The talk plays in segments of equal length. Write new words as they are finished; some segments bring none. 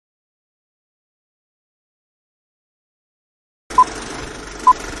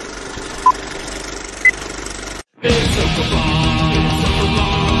It's over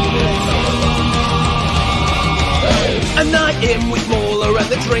A night in with MauLer and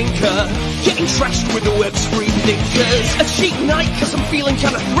the drinker, getting trashed with the web-screen dinkers. A cheap night cause I'm feeling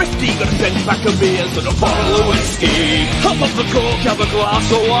kinda thrifty, got a 10-pack of beers and a bottle of whiskey. Hop off the cork, have a glass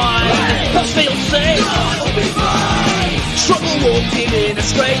of wine, I'll feel safe, I'll be fine. Trouble walking in a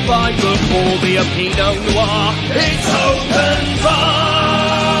straight line, but pour me a Pinot Noir. It's open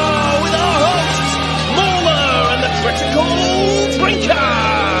bar with our hosts, MauLer and the critical drinker.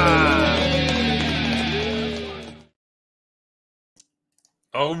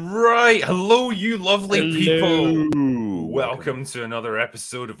 All right, hello, you lovely people. Hello. Welcome to another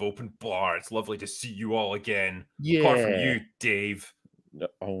episode of Open Bar. It's lovely to see you all again. Yeah. Apart from you, Dave.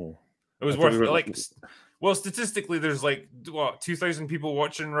 Oh, It was worth well, statistically, there's like what 2,000 people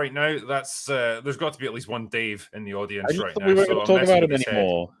watching right now. That's there's got to be at least one Dave in the audience right now. We weren't going to talk about him his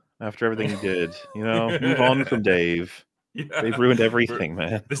anymore after everything he did. You know, move on from Dave. Yeah. They've ruined everything,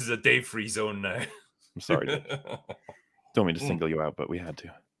 man. This is a Dave-free zone now. I'm sorry, Dave. Don't mean to single you out, but we had to.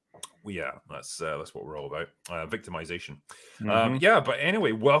 Yeah, that's what we're all about. Victimization. Mm-hmm. Yeah, but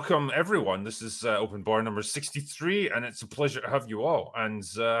anyway, welcome everyone. This is Open Bar number 63, and it's a pleasure to have you all. And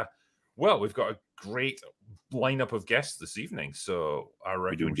well, we've got a great lineup of guests this evening, so I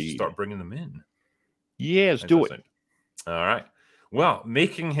reckon we should start bringing them in. Yeah, let's do it. All right. Well,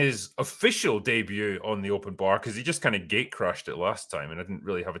 making his official debut on the Open Bar, because he just kind of gate crashed it last time, and I didn't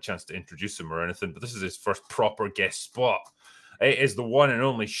really have a chance to introduce him or anything, but this is his first proper guest spot. It is the one and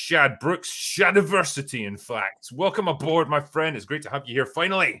only Shad Brooks, Shadiversity, in fact. Welcome aboard, my friend. It's great to have you here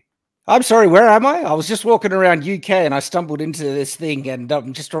finally. I'm sorry, where am I? I was just walking around UK and I stumbled into this thing, and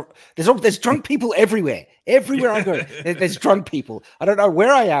there's drunk people everywhere. Everywhere I go, there's drunk people. I don't know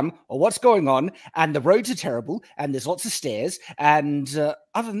where I am or what's going on, and the roads are terrible, and there's lots of stairs. And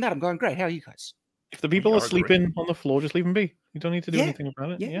other than that, I'm going great. How are you guys? If the people are sleeping on the floor, just leave them be. You don't need to do anything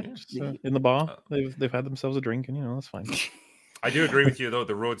about it. Yeah. Just, in the bar, they've had themselves a drink, and you know that's fine. I do agree with you, though.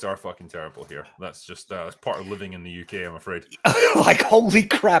 The roads are fucking terrible here. That's just that's part of living in the UK, I'm afraid. Like, holy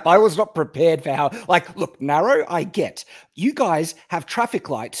crap. I was not prepared for how, like, look, narrow, I get. You guys have traffic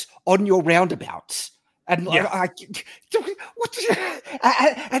lights on your roundabouts. And Yeah.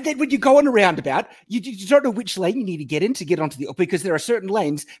 and then when you go on a roundabout, you don't know which lane you need to get in to get onto because there are certain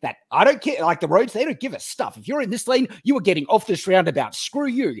lanes that I don't care, like the roads, they don't give a stuff. If you're in this lane, you are getting off this roundabout. Screw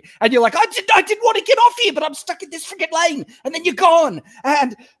you. And you're like, I didn't want to get off here, but I'm stuck in this freaking lane. And then you're gone.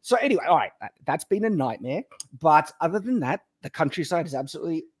 And so anyway, all right, that's been a nightmare. But other than that, the countryside is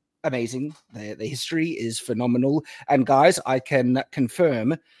absolutely amazing. The history is phenomenal. And guys, I can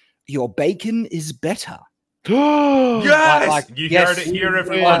confirm your bacon is better. Yes! You heard it here,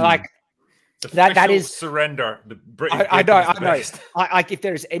 everyone. That is surrender. The British I know. best. If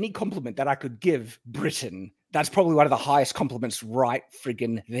there is any compliment that I could give Britain, that's probably one of the highest compliments right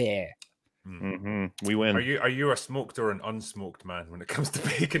friggin' there. Mm-hmm. We win. Are you a smoked or an unsmoked man when it comes to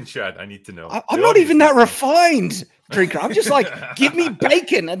bacon, Shad? I need to know. I'm not even that refined drinker. I'm just like, give me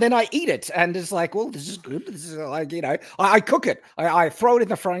bacon, and then I eat it, and it's like, well, this is good. This is like, you know, I cook it. I throw it in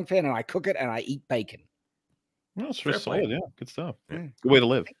the frying pan, and I cook it, and I eat bacon. No, it's really solid. Yeah, good stuff. Yeah. Good way to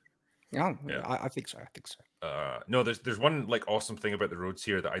live. Yeah. I think so. No, there's one like awesome thing about the roads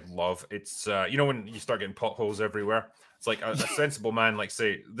here that I love. It's you know, when you start getting potholes everywhere, it's like a sensible man like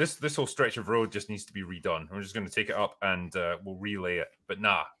say this whole stretch of road just needs to be redone. We're just going to take it up and we'll relay it. But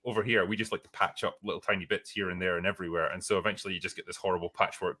nah, over here we just like to patch up little tiny bits here and there and everywhere, and so eventually you just get this horrible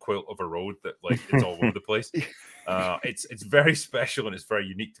patchwork quilt of a road that like it's all over the place. It's very special and it's very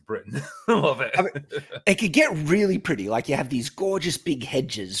unique to Britain. I love it. I mean, it could get really pretty. Like you have these gorgeous big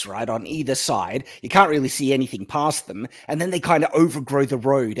hedges right on either side. You can't really see anything past them, and then they kind of overgrow the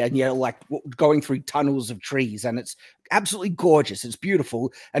road, and you're like going through tunnels of trees, and it's absolutely gorgeous. It's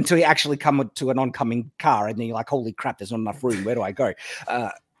beautiful until you actually come to an oncoming car, and then you're like, holy crap, there's not enough room. Where do I go?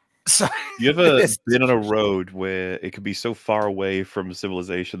 So you ever been on a road where it could be so far away from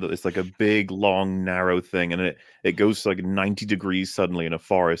civilization that it's like a big, long, narrow thing, and it goes to like 90 degrees suddenly in a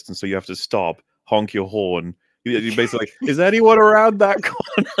forest, and so you have to stop, honk your horn. You're basically like, is anyone around that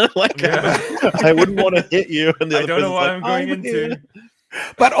corner? Like, I wouldn't want to hit you. And I don't know what I'm going into.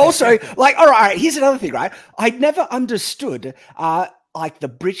 But also, like, all right, here's another thing, right? I never understood, like, the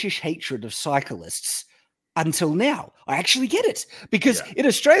British hatred of cyclists. until now. I actually get it because in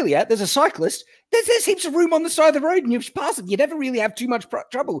Australia, there's a cyclist. There's heaps of room on the side of the road, and you pass it. You never really have too much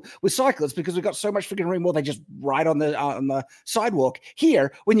trouble with cyclists because we've got so much freaking room. Or they just ride on the sidewalk.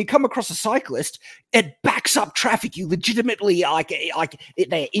 Here, when you come across a cyclist, it backs up traffic. You legitimately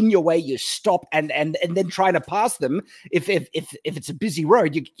they're in your way. You stop and then trying to pass them. If it's a busy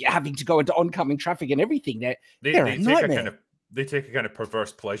road, you're having to go into oncoming traffic and everything. They're a nightmare. They take a kind of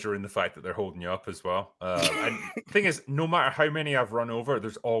perverse pleasure in the fact that they're holding you up as well. And the thing is, no matter how many I've run over,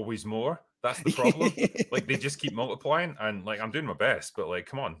 there's always more. That's the problem. Like, they just keep multiplying, and like, I'm doing my best, but like,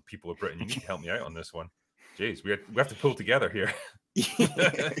 come on, people of Britain, you need to help me out on this one. Jeez, we have to pull together here.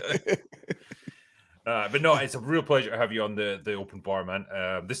 But no, it's a real pleasure to have you on the open bar, man.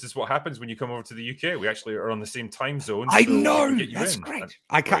 This is what happens when you come over to the UK. We actually are on the same time zone. I know, that's great.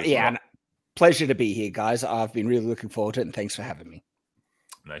 I can't. Yeah. Pleasure to be here, guys. I've been really looking forward to it, and thanks for having me.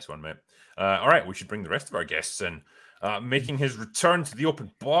 Nice one, mate. All right, we should bring the rest of our guests in. Making his return to the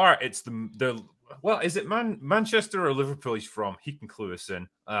open bar, it's well, is it Manchester or Liverpool he's from? He can clue us in.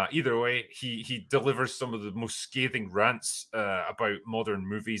 Either way, he delivers some of the most scathing rants about modern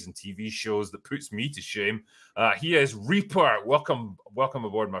movies and TV shows that puts me to shame. He is Reaper. Welcome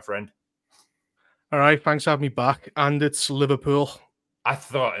aboard, my friend. All right, thanks for having me back. And it's Liverpool. I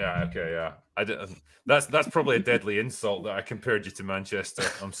thought, yeah. I did. That's probably a deadly insult that I compared you to Manchester.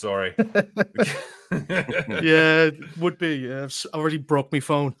 I'm sorry. Yeah, it would be. I've already broke my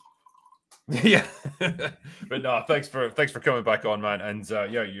phone. Yeah, but no, thanks for coming back on, man. And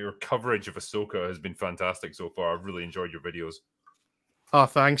yeah, your coverage of Ahsoka has been fantastic so far. I've really enjoyed your videos. Oh,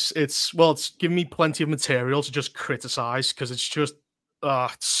 thanks. It's given me plenty of material to just criticize because it's just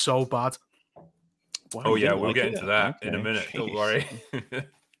it's so bad. Oh yeah, we'll get into that in a minute. Don't worry.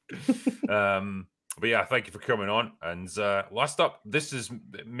 But yeah, thank you for coming on. And last up, this is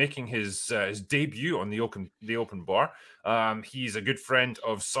making his debut on the open bar. He's a good friend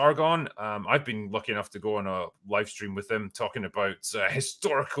of Sargon. I've been lucky enough to go on a live stream with him talking about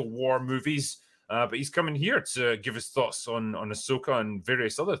historical war movies. But he's coming here to give his thoughts on Ahsoka and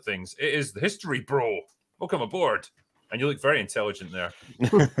various other things. It is the History Bro. Welcome aboard. And you look very intelligent there.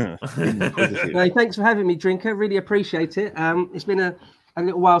 No, thanks for having me, Drinker. Really appreciate it. It's been a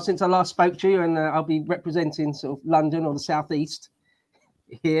little while since I last spoke to you, and I'll be representing sort of London or the Southeast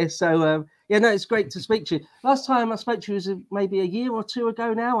here. So, yeah, no, it's great to speak to you. Last time I spoke to you was maybe a year or two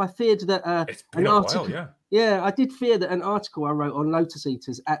ago now. I feared that it's been an article. While, yeah, I did fear that an article I wrote on Lotus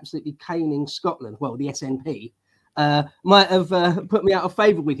Eaters absolutely caning Scotland, well, the SNP, might have put me out of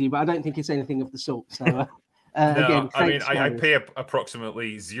favour with you, but I don't think it's anything of the sort. So, no, again, I mean, I pay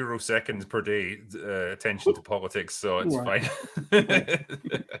approximately 0 seconds per day attention to politics, so it's fine.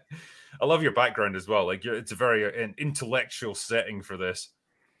 I love your background as well. Like, it's a very an intellectual setting for this.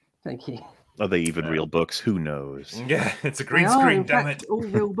 Thank you. Are they even real books? Who knows? Yeah, it's a green screen, damn it. it. All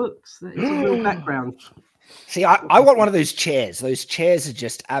real books. It's a real background. See, I want one of those chairs. Those chairs are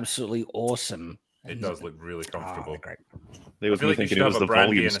just absolutely awesome. It does look really comfortable. Great. They would be thinking it was the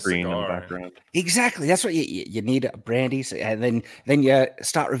volume screen in the background. Exactly. That's what you need, a brandy. And then you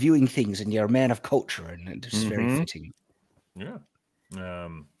start reviewing things, and you're a man of culture, and it's just very fitting. Yeah.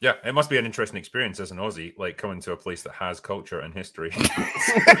 Yeah, it must be an interesting experience as an Aussie, like coming to a place that has culture and history.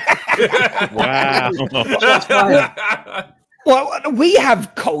 Wow. Well, we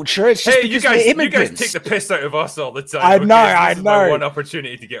have culture. It's just you guys take the piss out of us all the time. I know. My one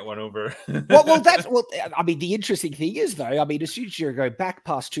opportunity to get one over. well, I mean, the interesting thing is, though, I mean, as soon as you go back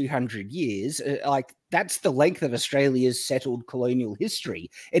past 200 years, like, that's the length of Australia's settled colonial history.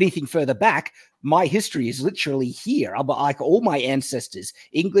 Anything further back, my history is literally here. I'm like all my ancestors,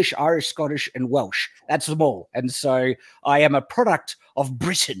 English, Irish, Scottish, and Welsh. That's them all. And so I am a product of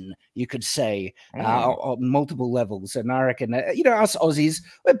Britain, you could say, on multiple levels. And I reckon, us Aussies,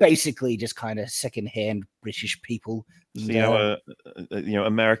 we're basically just kind of secondhand British people. See how,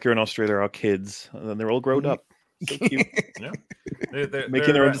 America and Australia are kids, and they're all grown up. So cute. Yeah.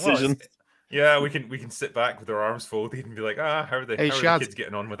 Making their own decisions. Yeah, we can sit back with our arms folded and be like, how are the kids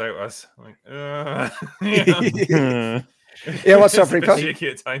getting on without us? Like, yeah, what's up, Reaper? Shaky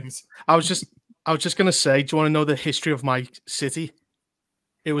at times. I was just gonna say, do you want to know the history of my city?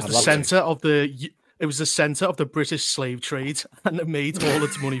 It was the center of the British slave trade, and it made all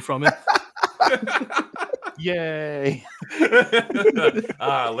its money from it. Yay!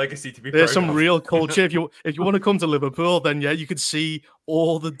 Legacy to be. There's some real culture. If you want to come to Liverpool, then yeah, you could see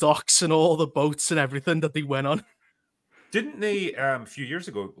all the docks and all the boats and everything that they went on. Didn't they a few years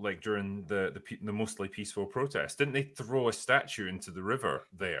ago, like during the mostly peaceful protest, didn't they throw a statue into the river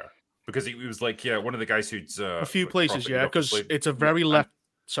there? Because he was like, one of the guys who'd a few places, yeah, because it's a very left.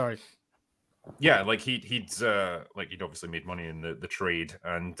 Sorry. Yeah, like he'd obviously made money in the trade,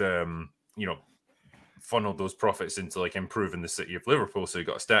 and you know, funneled those profits into like improving the city of Liverpool. So he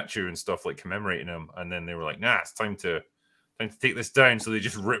got a statue and stuff like commemorating him, and then they were like, "Nah, it's time to take this down." So they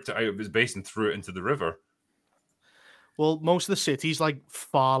just ripped it out of his base and threw it into the river. Well, most of the city's like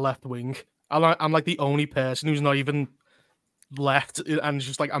far left wing. I'm like the only person who's not even left, and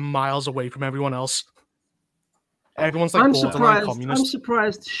just like I'm miles away from everyone else. Everyone's like borderline communist. I'm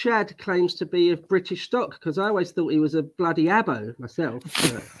surprised Shad claims to be of British stock, because I always thought he was a bloody abo myself.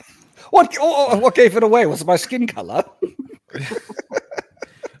 What gave it away? Was it my skin color?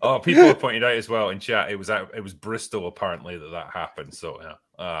 Oh, people have pointed out as well in chat. It was Bristol apparently that happened. So yeah,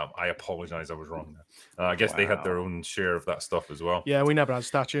 I apologize. I was wrong there. I guess they had their own share of that stuff as well. Yeah, we never had a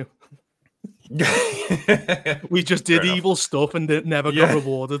statue. We just did evil stuff and it never got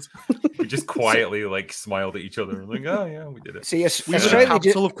rewarded. We just quietly like smiled at each other and like, oh yeah, we did it. See, yes, we were the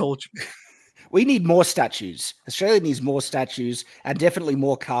capital of culture. We need more statues. Australia needs more statues and definitely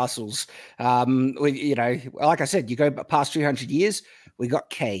more castles. You know, like I said, you go past 300 years, we got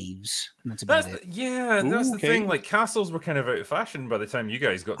caves. That's about it. Yeah, that's the thing. Like castles were kind of out of fashion by the time you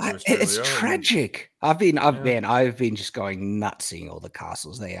guys got to Australia. It's tragic. I've been just going nuts seeing all the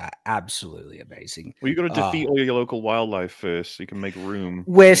castles. They are absolutely amazing. Well, you got to defeat all your local wildlife first, so you can make room.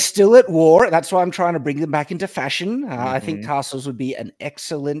 We're still at war. That's why I'm trying to bring them back into fashion. I think castles would be an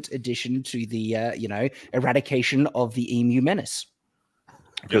excellent addition to the eradication of the emu menace.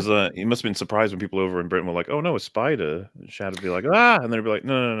 Because you must have been surprised when people over in Britain were like, "Oh no, a spider!" And Shad would be like, "Ah," and they'd be like,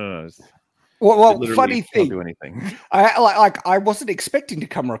 "No." Well, funny thing. Do anything. I wasn't expecting to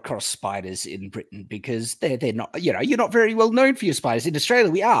come across spiders in Britain because they're not. You know, you're not very well known for your spiders. In Australia,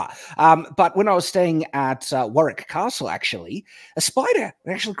 we are. But when I was staying at Warwick Castle, actually, a spider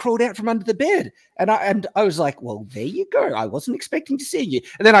actually crawled out from under the bed, and I was like, "Well, there you go. I wasn't expecting to see you."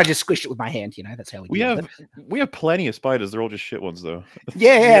 And then I just squished it with my hand. You know, that's how we have plenty of spiders. They're all just shit ones, though.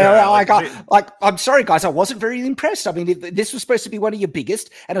 I'm sorry, guys. I wasn't very impressed. I mean, this was supposed to be one of your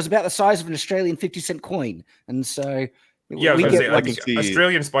biggest, and it was about the size of an Australian 50-cent coin, and so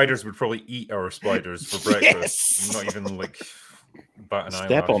Australian spiders would probably eat our spiders for breakfast. Not even like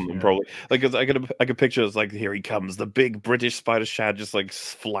step on them, probably. Like I could picture it's like, here he comes, the big British spider. Shad just like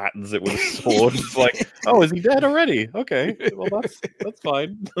flattens it with a sword. It's like, oh, is he dead already? Okay, well that's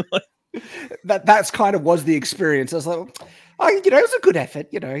fine. That's kind of was the experience. I was like, it was a good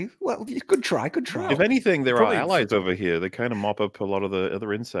effort, well, good try. If anything, there are allies over here. They kind of mop up a lot of the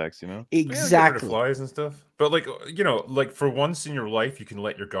other insects, Exactly. Flies and stuff. But like for once in your life, you can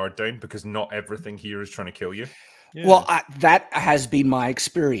let your guard down because not everything here is trying to kill you. Yeah. Well, that has been my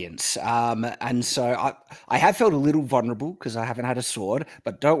experience. And so I have felt a little vulnerable because I haven't had a sword,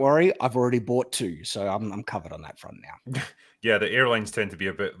 but don't worry, I've already bought 2. So I'm covered on that front now. Yeah, the airlines tend to be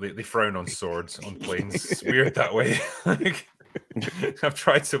they frown on swords on planes. It's weird that way. I've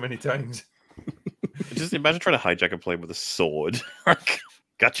tried so many times. Just imagine trying to hijack a plane with a sword.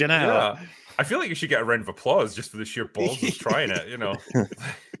 Gotcha now. Yeah. I feel like you should get a round of applause just for the sheer balls of trying it,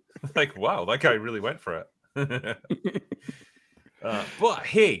 Like, wow, that guy really went for it. But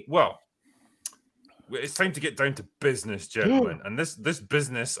hey, well, it's time to get down to business, gentlemen. And this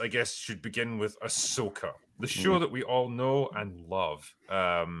business, I guess, should begin with Ahsoka, the show that we all know and love.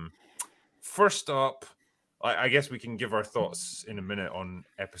 First up, I guess we can give our thoughts in a minute on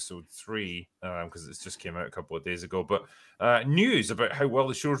episode 3, because it's just came out a couple of days ago. But news about how well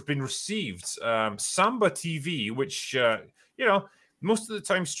the show has been received. Samba TV, which, most of the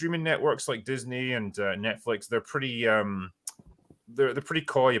time streaming networks like Disney and Netflix, they're pretty... They're pretty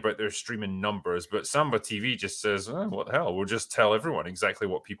coy about their streaming numbers, but Samba TV just says, what the hell? We'll just tell everyone exactly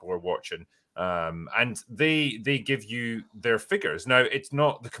what people are watching. And they give you their figures. Now, it's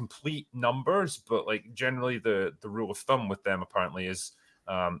not the complete numbers, but like generally the rule of thumb with them apparently is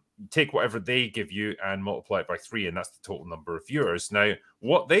take whatever they give you and multiply it by 3, and that's the total number of viewers. Now,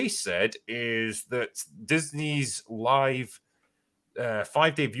 what they said is that Disney's live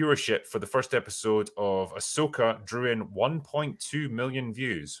 5-day viewership for the first episode of Ahsoka drew in 1.2 million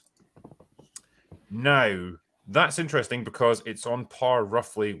views. Now, that's interesting because it's on par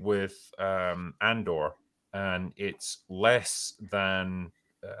roughly with Andor, and it's less than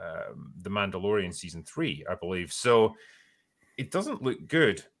The Mandalorian Season 3, I believe. So it doesn't look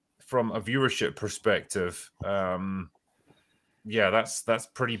good from a viewership perspective. Yeah, that's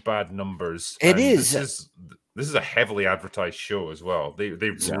pretty bad numbers. It is. This is a heavily advertised show as well. They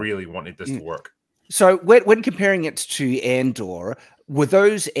really wanted this to work. So when comparing it to Andor, were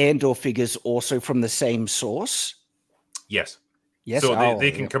those Andor figures also from the same source? Yes. Yes. So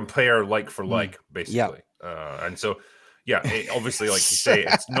they can compare like for like, basically. And so, yeah, obviously, like you say,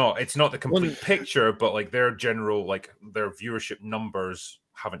 it's not the complete picture, but like their general, like their viewership numbers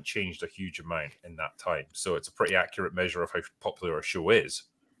haven't changed a huge amount in that time. So it's a pretty accurate measure of how popular a show is.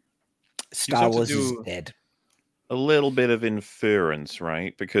 Star Wars is dead. A little bit of inference,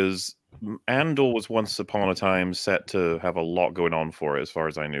 right? Because Andor was once upon a time set to have a lot going on for it, as far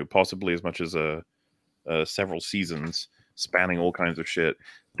as I knew, possibly as much as several seasons spanning all kinds of shit.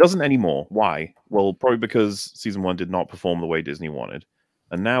 Doesn't anymore. Why? Well, probably because season 1 did not perform the way Disney wanted.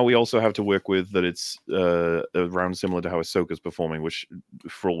 And now we also have to work with that it's around similar to how Ahsoka's performing, which,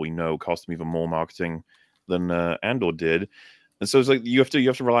 for all we know, cost them even more marketing than Andor did. And so it's like you have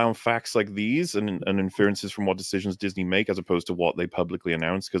to rely on facts like these and inferences from what decisions Disney make as opposed to what they publicly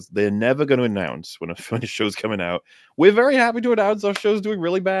announce, because they're never going to announce when a show's coming out. We're very happy to announce our show's doing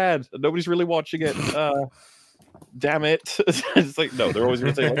really bad and nobody's really watching it. Damn it. It's like, no, they're always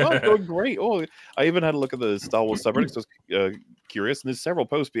going to say, like, oh, it's going great. Oh, I even had a look at the Star Wars subreddit. So I was curious, and there's several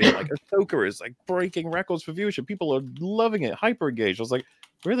posts being like, Ahsoka is like breaking records for viewership. People are loving it, hyper engaged. I was like,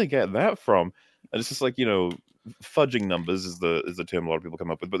 where are they getting that from? And it's just like, you know, fudging numbers is the term a lot of people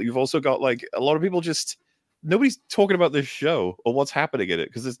come up with. But you've also got like a lot of people just nobody's talking about this show or what's happening in it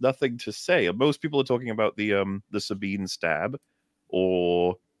because there's nothing to say. Most people are talking about the Sabine stab,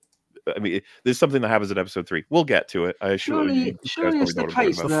 or I mean, there's something that happens in episode 3. We'll get to it. I surely it's the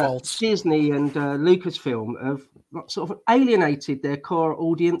case that Disney and Lucasfilm have sort of alienated their core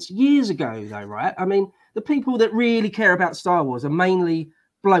audience years ago, though, right? I mean, the people that really care about Star Wars are mainly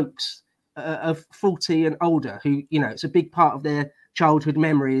blokes of 40 and older who, you know, it's a big part of their childhood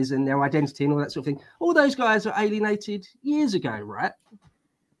memories and their identity and all that sort of thing. All those guys are alienated years ago, right?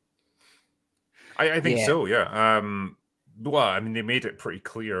 I think so, yeah. Well, I mean, they made it pretty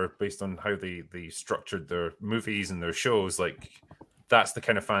clear based on how they structured their movies and their shows, like that's the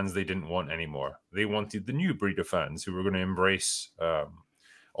kind of fans they didn't want anymore. They wanted the new breed of fans who were going to embrace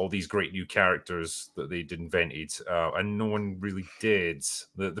all these great new characters that they'd invented, and no one really did.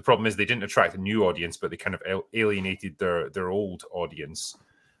 The problem is they didn't attract a new audience, but they kind of alienated their old audience,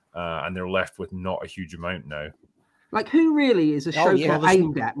 and they're left with not a huge amount now. Like, who really is Ahsoka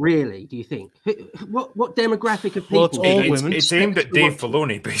aimed at, really, do you think? What demographic of people? Well, it's aimed at Dave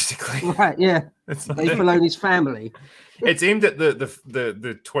Filoni, basically. Right, yeah. Dave Filoni's family. It's aimed at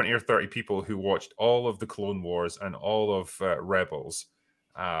the 20 or 30 people who watched all of the Clone Wars and all of Rebels,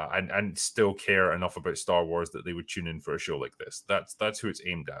 and still care enough about Star Wars that they would tune in for a show like this. That's who it's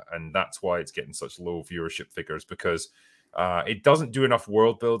aimed at, and that's why it's getting such low viewership figures, because it doesn't do enough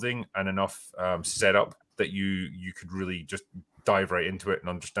world building and enough setup that you could really just dive right into it and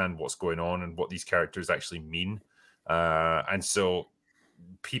understand what's going on and what these characters actually mean. And so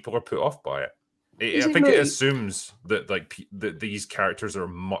people are put off by it. I think it assumes that that these characters are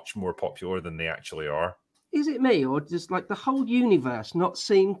much more popular than they actually are. Is it me, or does like the whole universe not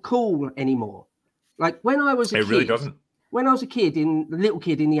seem cool anymore? Like when I was a kid, really doesn't. When I was a little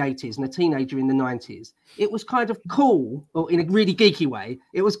kid in the 80s and a teenager in the 90s, it was kind of cool, or in a really geeky way,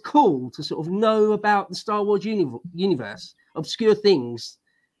 it was cool to sort of know about the Star Wars universe, obscure things.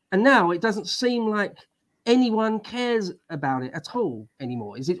 And now it doesn't seem like anyone cares about it at all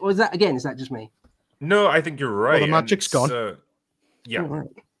anymore. Is it, or is that just me? No, I think you're right. Well, the magic's gone. Yeah. Right.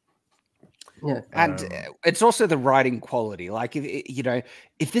 Yeah. And it's also the writing quality. Like,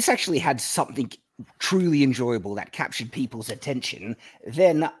 if this actually had something truly enjoyable that captured people's attention,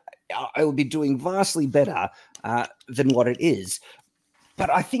 then I would be doing vastly better than what it is. But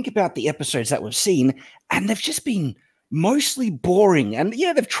I think about the episodes that we've seen, and they've just been mostly boring. And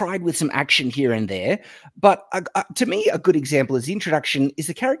yeah, they've tried with some action here and there. But to me, a good example is the introduction. Is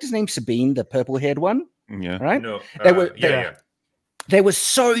the character's name Sabine, the purple-haired one? Yeah. Right? No. They were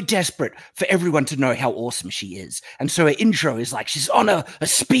so desperate for everyone to know how awesome she is. And so her intro is like she's on a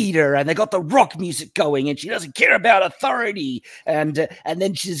speeder and they got the rock music going and she doesn't care about authority. And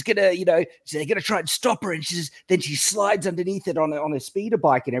then she's gonna, they're gonna try and stop her, and then she slides underneath it on a speeder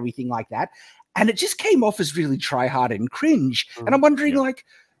bike and everything like that. And it just came off as really try-hard and cringe. And I'm wondering, like,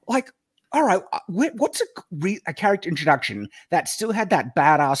 all right, what's a character introduction that still had that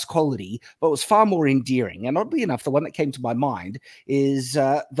badass quality, but was far more endearing? And oddly enough, the one that came to my mind is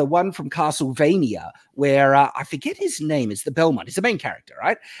the one from Castlevania, where I forget his name. It's the Belmont. He's the main character,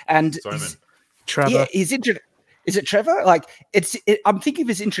 right? And Trevor. Yeah, Is it Trevor? Like I'm thinking of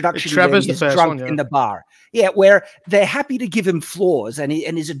his introduction. Trevor's when the first drunk one, yeah. in the bar. Yeah, where they're happy to give him floors, and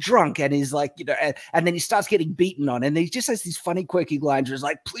he's a drunk, and he's like, and then he starts getting beaten on, and he just has these funny, quirky lines where he's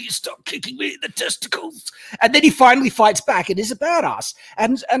like, "Please stop kicking me in the testicles," and then he finally fights back and is a badass,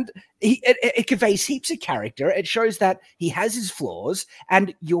 and it conveys heaps of character. It shows that he has his flaws,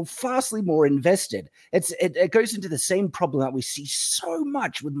 and you're vastly more invested. It goes into the same problem that we see so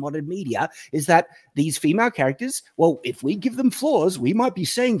much with modern media, is that these female characters, well, if we give them flaws, we might be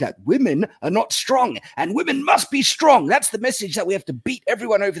saying that women are not strong and women must be strong. That's the message that we have to beat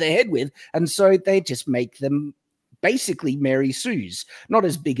everyone over the head with. And so they just make them basically Mary Sue's. Not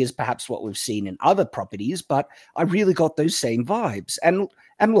as big as perhaps what we've seen in other properties, but I really got those same vibes. And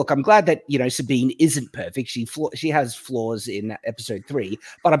look, I'm glad that, Sabine isn't perfect. She has flaws in episode 3,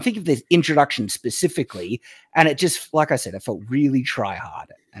 but I'm thinking of this introduction specifically, and it just, like I said, it felt really try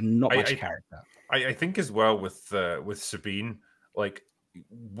hard and not much character. I think as well with Sabine, like,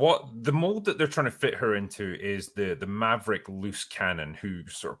 what the mold that they're trying to fit her into is the maverick loose cannon who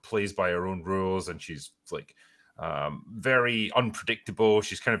sort of plays by her own rules, and she's like very unpredictable.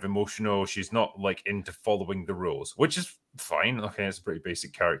 She's kind of emotional. She's not like into following the rules, which is fine. Okay, it's a pretty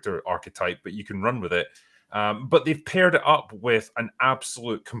basic character archetype, but you can run with it. But they've paired it up with an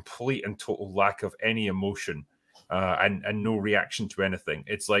absolute, complete, and total lack of any emotion and no reaction to anything.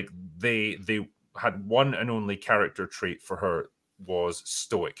 It's like they had one and only character trait for her was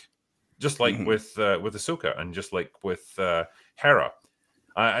stoic, just like with Ahsoka, and just like with Hera.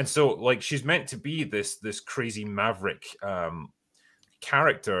 And so, like, she's meant to be this crazy maverick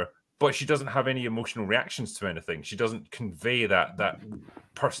character, but she doesn't have any emotional reactions to anything. She doesn't convey that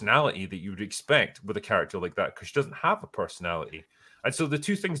personality that you would expect with a character like that, because she doesn't have a personality. And so the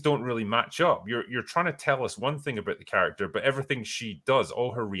two things don't really match up. You're trying to tell us one thing about the character, but everything she does,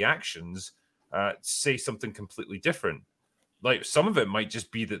 all her reactions, say something completely different. Like, some of it might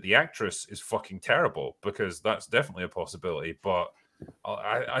just be that the actress is fucking terrible, because that's definitely a possibility. But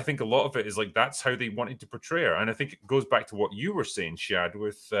I think a lot of it is like, that's how they wanted to portray her. And I think it goes back to what you were saying, Shad,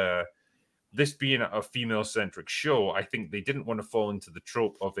 with this being a female-centric show. I think they didn't want to fall into the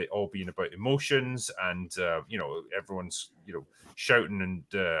trope of it all being about emotions and, everyone's, shouting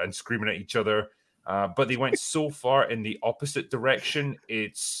and screaming at each other. But they went so far in the opposite direction.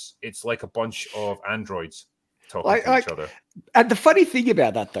 It's like a bunch of androids talking to each other. And the funny thing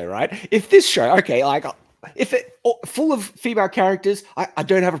about that, though, right? If this show, okay, like, if it full of female characters, I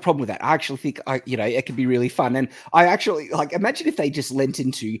don't have a problem with that. I actually think it could be really fun. And I actually imagine if they just lent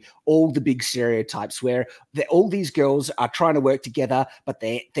into all the big stereotypes where all these girls are trying to work together, but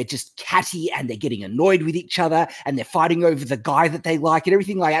they're just catty and they're getting annoyed with each other and they're fighting over the guy that they like and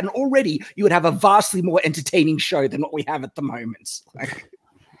everything like that. And already you would have a vastly more entertaining show than what we have at the moment.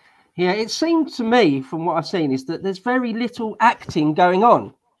 Yeah, it seemed to me, from what I've seen, is that there's very little acting going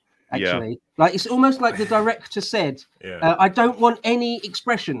on. Actually, like, it's almost like the director said, I don't want any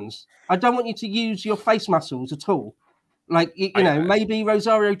expressions. I don't want you to use your face muscles at all. Like, maybe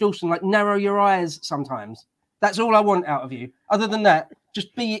Rosario Dawson, like, narrow your eyes sometimes. That's all I want out of you. Other than that,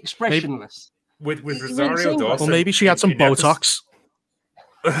 just be expressionless. With Rosario Dawson, well, maybe she had some Botox.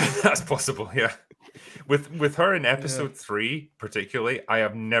 That's possible, yeah. With her in episode 3, particularly, I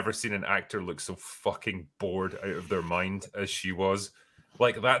have never seen an actor look so fucking bored out of their mind as she was.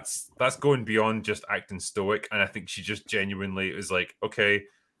 Like, that's going beyond just acting stoic, and I think she just genuinely is like, okay,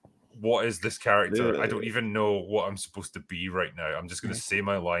 what is this character? I don't even know what I'm supposed to be right now. I'm just going to say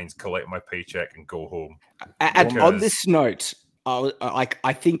my lines, collect my paycheck, and go home. And on this note,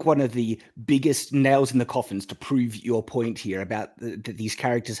 I think one of the biggest nails in the coffins to prove your point here about that these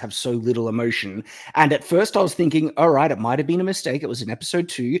characters have so little emotion. And at first I was thinking, all right, it might have been a mistake. It was in episode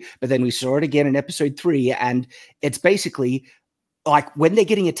 2, but then we saw it again in episode 3, and it's basically like when they're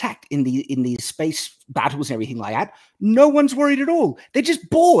getting attacked in these space battles and everything like that, no one's worried at all. They're just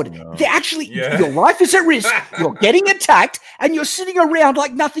bored. No. They're actually, your life is at risk. You're getting attacked and you're sitting around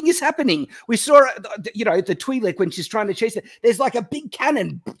like nothing is happening. We saw, the Twi'lek when she's trying to chase it. There's like a big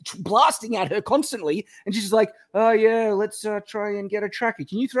cannon blasting at her constantly. And she's like, oh yeah, let's try and get a tracker.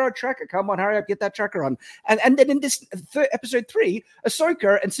 Can you throw a tracker? Come on, hurry up, get that tracker on. And then in this episode 3,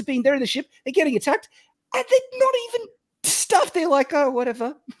 Ahsoka and Sabine, they're in the ship. They're getting attacked and they're not even stuff. They're like, oh,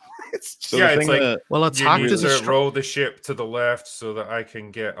 whatever. It's like, well, attack is to roll the ship to the left so that I can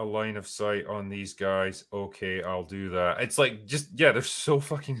get a line of sight on these guys. Okay, I'll do that. It's like, just they're so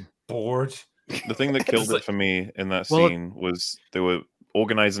fucking bored. The thing that killed it for me in that scene was they were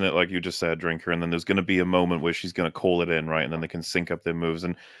organizing it like you just said, Drinker, and then there's going to be a moment where she's going to call it in, right? And then they can sync up their moves.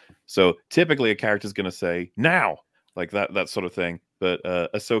 And so typically a character's going to say, now, like that sort of thing. But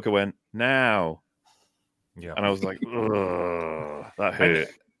Ahsoka went, now. Yeah. And I was like, ugh, that hurt.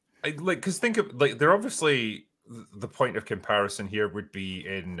 Because think of they're obviously the point of comparison here would be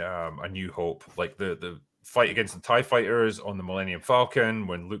in A New Hope, like the fight against the TIE fighters on the Millennium Falcon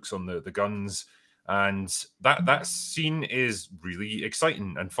when Luke's on the guns, and that scene is really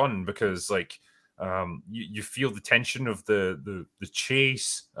exciting and fun because you feel the tension of the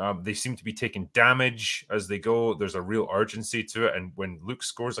chase. They seem to be taking damage as they go. There's a real urgency to it, and when Luke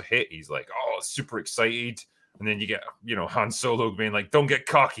scores a hit, he's like, oh, super excited. And then you get, Han Solo being like, "Don't get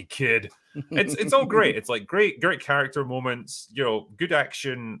cocky, kid." It's all great. It's like great character moments. Good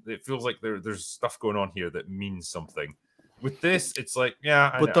action. It feels like there's stuff going on here that means something. With this, it's like,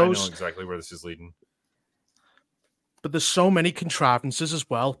 I know exactly where this is leading. But there's so many contrivances as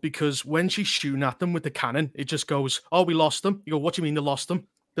well, because when she's shooting at them with the cannon, it just goes, "Oh, we lost them." You go, "What do you mean they lost them?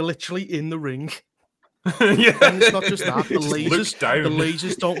 They're literally in the ring." Yeah, and it's not just that. The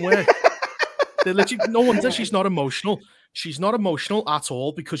lasers don't work. They're literally, no wonder she's not emotional. She's not emotional at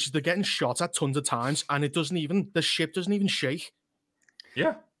all because they're getting shot at tons of times, and the ship doesn't even shake.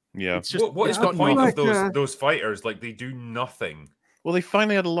 Yeah. It's just, what is the point of those fighters? Like, they do nothing. Well, they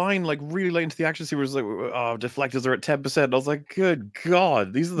finally had a line like really late into the action scene where it was like, "Oh, deflectors are at 10%." And I was like, "Good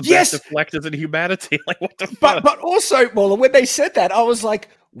God, these are the best deflectors in humanity!" Like, what the fuck? But also, MauLer, when they said that, I was like,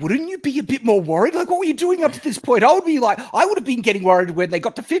 wouldn't you be a bit more worried? Like, what were you doing up to this point? I would have been getting worried when they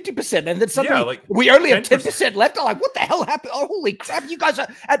got to 50%, and then suddenly we only have 10% left. I'm like, what the hell happened? Oh, holy crap, you guys are...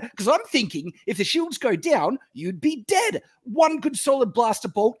 Because I'm thinking, if the shields go down, you'd be dead. One good solid blaster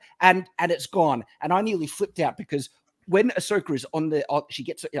bolt, and it's gone. And I nearly flipped out because when Ahsoka is she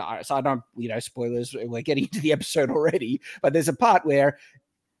gets... so I don't, spoilers, we're getting into the episode already, but there's a part where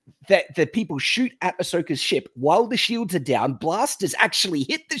the people shoot at Ahsoka's ship while the shields are down. Blasters actually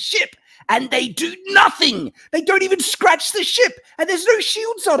hit the ship, and they do nothing. They don't even scratch the ship, and there's no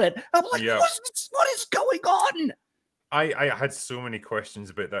shields on it. I'm like, what is going on? I had so many questions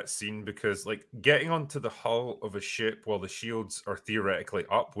about that scene because, getting onto the hull of a ship while the shields are theoretically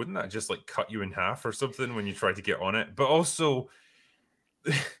up, wouldn't that just cut you in half or something when you try to get on it? But also,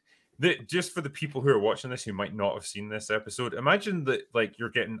 just for the people who are watching this who might not have seen this episode, imagine that you're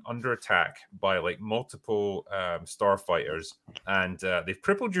getting under attack by multiple starfighters, and they've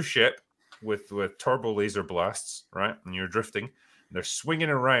crippled your ship with turbo laser blasts, right? And you're drifting. And they're swinging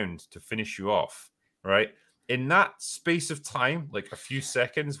around to finish you off, right? In that space of time, a few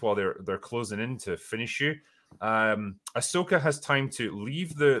seconds while they're closing in to finish you, Ahsoka has time to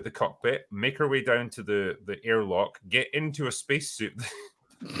leave the cockpit, make her way down to the airlock, get into a spacesuit.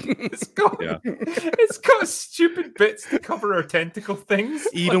 It's got stupid bits to cover her tentacle things,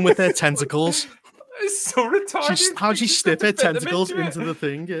 even with their tentacles. It's so retarded. How'd she stick her tentacles into the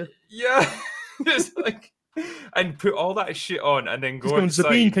thing? Yeah. It's and put all that shit on, and then go inside.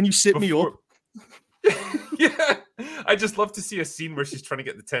 Sabine, can you sit me up? Yeah, I just love to see a scene where she's trying to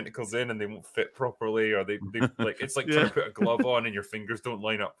get the tentacles in and they won't fit properly, or they it's like trying to put a glove on and your fingers don't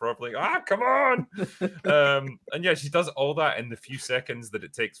line up properly. Come on! And yeah, she does all that in the few seconds that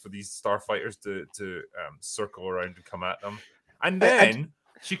it takes for these starfighters to circle around and come at them, and then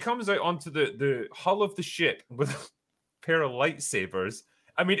she comes out onto the hull of the ship with a pair of lightsabers.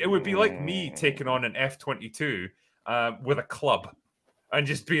 I mean, it would be like me taking on an F-22 with a club. And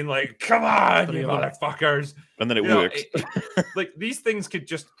just being like, "Come on, you motherfuckers!" And then it works. These things could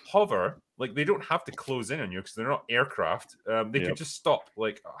just hover. They don't have to close in on you because they're not aircraft. They could just stop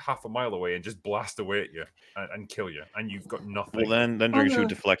half a mile away and just blast away at you and kill you, and you've got nothing. Well, then Drinker would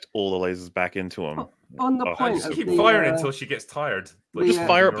deflect all the lasers back into him. On the point, just keep firing until she gets tired. Just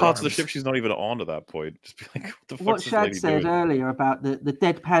fire at parts of the ship she's not even on at that point. Just be like, "What the fuck?" What Shad said earlier about the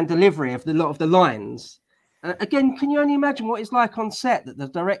deadpan delivery of a lot of the lines. Again, can you only imagine what it's like on set that the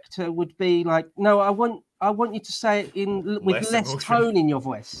director would be like, "No, I want you to say it with less tone in your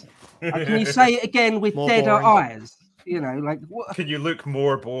voice. Can you say it again with deader eyes? What? Can you look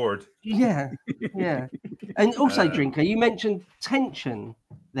more bored?" Yeah. And also, Drinker, you mentioned tension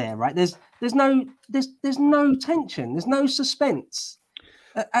there, right? There's no tension. There's no suspense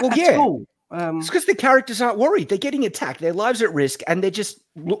at all. It's because the characters aren't worried. They're getting attacked. Their lives at risk, and they're just,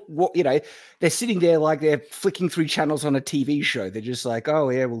 they're sitting there like they're flicking through channels on a TV show. They're just like, "Oh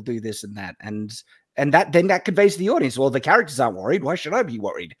yeah, we'll do this and that," and that conveys to the audience. Well, the characters aren't worried. Why should I be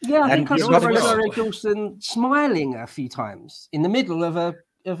worried? Yeah, I think I saw Rosario Dawson smiling a few times in the middle of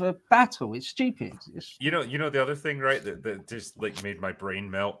a battle. It's stupid. You know the other thing, right? That just made my brain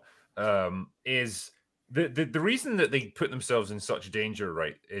melt is. The reason that they put themselves in such danger,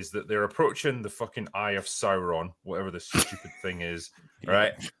 right, is that they're approaching the fucking Eye of Sauron, whatever this stupid thing is,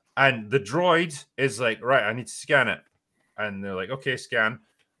 right? And the droid is like, "Right, I need to scan it." And they're like, "Okay, scan."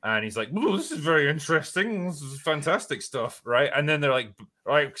 And he's like, "Ooh, this is very interesting. This is fantastic stuff, right?" And then they're like,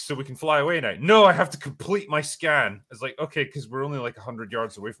 "All right, so we can fly away now." No, I have to complete my scan. It's like, okay, because we're only like 100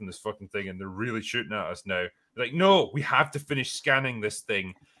 yards away from this fucking thing, and they're really shooting at us now. They're like, no, we have to finish scanning this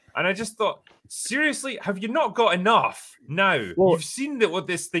thing. And I just thought, seriously, have you not got enough now? Well, you've seen that what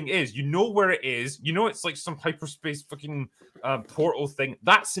this thing is. You know where it is. You know it's like some hyperspace fucking portal thing.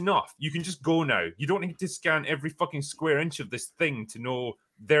 That's enough. You can just go now. You don't need to scan every fucking square inch of this thing to know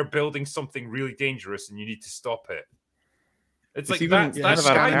they're building something really dangerous and you need to stop it. It's like that's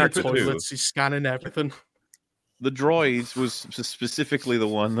scanning toilets. He's scanning everything. The droid was specifically the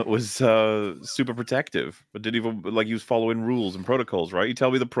one that was super protective, but didn't even like he was following rules and protocols, right? You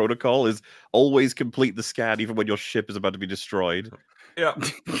tell me the protocol is always complete the scan even when your ship is about to be destroyed. Yeah.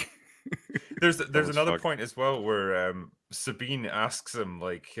 There's another point as well where Sabine asks him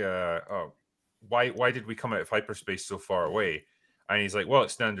like, why did we come out of hyperspace so far away? And he's like, well,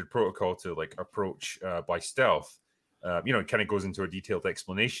 it's standard protocol to like approach by stealth. It kind of goes into a detailed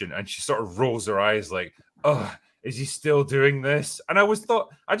explanation, and she sort of rolls her eyes like, oh, is he still doing this? And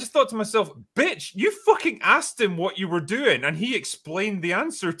I just thought to myself, bitch, you fucking asked him what you were doing, and he explained the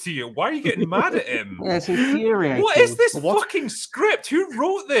answer to you. Why are you getting mad at him? Yeah, it's infuriating. What is this fucking script? Who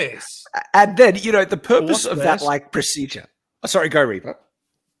wrote this? And then, the purpose of that, like, procedure. Oh, sorry, go, Reaper.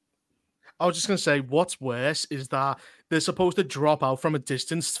 I was just going to say, what's worse is that they're supposed to drop out from a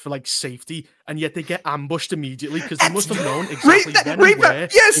distance for like safety, and yet they get ambushed immediately because they must have known exactly when and where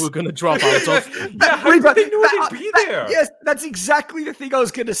they were going to drop out of. How did they know they'd be there? Yes, that's exactly the thing I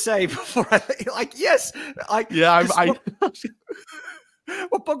was going to say before.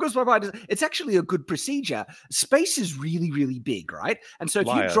 What boggles my mind is it's actually a good procedure. Space is really, really big, right? And so if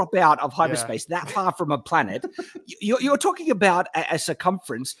you drop out of hyperspace that far from a planet, you're talking about a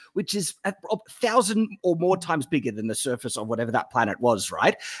circumference which is 1,000 or more times bigger than the surface of whatever that planet was,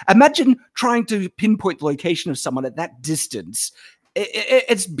 right? Imagine trying to pinpoint the location of someone at that distance.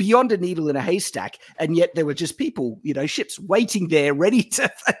 It's beyond a needle in a haystack, and yet there were just people, ships waiting there ready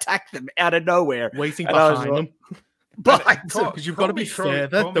to attack them out of nowhere. Waiting behind them. Because you've got to be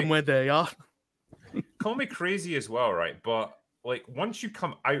further than where they are. Call me crazy as well, right? But like once you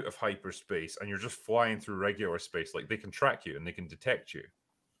come out of hyperspace and you're just flying through regular space, like they can track you and they can detect you,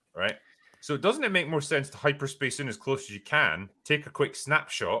 right? So doesn't it make more sense to hyperspace in as close as you can, take a quick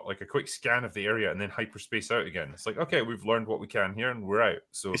snapshot, like a quick scan of the area, and then hyperspace out again? It's like, okay, we've learned what we can here, and we're out.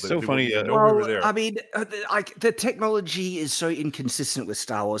 So it's so funny. We were there. I mean, the technology is so inconsistent with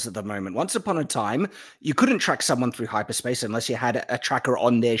Star Wars at the moment. Once upon a time, you couldn't track someone through hyperspace unless you had a tracker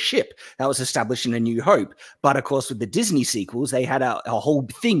on their ship. That was established in A New Hope. But of course, with the Disney sequels, they had a whole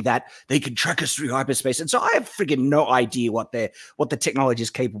thing that they could track us through hyperspace. And so I have friggin' no idea what the technology is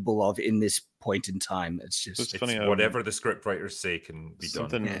capable of in this point in time. It's funny, whatever the script writers say can be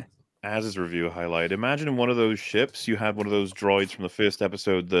done. As his review highlight, imagine in one of those ships you had one of those droids from the first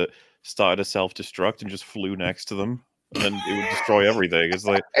episode that started a self-destruct and just flew next to them, and then it would destroy everything. It's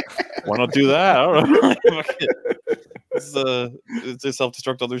like, why not do that? I don't know. They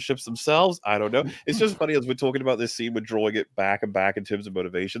self-destruct other ships themselves? I don't know. It's just funny as we're talking about this scene, we're drawing it back and back in terms of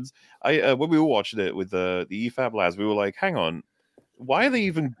motivations. When we were watching it with the EFAB lads, we were like, hang on, why are they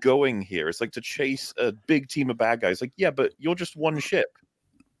even going here? It's like to chase a big team of bad guys. Like, yeah, but you're just one ship.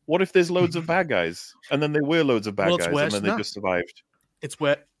 What if there's loads of bad guys? And then there were loads of bad guys, and then they just survived. It's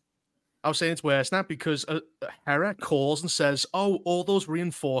where I was saying it's worse now because Hera calls and says, "Oh, all those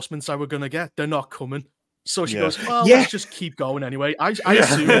reinforcements I were gonna get, they're not coming." So she goes, "Well, let's just keep going anweanay." I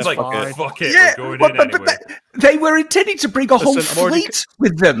assume it's like, fine. Fuck it, we're going in anyway. But they were intending to bring a whole fleet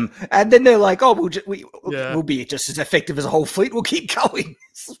with them, and then they're like, "Oh, we'll be just as effective as a whole fleet. We'll keep going."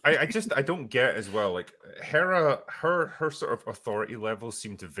 I don't get as well. Like Hera, her sort of authority levels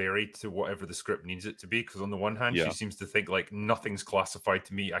seem to vary to whatever the script needs it to be. Because on the one hand, she seems to think like nothing's classified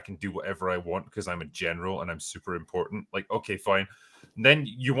to me. I can do whatever I want because I'm a general and I'm super important. Like, okay, fine. And then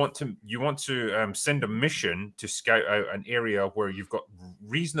you want to send a mission to scout out an area where you've got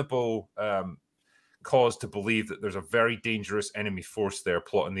reasonable cause to believe that there's a very dangerous enemy force there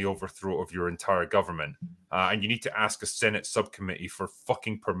plotting the overthrow of your entire government, and you need to ask a Senate subcommittee for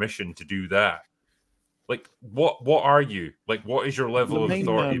fucking permission to do that. Like, what are you? Like, what is your level of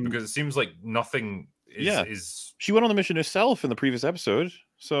authority? Because it seems like nothing is. She went on the mission herself in the previous episode,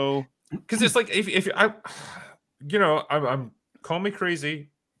 so because it's like if I'm call me crazy,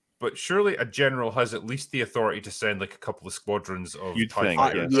 but surely a general has at least the authority to send like a couple of squadrons of TIE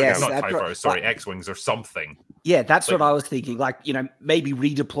fighters. Yes, not TIE fighters, sorry, X-Wings or something. Yeah, that's what I was thinking. Like, maybe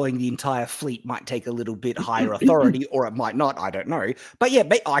redeploying the entire fleet might take a little bit higher authority, or it might not. I don't know. But yeah,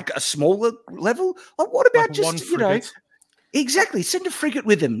 like a smaller level. Like, what about like just Exactly. Send a frigate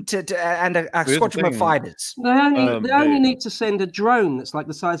with him and a squadron of fighters. They only need to send a drone that's like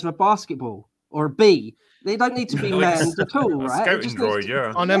the size of a basketball or a bee. They don't need to be manned at all, right? Scouting droid,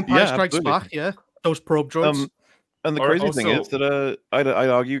 yeah. On Empire Strikes absolutely. Back, yeah. Those probe droids. And the crazy thing is that I'd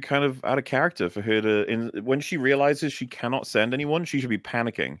argue kind of out of character for her to, when she realizes she cannot send anyone, she should be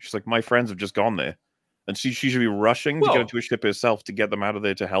panicking. She's like, my friends have just gone there. And she should be rushing to get into a ship herself to get them out of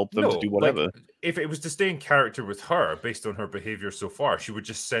there to help them to do whatever. Like, if it was to stay in character with her, based on her behavior so far, she would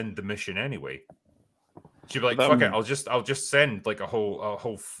just send the mission anyway. She'd be like, "Fuck it, I'll just send like a whole."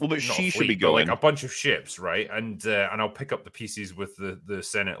 Well, but she should be going like a bunch of ships, right? And I'll pick up the pieces with the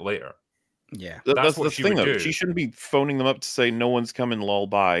Senate later. Yeah, that's what the she thing. would Though, do. she shouldn't be phoning them up to say no one's coming. Lol,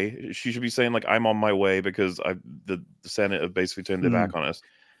 bye. She should be saying like, I'm on my way because the Senate have basically turned their back on us.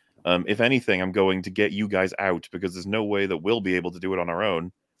 If anything, I'm going to get you guys out because there's no way that we'll be able to do it on our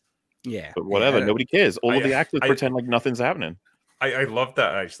own. Yeah. But whatever, nobody cares. All of the actors pretend like nothing's happening. I love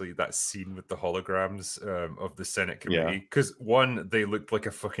that, actually, that scene with the holograms of the Senate committee. Because, one, they looked like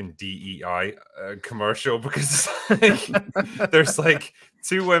a fucking DEI commercial because there's like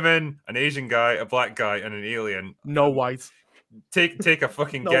 2 women, an Asian guy, a black guy, and an alien. No white. Take a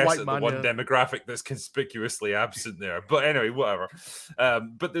fucking guess at the one demographic that's conspicuously absent there. But anyway, whatever.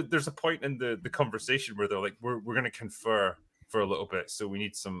 But there's a point in the conversation where they're like, we're going to confer for a little bit, so we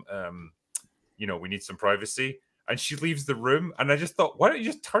need some we need some privacy. And she leaves the room, and I just thought, why don't you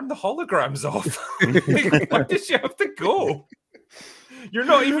just turn the holograms off? Like, why did she have to go? You're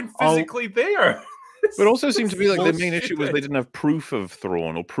not even physically there. But it also seemed to be like the main issue was they didn't have proof of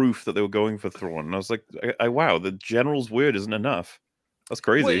Thrawn or proof that they were going for Thrawn. And I was like, wow, the general's word isn't enough. That's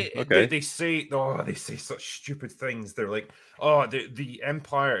crazy. Well, okay. They say such stupid things. They're like, oh, the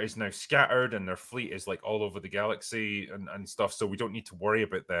Empire is now scattered and their fleet is like all over the galaxy and stuff, so we don't need to worry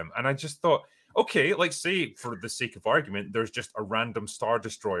about them. And I just thought, okay, like say for the sake of argument, there's just a random Star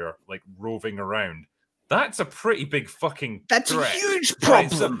Destroyer like roving around. That's a pretty big fucking That's threat. a huge problem.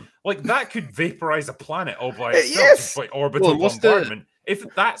 Right? So, like that could vaporize a planet all by itself, just by orbital bombardment. If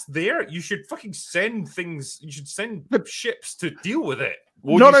that's there, you should fucking send things. You should send ships to deal with it.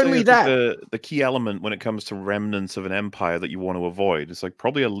 Not only that, the key element when it comes to remnants of an empire that you want to avoid is like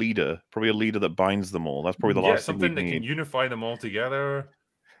probably a leader that binds them all. That's probably the last thing something that can unify them all together.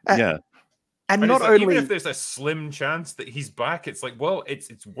 And not like, only even if there's a slim chance that he's back, it's like, well,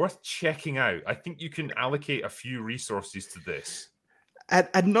 it's worth checking out. I think you can allocate a few resources to this.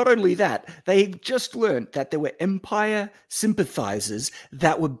 And not only that, they just learned that there were Empire sympathizers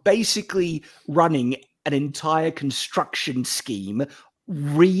that were basically running an entire construction scheme,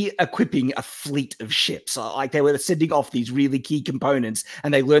 re-equipping a fleet of ships. Like they were sending off these really key components,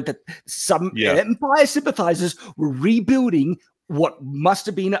 and they learned that some Empire sympathizers were rebuilding what must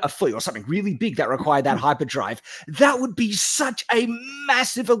have been a fleet or something really big that required that hyperdrive. That would be such a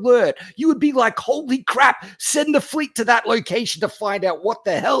massive alert. You would be like, holy crap, send the fleet to that location to find out what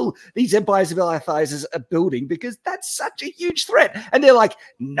the hell these Empire sympathizers are building, because that's such a huge threat. And they're like,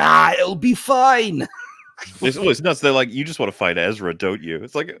 nah, it'll be fine. It's nuts. They're like, you just want to fight Ezra, don't you?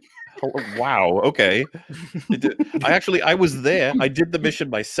 It's like, wow, okay. I was there. I did the mission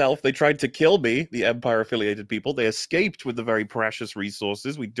myself. They tried to kill me, the Empire-affiliated people. They escaped with the very precious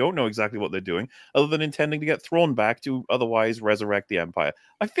resources. We don't know exactly what they're doing, other than intending to get Thrawn back to otherwise resurrect the Empire.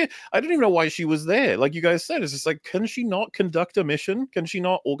 I don't even know why she was there. Like you guys said, it's just like, can she not conduct a mission? Can she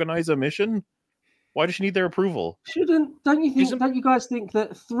not organize a mission? Why does she need their approval? Don't you guys think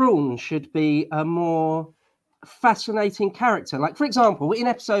that Thrawn should be a more fascinating character? Like, for example, in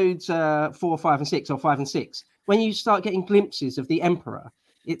episodes 4, 5, and 6, or 5 and 6, when you start getting glimpses of the Emperor,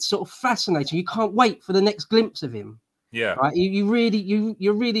 it's sort of fascinating. You can't wait for the next glimpse of him. Yeah, right. You're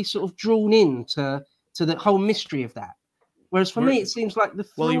really sort of drawn in to the whole mystery of that. Whereas for me, it seems like the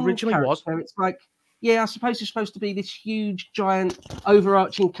he originally was. It's like, yeah, I suppose you're supposed to be this huge, giant,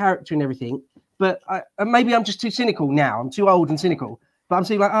 overarching character and everything. But maybe I'm just too cynical now. I'm too old and cynical. But I'm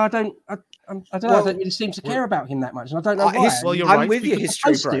saying like, I don't know. I don't really seem to care about him that much, and I don't know why. Well, you're I'm with you,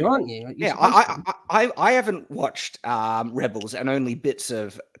 history bro. Aren't you? I haven't watched Rebels and only bits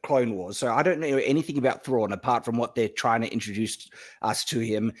of Clone Wars, so I don't know anything about Thrawn apart from what they're trying to introduce us to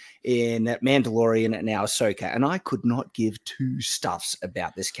him in Mandalorian and now Ahsoka. And I could not give two stuffs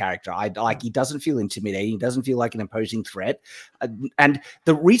about this character. He doesn't feel intimidating. He doesn't feel like an imposing threat. And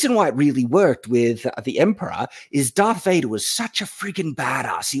the reason why it really worked with the Emperor is Darth Vader was such a freaking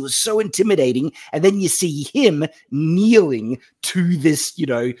badass. He was so intimidating. And then you see him kneeling to this,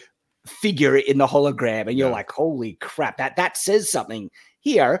 figure in the hologram, and you're like, holy crap, that says something.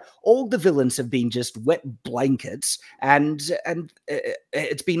 Here, all the villains have been just wet blankets, and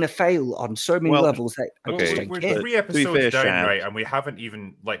it's been a fail on so many levels that I just don't we're care. 3 episodes down, Shad, right? And we haven't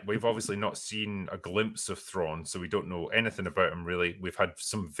even we've obviously not seen a glimpse of Thrawn, so we don't know anything about him really. We've had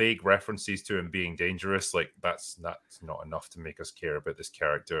some vague references to him being dangerous. Like that's not enough to make us care about this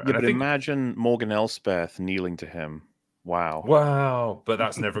character. Yeah, and but I think, imagine Morgan Elspeth kneeling to him. Wow. Wow, but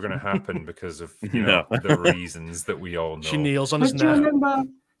that's never going to happen because of the reasons that we all know. She kneels on his Do you neck. remember?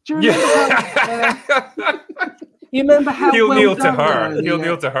 Do you remember how He'll well kneel to done her. He'll the,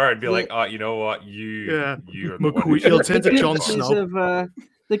 kneel to her and be like, "Oh, you know what? You're the one who McQueen. He'll should turn be to Jon fucked." Snow.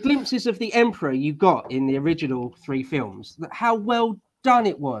 the glimpses of the Emperor you got in the original 3 films, how well done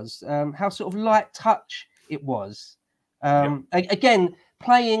it was, how sort of light touch it was. Again,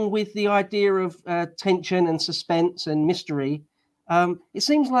 playing with the idea of tension and suspense and mystery. It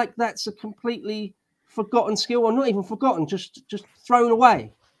seems like that's a completely forgotten skill, or not even forgotten, just thrown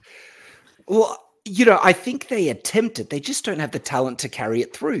away. Well, I think they attempt it. They just don't have the talent to carry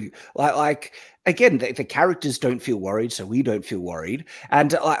it through. Like again, the characters don't feel worried, so we don't feel worried.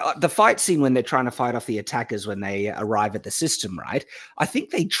 And the fight scene when they're trying to fight off the attackers when they arrive at the system, right? I think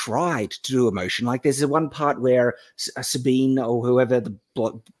they tried to do emotion. Like there's one part where Sabine or whoever the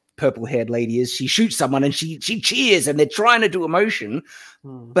purple-haired lady is, she shoots someone and she cheers, and they're trying to do emotion,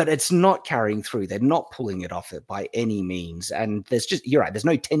 but it's not carrying through. They're not pulling it off it by any means. And you're right, there's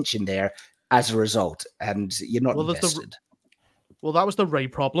no tension there as a result, and you're not invested. Well, that was the Rey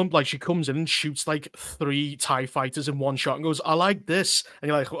problem. Like, she comes in and shoots like 3 TIE fighters in one shot and goes, "I like this." And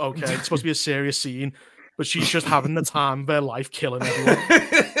you're like, okay, it's supposed to be a serious scene, but she's just having the time of her life killing everyone.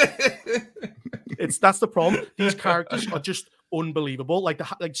 That's the problem. These characters are just unbelievable. Like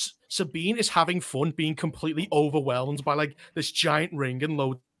Sabine is having fun being completely overwhelmed by like this giant ring and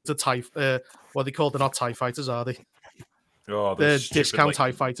loads of TIE. What are they called? They're not TIE fighters, are they? Oh, they're discount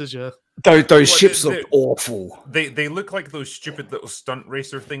TIE fighters, yeah. Those ships look awful. They look like those stupid little stunt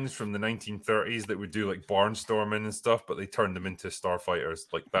racer things from the 1930s that would do like barnstorming and stuff, but they turned them into starfighters.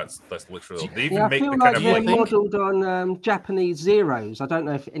 Like that's literally. They even make the kind of they're modelled on Japanese Zeros. I don't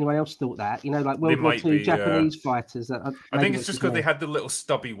know if anyone else thought that. Like World War II Japanese fighters. That I think it's just because they had the little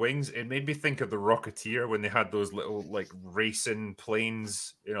stubby wings. It made me think of the Rocketeer when they had those little like racing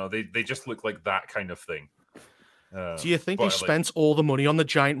planes. They just look like that kind of thing. Do you think they spent all the money on the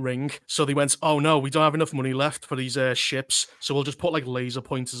giant ring, so they went, "Oh no, we don't have enough money left for these ships, so we'll just put like laser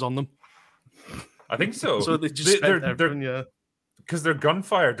pointers on them"? I think so. So they just spent everything, yeah. Because their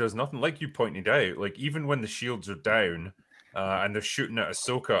gunfire does nothing, like you pointed out. Like even when the shields are down and they're shooting at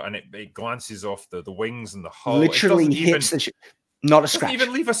Ahsoka, and it glances off the wings and the hull, literally hits the ship. Not a scratch. Doesn't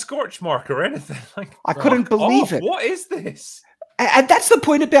even leave a scorch mark or anything. Like I couldn't believe it. What is this? And that's the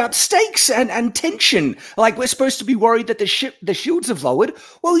point about stakes and tension. Like, we're supposed to be worried that the shields have lowered.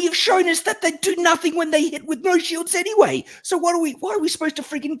 Well, you've shown us that they do nothing when they hit with no shields anyway. So why are we supposed to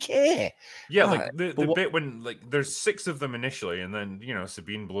freaking care? Yeah, like the bit when like there's 6 of them initially, and then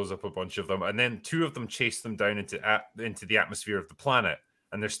Sabine blows up a bunch of them, and then 2 of them chase them down into the atmosphere of the planet,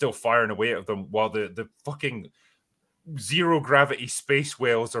 and they're still firing away at them while the fucking zero gravity space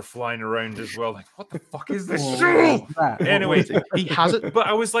whales are flying around as well. Like, what the fuck is this show? Anyway, he has it. But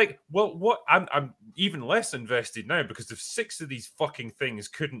I was like, well, what? I'm even less invested now, because if 6 of these fucking things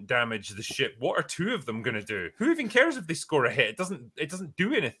couldn't damage the ship, what are 2 of them going to do? Who even cares if they score a hit? It doesn't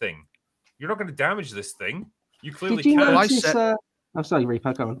do anything. You're not going to damage this thing. You clearly can't. I'm sorry,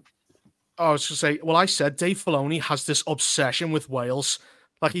 Reaper, go on. I was going to say, I said Dave Filoni has this obsession with whales.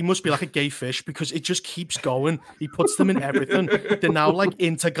 Like, he must be like a gay fish, because it just keeps going. He puts them in everything. They're now like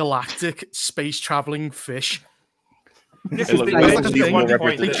intergalactic space traveling fish. They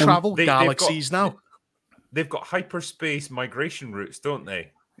travel galaxies now. They've got hyperspace migration routes, don't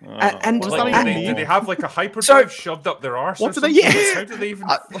they? And do they have like a hyperdrive shoved up their arse? What do they? Yeah. How do they even?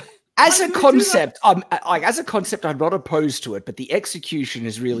 As a concept, I'm not opposed to it, but the execution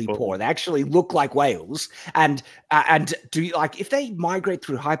is really poor. They actually look like whales, and if they migrate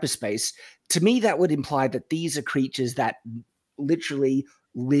through hyperspace, to me that would imply that these are creatures that literally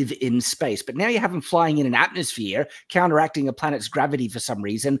live in space. But now you have them flying in an atmosphere, counteracting a planet's gravity for some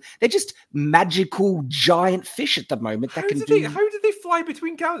reason. They're just magical giant fish at the moment that How do they fly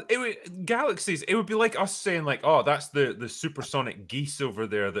between galaxies? It would be like us saying, like, oh, that's the supersonic geese over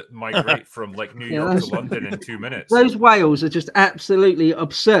there that migrate from like New York to London in 2 minutes. Those whales are just absolutely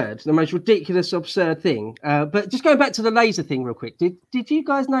absurd. The most ridiculous, absurd thing. But just going back to the laser thing real quick. Did you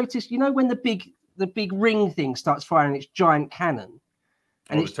guys notice, when the big ring thing starts firing its giant cannon?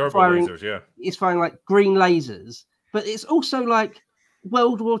 And the turbo lasers, yeah. It's firing like green lasers, but it's also like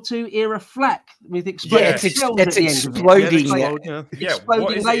World War II era flak with Yeah, exploding it's shells at the end of it. exploding. Like, Yeah, exploding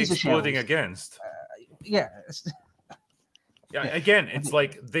what is it laser exploding shells. against? Yeah. Yeah, again, it's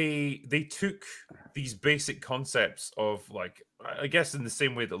like they took these basic concepts of, like, I guess in the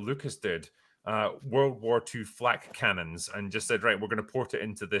same way that Lucas did, World War II flak cannons, and just said, right, we're going to port it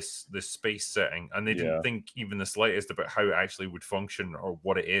into this space setting, and they didn't think even the slightest about how it actually would function or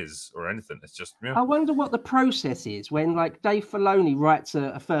what it is or anything. It's just, I wonder what the process is when, like, Dave Filoni writes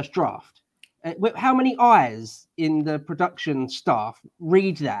a first draft. How many eyes in the production staff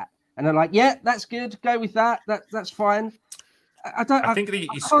read that and they're like, yeah, that's good, go with that. That's fine. I think he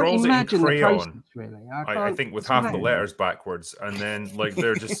scrolls it in crayon. Really, I think with half the letters backwards, and then like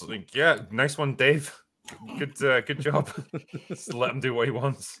they're just like, yeah, nice one, Dave. Good job. Just let him do what he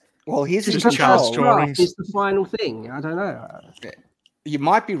wants. Well, here's his drawings. Is the final thing. I don't know. You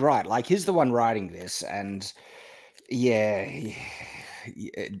might be right. Like, he's the one writing this, and yeah,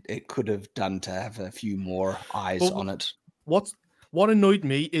 it could have done to have a few more eyes on it. What annoyed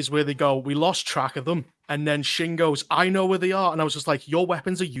me is where they go, we lost track of them. And then Shin goes, I know where they are. And I was just like, your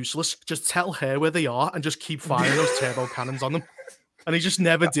weapons are useless. Just tell her where they are and just keep firing those turbo cannons on them. And he just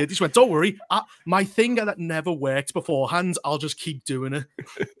never did. He just went, don't worry. My thing that never worked beforehand, I'll just keep doing it.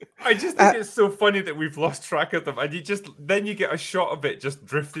 I just think it's so funny that we've lost track of them. And then you get a shot of it just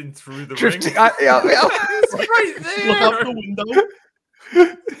drifting through the ring. It's right there. Look out the window.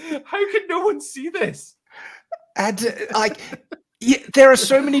 How can no one see this? And yeah, there are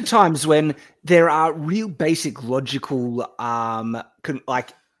so many times when there are real basic logical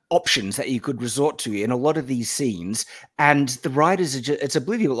options that you could resort to in a lot of these scenes, and the writers are just, it's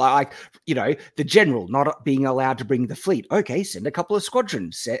oblivious. Like, you know, the general not being allowed to bring the fleet. Okay, send a couple of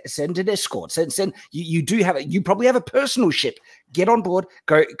squadrons, send an escort, send you probably have a personal ship. Get on board,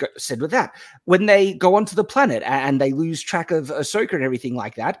 go send with that. When they go onto the planet and they lose track of Ahsoka and everything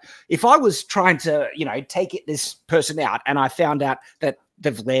like that, if I was trying to, you know, take this person out and I found out that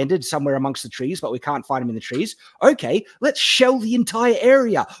they've landed somewhere amongst the trees, but we can't find them in the trees. Okay, let's shell the entire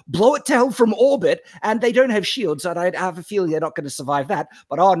area, blow it to hell from orbit, and they don't have shields. And I have a feeling they're not going to survive that.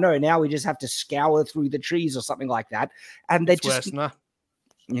 But oh no, now we just have to scour through the trees or something like that. And they just,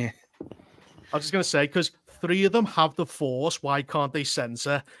 yeah. I was just going to say, because 3 of them have the Force, why can't they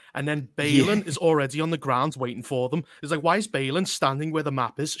censor? And then Balin is already on the ground waiting for them. It's like, why is Balin standing where the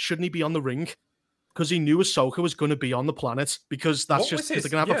map is? Shouldn't he be on the ring? Because he knew Ahsoka was going to be on the planet, because that's just because they're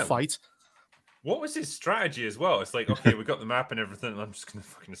going to have a fight. What was his strategy as well? It's like, okay, we got the map and everything. I'm just going to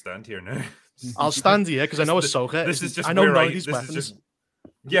fucking stand here now. I'll stand here because I know Ahsoka. This is just I know where none of these weapons.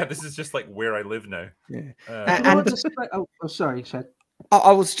 This is just like where I live now. Yeah. Sorry, Shad.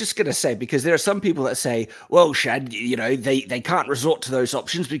 I was just going to say, because there are some people that say, well, Shad, you know, they can't resort to those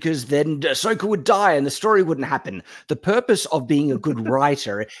options because then Ahsoka would die and the story wouldn't happen. The purpose of being a good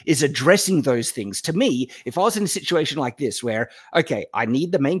writer is addressing those things. To me, if I was in a situation like this where, okay, I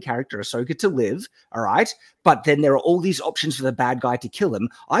need the main character, Ahsoka, to live, all right, but then there are all these options for the bad guy to kill him,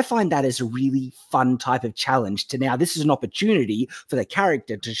 I find that as a really fun type of challenge to now this is an opportunity for the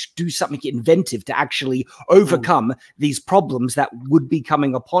character to do something inventive to actually overcome these problems that would be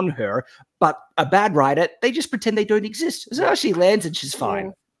coming upon her. But a bad writer, they just pretend they don't exist. So she lands and she's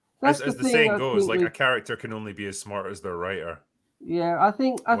fine. As the saying goes, like, a character can only be as smart as their writer. Yeah, I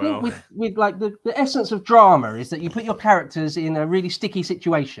think with like the essence of drama is that you put your characters in a really sticky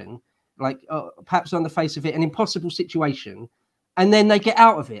situation, like perhaps on the face of it, an impossible situation, and then they get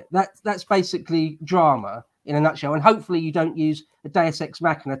out of it. That's basically drama in a nutshell. And hopefully you don't use a Deus Ex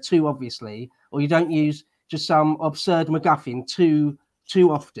Machina too obviously, or you don't use just some absurd MacGuffin too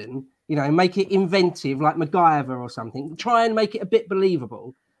often. You know, make it inventive like MacGyver or something. Try and make it a bit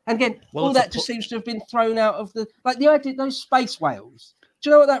believable. And again, all that just seems to have been thrown out of the idea, those space whales. Do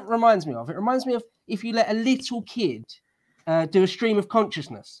you know what that reminds me of? It reminds me of if you let a little kid do a stream of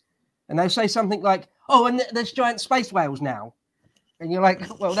consciousness, and they say something like, "Oh, and there's giant space whales now," and you're like,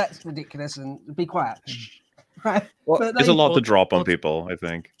 "Well, that's ridiculous," and be quiet. Right? Well, there's a lot to drop on people, I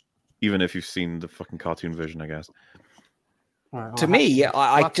think, even if you've seen the fucking cartoon version, I guess. Right, to me,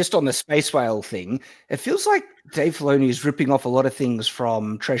 I just on the space whale thing, it feels like Dave Filoni is ripping off a lot of things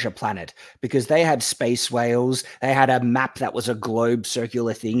from Treasure Planet, because they had space whales. They had a map that was a globe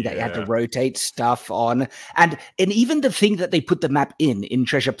circular thing that you had to rotate stuff on. And even the thing that they put the map in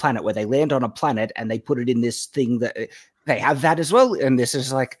Treasure Planet, where they land on a planet and they put it in this thing, that they have that as well. And this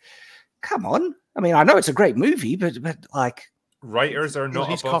is like, come on. I mean, I know it's a great movie, but like, writers are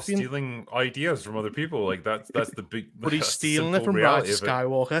not above stealing ideas from other people. Like that's the big. But he's stealing it from Rise of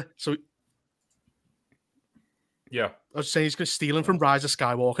Skywalker. So yeah, I was saying he's stealing from Rise of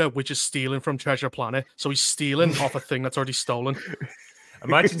Skywalker, which is stealing from Treasure Planet. So he's stealing off a thing that's already stolen.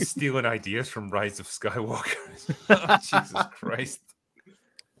 Imagine stealing ideas from Rise of Skywalker. Oh, Jesus Christ.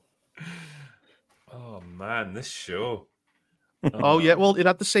 Oh, man, this show. Oh, yeah, well, it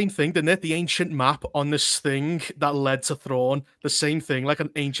had the same thing, didn't it? The ancient map on this thing that led to Thrawn. The same thing, like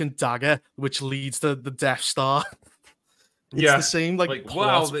an ancient dagger, which leads to the Death Star. It's the same, like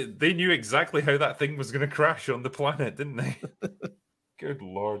wow, they knew exactly how that thing was going to crash on the planet, didn't they? Good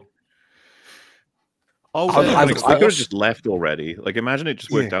Lord. Oh, they could have just left already. Like, imagine it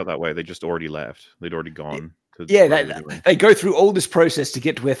just worked out that way. They just already left. They'd already gone. They go through all this process to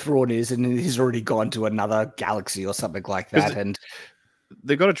get to where Thrawn is, and he's already gone to another galaxy or something like that. And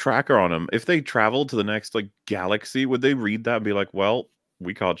they got a tracker on him. If they traveled to the next galaxy, would they read that and be like, "Well,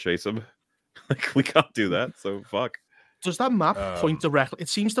 we can't chase him. Like, we can't do that. So fuck." Does that map point directly? It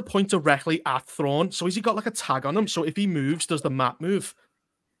seems to point directly at Thrawn. So has he got like a tag on him? So if he moves, does the map move?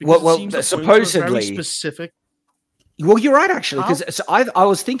 Well, supposedly very specific. Well, you're right, actually, because I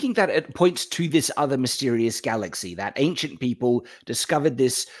was thinking that it points to this other mysterious galaxy, that ancient people discovered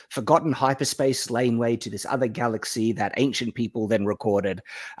this forgotten hyperspace laneway to this other galaxy that ancient people then recorded.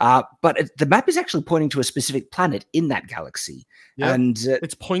 But the map is actually pointing to a specific planet in that galaxy. Yeah, and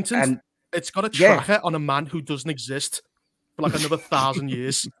it's pointing, and it's got a tracker on a man who doesn't exist for like another 1,000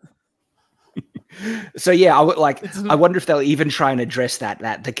 years. So yeah, I wonder if they'll even try and address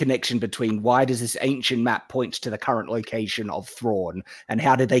that the connection between why does this ancient map point to the current location of Thrawn, and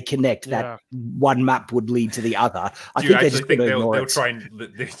how did they connect that one map would lead to the other? I think they're just going to ignore it.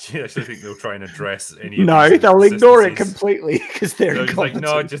 Do you actually think they'll try and address any? No, they'll ignore it completely because they're just like,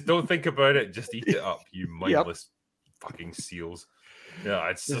 no, just don't think about it. Just eat it up, you mindless fucking seals. Yeah,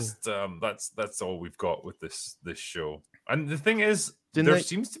 it's just that's all we've got with this show. And the thing is, there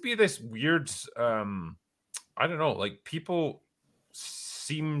seems to be this weird, I don't know, like people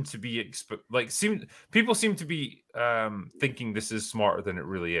seem to be people seem to be thinking this is smarter than it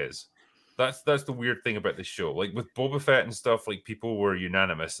really is. That's the weird thing about this show. Like with Boba Fett and stuff, like people were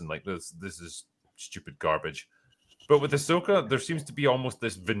unanimous and like this is stupid garbage. But with Ahsoka, there seems to be almost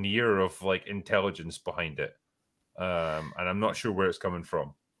this veneer of like intelligence behind it, and I'm not sure where it's coming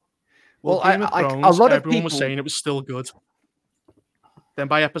from. Well, a lot of everyone was saying it was still good. Then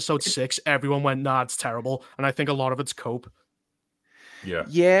by episode 6, everyone went, "Nah, it's terrible," and I think a lot of it's cope. Yeah,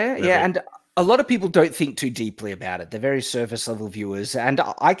 and a lot of people don't think too deeply about it. They're very surface level viewers, and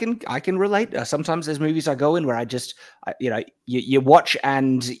I can relate. Sometimes there's movies I go in where I just, you watch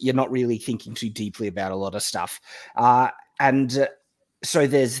and you're not really thinking too deeply about a lot of stuff, so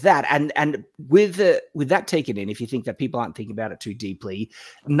there's that, and with that taken in, if you think that people aren't thinking about it too deeply,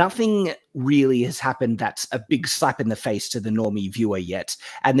 nothing really has happened that's a big slap in the face to the normie viewer yet,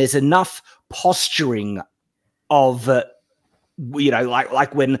 and there's enough posturing of,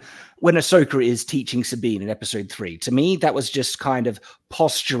 like when Ahsoka is teaching Sabine in episode 3, to me that was just kind of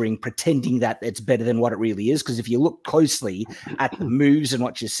posturing, pretending that it's better than what it really is. Because if you look closely at the moves and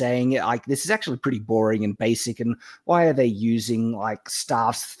what you're saying, like this is actually pretty boring and basic. And why are they using like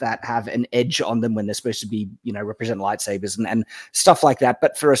staffs that have an edge on them when they're supposed to be, represent lightsabers and stuff like that?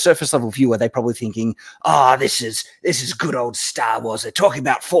 But for a surface level viewer, they're probably thinking, this is good old Star Wars. They're talking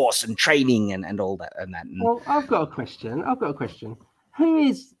about Force and training and all that and that. Well, I've got a question. Who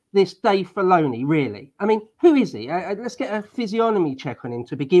is this Dave Filoni, really? I mean, who is he? Let's get a physiognomy check on him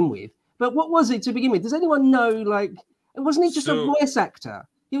to begin with. But what was it to begin with? Does anyone know, wasn't he just a voice actor?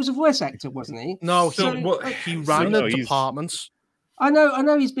 He was a voice actor, wasn't he? No, he ran the departments. I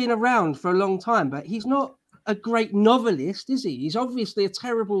know he's been around for a long time, but he's not a great novelist, is he? He's obviously a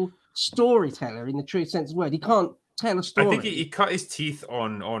terrible storyteller in the true sense of the word. He can't tell a story. I think he cut his teeth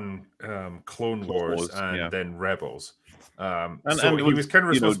on Clone Wars and then Rebels. And he was kind of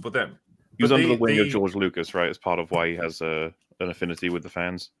responsible for them. He was under the wing of George Lucas, right? As part of why he has an affinity with the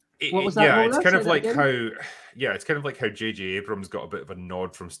fans. What was that? It's kind of like how J.J. Abrams got a bit of a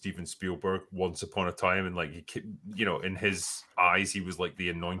nod from Steven Spielberg once upon a time, and in his eyes he was like the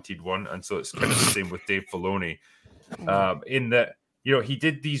anointed one, and so it's kind of the same with Dave Filoni, in that he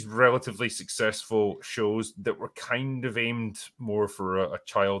did these relatively successful shows that were kind of aimed more for a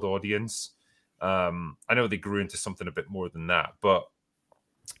child audience. I know they grew into something a bit more than that, but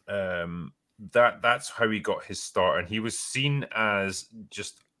that's how he got his start, and he was seen as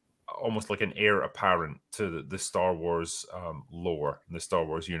just almost like an heir apparent to the Star Wars lore and the Star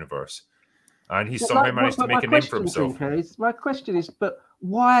Wars universe, and he somehow managed to make a name for himself. My question is, but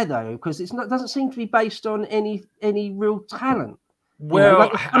why though? Because doesn't seem to be based on any real talent.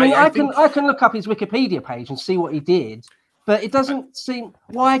 Well, I can look up his Wikipedia page and see what he did. But it doesn't seem.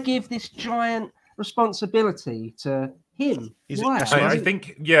 Why give this giant responsibility to him? I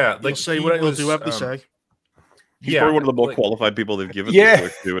think, like say what he'll do. Have to say. He's probably one of the more qualified people they've given Yeah. this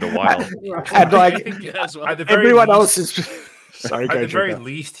work to in a while. And like At the very everyone else least- is. Sorry, At go the very Trigger.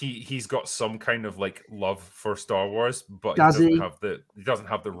 least, he's got some kind of like love for Star Wars, but Does he he? doesn't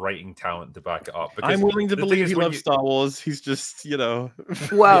have the writing talent to back it up. Because I'm willing to the thing believe is he when loves Star Wars. He's just, Well,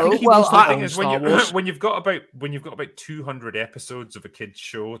 the thing own is Star Wars. when you've got about 200 episodes of a kids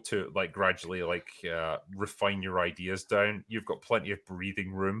show to like gradually refine your ideas down, you've got plenty of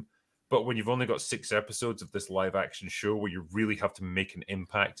breathing room. But when you've only got 6 episodes of this live action show where you really have to make an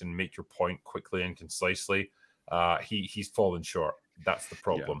impact and make your point quickly and concisely, he's fallen short. That's the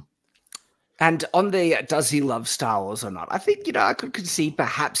problem. And on the does he love Star Wars or not? I think, I could concede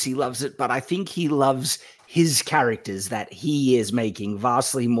perhaps he loves it, but I think he loves his characters that he is making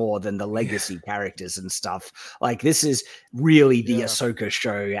vastly more than the legacy characters and stuff. Like, this is really the Ahsoka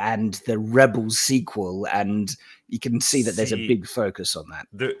show and the Rebels sequel, and you can see that there's a big focus on that.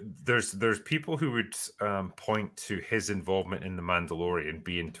 There's people who would point to his involvement in The Mandalorian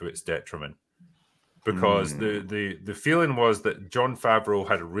being to its detriment. Because the feeling was that Jon Favreau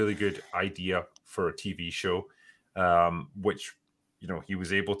had a really good idea for a TV show, which he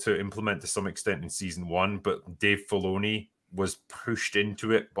was able to implement to some extent in season 1, but Dave Filoni was pushed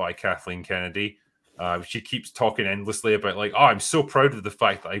into it by Kathleen Kennedy. She keeps talking endlessly about I'm so proud of the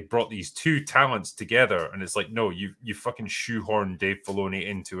fact that I brought these 2 talents together, and it's like, no, you fucking shoehorned Dave Filoni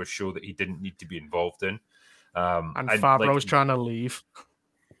into a show that he didn't need to be involved in. And Favreau's trying to leave.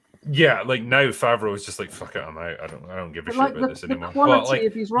 Yeah, now Favreau is just like, fuck it, I'm out. I don't give a shit about this anymore. The quality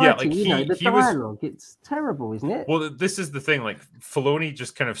of his writing, the dialogue, it's terrible, isn't it? Well, this is the thing. Filoni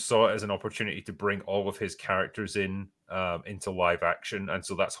just kind of saw it as an opportunity to bring all of his characters into live action, and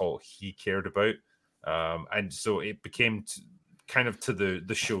so that's all he cared about. And so it became kind of to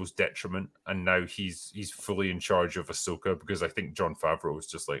the show's detriment. And now he's fully in charge of Ahsoka because I think Jon Favreau is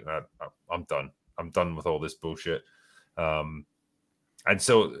just like, I'm done. I'm done with all this bullshit. And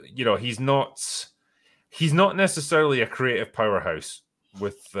so, he's not necessarily a creative powerhouse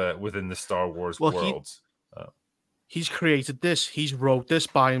within the Star Wars world. He's created this. He's wrote this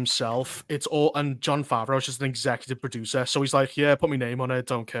by himself. It's all, and Jon Favreau's just an executive producer. So he's like, yeah, put my name on it.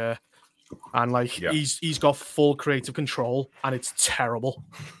 Don't care. And he's got full creative control, and it's terrible.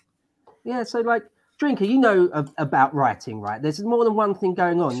 Yeah. So Drinker, about writing, right? There's more than one thing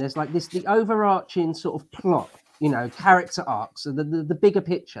going on. There's the overarching sort of plot. Character arcs, so the bigger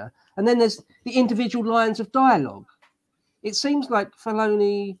picture. And then there's the individual lines of dialogue. It seems like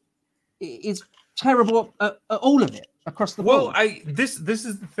Filoni is terrible at all of it across the board. Well, this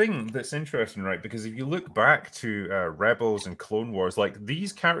is the thing that's interesting, right? Because if you look back to Rebels and Clone Wars,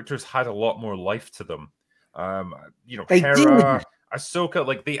 these characters had a lot more life to them. Hera,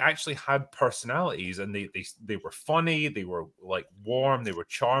 Ahsoka, they actually had personalities, and they were funny, they were warm, they were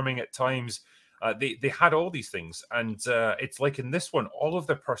charming at times. They had all these things, and it's like in this one, all of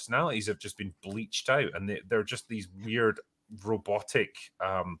their personalities have just been bleached out, and they're just these weird robotic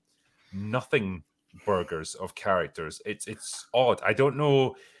nothing burgers of characters. It's odd. I don't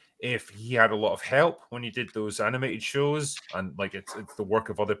know if he had a lot of help when he did those animated shows, and it's the work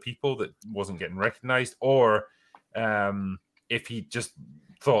of other people that wasn't getting recognized, or if he just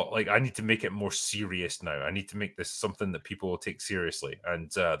thought I need to make it more serious now. I need to make this something that people will take seriously,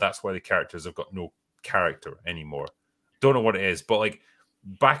 and that's why the characters have got no character anymore. Don't know what it is, but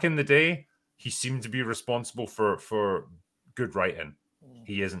back in the day, he seemed to be responsible for good writing.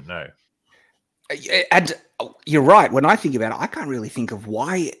 He isn't now. And you're right. When I think about it, I can't really think of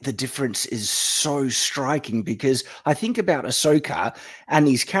why the difference is so striking, because I think about Ahsoka and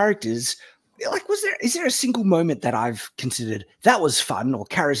these characters. Is there a single moment that I've considered that was fun or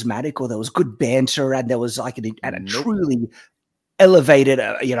charismatic, or there was good banter and there was a truly elevated,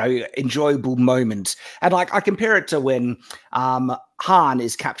 enjoyable moment? And I compare it to when Han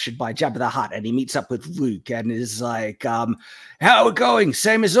is captured by Jabba the Hutt and he meets up with Luke and is like, how are we going?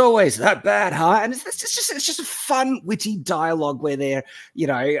 Same as always. That bad, huh? And it's just a fun, witty dialogue where they're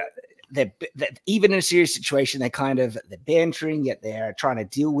even in a serious situation, they're bantering, yet they're trying to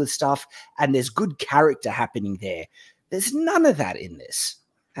deal with stuff, and there's good character happening there. There's none of that in this.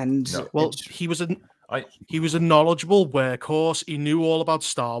 And he was a knowledgeable workhorse. He knew all about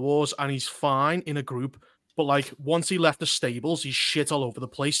Star Wars, and he's fine in a group. But once he left the stables, he's shit all over the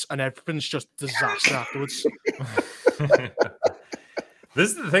place, and everything's just disaster afterwards.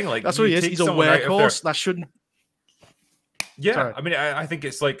 This is the thing. That's what he is. He's a workhorse. That shouldn't. Yeah, sorry. I mean, I think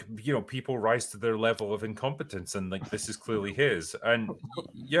it's people rise to their level of incompetence, and this is clearly his. And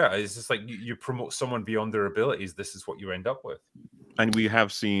yeah, it's just you promote someone beyond their abilities. This is what you end up with. And we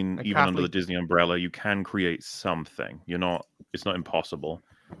have seen, even under the Disney umbrella, you can create something. It's not impossible.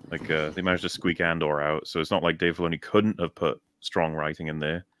 Like they managed to squeak Andor out, so it's not like Dave Filoni couldn't have put strong writing in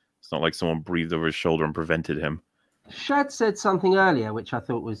there. It's not like someone breathed over his shoulder and prevented him. Shad said something earlier which I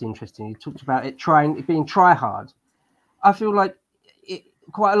thought was interesting. He talked about it being try hard. I feel like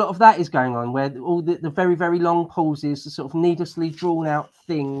quite a lot of that is going on, where all the very, very long pauses, the sort of needlessly drawn out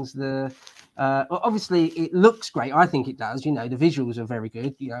things. Obviously it looks great. I think it does. You know, the visuals are very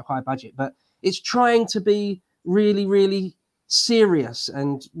good. You know, high budget, but it's trying to be really, really serious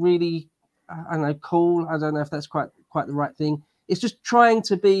and really, I don't know, cool. I don't know if that's quite the right thing. It's just trying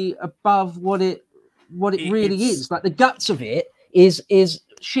to be above what it really is. Like the guts of it is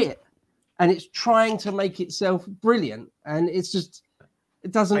shit, and it's trying to make itself brilliant, and it's just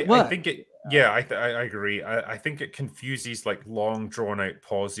it doesn't work. I think it. Yeah, I agree. I think it confuses like long drawn out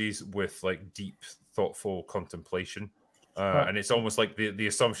pauses with like deep, thoughtful contemplation. And it's almost like the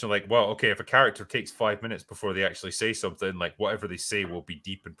assumption, like, well, okay, if a character takes 5 minutes before they actually say something, like whatever they say will be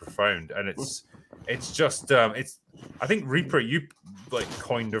deep and profound. And it's just I think Reaper, you like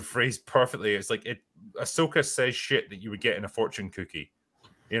coined a phrase perfectly. It's like Ahsoka says shit that you would get in a fortune cookie.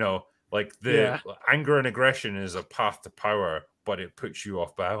 You know, like the anger and aggression is a path to power, but it puts you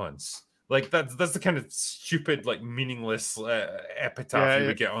off balance. Like that's the kind of stupid, like meaningless epitaph you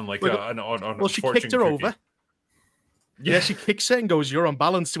would get on like on well, she kicked her cookie. over. Yeah, she kicks it and goes, "You're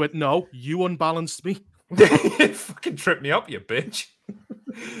unbalanced." She went, "No, you unbalanced me." Fucking trip me up, you bitch.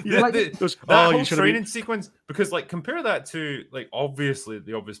 That whole training sequence, because like compare that to like obviously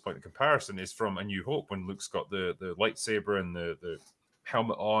the obvious point of comparison is from A New Hope when Luke's got the lightsaber and the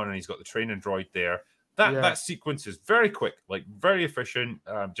helmet on and he's got the training droid there. That sequence is very quick, like very efficient.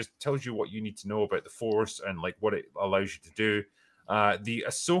 Just tells you what you need to know about the Force and like what it allows you to do. The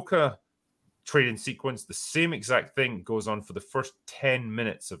Ahsoka training sequence, the same exact thing goes on for the first 10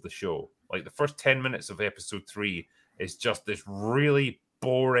 minutes of the show. Like the first 10 minutes of episode 3 is just this really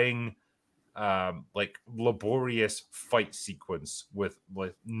boring, like laborious fight sequence with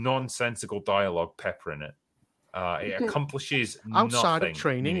nonsensical dialogue peppering it. It accomplishes outside nothing of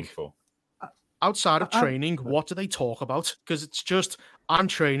training. Meaningful. Outside of training, what do they talk about? Because it's just, I'm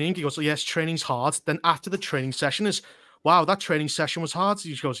training. He goes, yes, training's hard. Then after the training session is, wow, that training session was hard.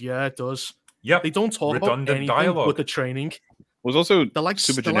 He goes, yeah, it does. Yeah, they don't talk about anything dialogue with the training. It was also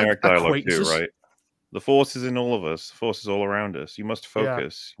super generic dialogue too, right? The Force is in all of us. The Force is all around us. You must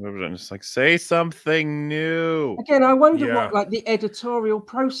focus. Yeah. It's like, say something new. Again, I wonder what like the editorial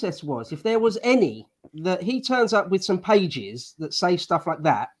process was. If there was any, that he turns up with some pages that say stuff like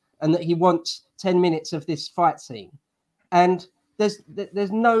that, and that he wants 10 minutes of this fight scene, and there's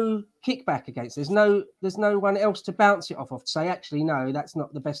no kickback against. There's no one else to bounce it off of to say, actually, no, that's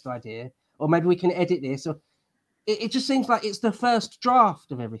not the best idea, or maybe we can edit this. Or it just seems like it's the first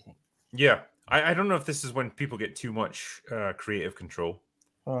draft of everything. Yeah. I don't know if this is when people get too much creative control.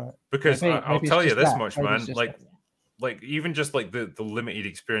 Right. Because I'll tell you this much, man. Like even just like the limited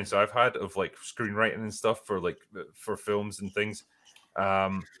experience I've had of like screenwriting and stuff for films and things,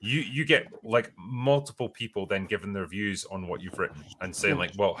 you get like multiple people then giving their views on what you've written and saying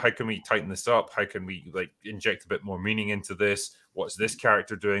like, well, how can we tighten this up? How can we like inject a bit more meaning into this? What's this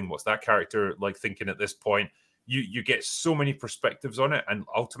character doing? What's that character like thinking at this point? You get so many perspectives on it, and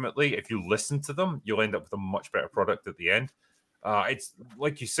ultimately, if you listen to them, you'll end up with a much better product at the end. It's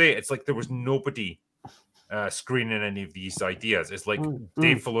like you say, it's like there was nobody screening any of these ideas. It's like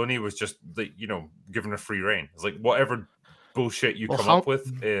Dave Filoni was just like, given a free reign. It's like whatever bullshit you come up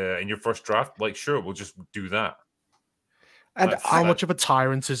with in your first draft, like sure, we'll just do that. And how much of a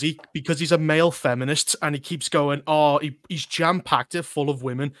tyrant is he? Because he's a male feminist and he keeps going, oh, he's jam-packed it full of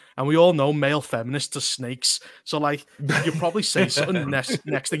women. And we all know male feminists are snakes. So, like, you probably say something,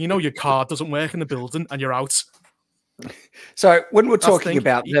 next thing you know, your card doesn't work in the building and you're out. So, when we're talking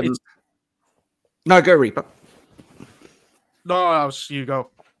about them... No, go, Reaper. No, you go.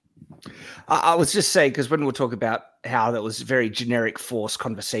 I was just saying, because when we're talking about how that was very generic Force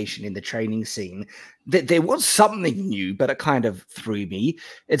conversation in the training scene, there was something new, but it kind of threw me.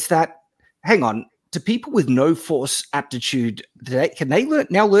 It's that, hang on, do people with no Force aptitude, can they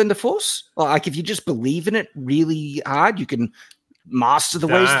learn the Force? Like, if you just believe in it really hard, you can master the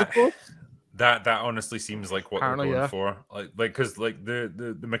ways of the Force? That honestly seems like what they're going for. Like because like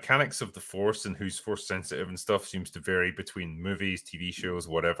the mechanics of the Force and who's Force sensitive and stuff seems to vary between movies, TV shows,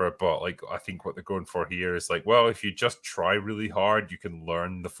 whatever. But like I think what they're going for here is like, well, if you just try really hard, you can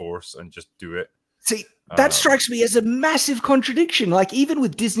learn the Force and just do it. See, that strikes me as a massive contradiction. Like even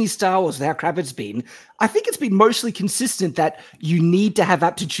with Disney Star Wars and how crap it's been, I think it's been mostly consistent that you need to have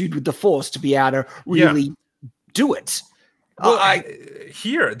aptitude with the Force to be able to really do it. Well,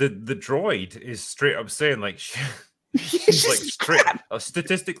 here the droid is straight up saying like, She's like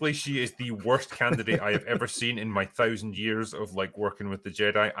statistically, she is the worst candidate I have ever seen in my 1,000 years of like working with the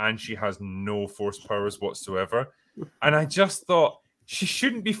Jedi, and she has no Force powers whatsoever. And I just thought she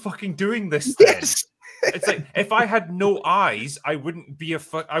shouldn't be fucking doing this. Yes. It's like if I had no eyes, I wouldn't be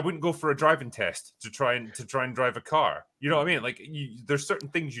I wouldn't go for a driving test to try and drive a car. You know what I mean? Like there's certain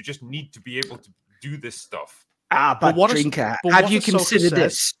things you just need to be able to do this stuff. But Drinker, have you considered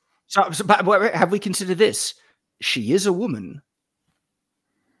this? But have we considered this? She is a woman.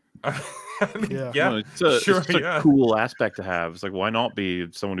 I mean, No, it's a cool aspect to have. It's like, why not be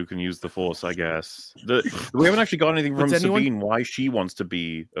someone who can use the Force, I guess. We haven't actually got anything from Sabine why she wants to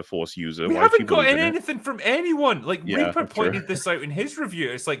be a Force user. We haven't got anything from anyone. Like, Reaper pointed this out in his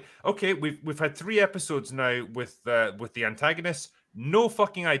review. It's like, okay, we've had 3 episodes now with the antagonists. No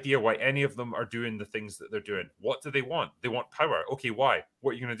fucking idea why any of them are doing the things that they're doing. What do they want? They want power. Okay, why?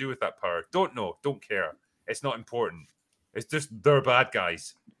 What are you going to do with that power? Don't know. Don't care. It's not important. It's just they're bad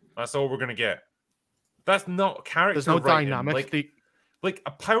guys. That's all we're gonna get. That's not character. There's no dynamic. Like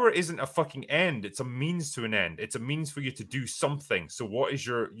a power isn't a fucking end. It's a means to an end. It's a means for you to do something. So what is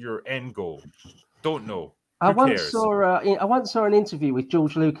your end goal? Don't know. I once saw an interview with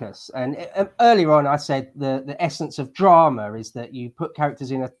George Lucas, and earlier on I said the essence of drama is that you put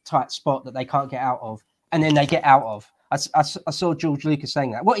characters in a tight spot that they can't get out of, and then they get out of. I saw George Lucas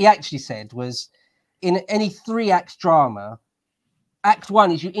saying that. What he actually said was, in any 3-act drama, Act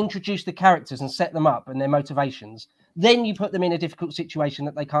 1 is you introduce the characters and set them up and their motivations. Then you put them in a difficult situation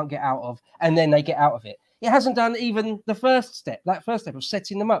that they can't get out of, and then they get out of it. It hasn't done even the first step, that first step of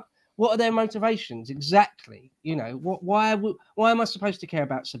setting them up. What are their motivations exactly? You know, why am I supposed to care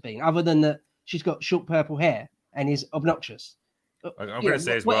about Sabine other than that she's got short purple hair and is obnoxious? I'm going to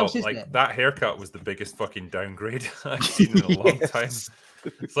say as well, like that haircut was the biggest fucking downgrade I've seen in a long time.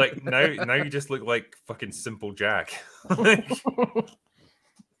 It's like now you just look like fucking Simple Jack. Simple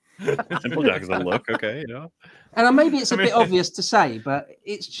Jack is a look, okay, you know. And maybe it's a bit obvious to say, but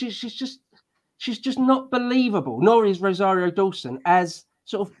she's just not believable. Nor is Rosario Dawson as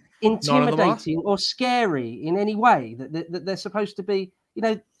sort of intimidating or scary in any way that they're supposed to be. You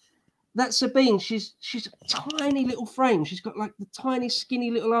know, that Sabine, she's a tiny little frame. She's got like the tiny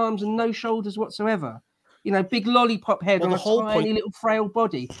skinny little arms and no shoulders whatsoever. You know, big lollipop head on a tiny little frail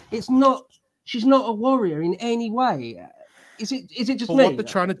body. She's not a warrior in any way. Is it just me? What they're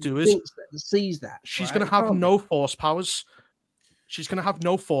trying to do is sees that she's going to have no Force powers. She's going to have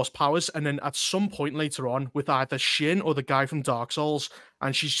no Force powers, and then at some point later on, with either Shin or the guy from Dark Souls,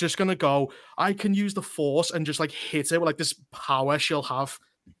 and she's just going to go, I can use the Force and just like hit it with like this power she'll have.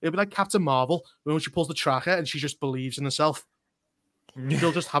 It'll be like Captain Marvel when she pulls the tracker and she just believes in herself.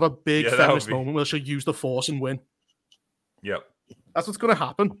 She'll just have a big feminist moment where she'll use the Force and win. Yep, that's what's going to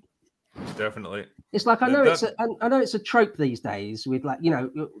happen. Definitely. It's like I know it's a trope these days with, like, you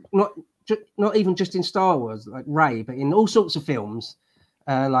know, not even just in Star Wars like Rey, but in all sorts of films,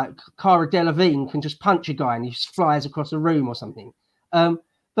 like Cara Delevingne can just punch a guy and he just flies across a room or something.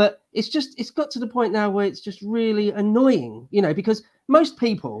 But it's got to the point now where it's just really annoying, you know, because most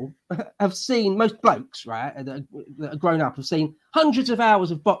people have seen, most blokes, right, that are grown up have seen hundreds of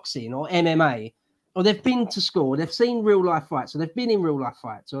hours of boxing or MMA, or they've been to school, they've seen real life fights, or they've been in real life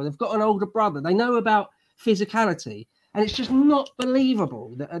fights, or they've got an older brother. They know about physicality, and it's just not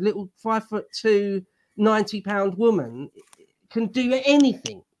believable that a little 5'2", 90-pound woman can do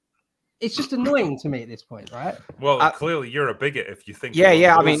anything. It's just annoying to me at this point, right? Well, clearly you're a bigot if you think.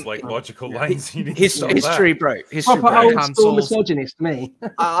 Yeah. I mean, like logical lines. You need history, bro. History, proper old school misogynist to me.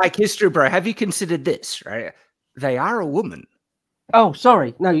 Like history, bro. Have you considered this? Right? They are a woman. Oh,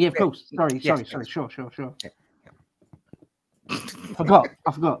 sorry. No, yeah, of course. Sorry. Sure. Yeah. I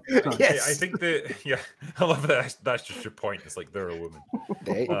forgot. Yes. I think I love that. That's just your point. It's like they're a woman.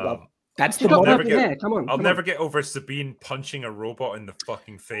 That's the I'll never get over Sabine punching a robot in the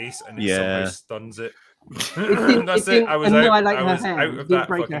fucking face and it somehow stuns it. That's it. I was out of that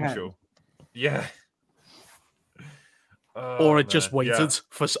fucking show. Yeah. Or it just waited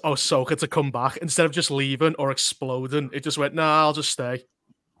for Ahsoka to come back instead of just leaving or exploding. It just went, nah, I'll just stay.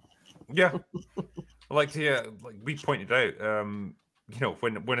 Yeah, like we pointed out, you know,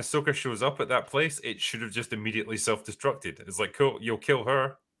 when Ahsoka shows up at that place, it should have just immediately self-destructed. It's like, cool, you'll kill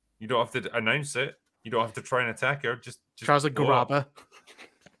her. You don't have to announce it. You don't have to try and attack her. Just tries to grab her.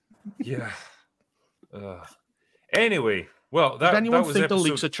 Yeah. Anyway, well, Did anyone think the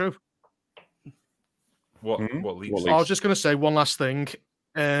leaks are true? What leaks? I was just going to say one last thing.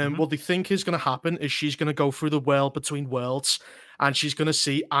 What they think is going to happen is she's going to go through the world between worlds and she's going to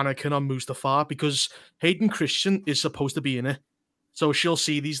see Anakin on Mustafar because Hayden Christensen is supposed to be in it. So she'll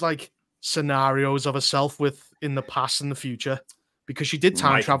see these like scenarios of herself with in the past and the future, because she did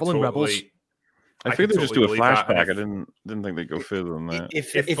time travel in Rebels. I think they just do a flashback. I didn't think they'd go further than that.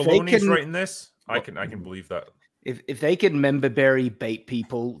 If Filoni's writing this, I can believe that. If they can member berry bait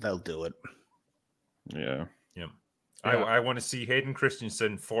people, they'll do it. Yeah. I want to see Hayden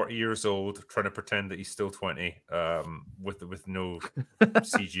Christensen, 40 years old, trying to pretend that he's still 20, with no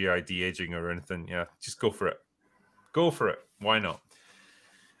CGI de-aging or anything. Yeah, just go for it. Go for it. Why not?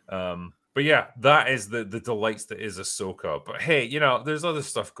 But yeah, that is the delights that is Ahsoka. But hey, there's other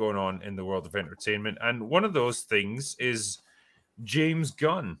stuff going on in the world of entertainment, and one of those things is James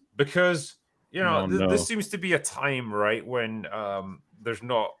Gunn, because this seems to be a time, right, when there's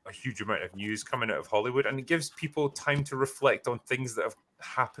not a huge amount of news coming out of Hollywood, and it gives people time to reflect on things that have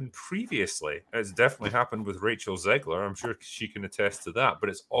happened previously. It's definitely happened with Rachel Zegler. I'm sure she can attest to that. But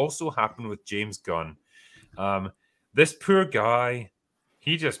it's also happened with James Gunn. This poor guy,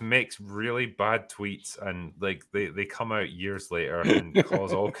 he just makes really bad tweets, and like they come out years later and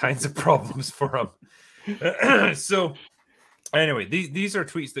cause all kinds of problems for him. So anyway, these are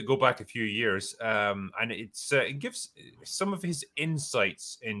tweets that go back a few years, and it gives some of his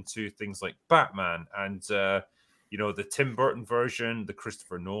insights into things like Batman and the Tim Burton version, the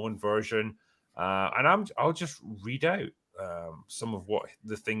Christopher Nolan version, and I'll just read out some of what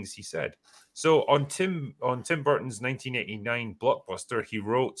the things he said. So on Tim Burton's 1989 blockbuster, he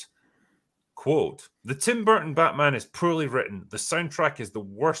wrote, quote, "The Tim Burton Batman is poorly written. The soundtrack is the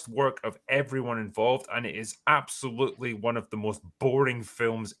worst work of everyone involved, and it is absolutely one of the most boring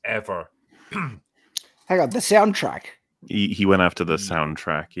films ever." Hang on, the soundtrack. He went after the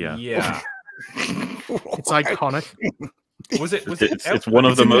soundtrack, yeah. Yeah. It's iconic. It's one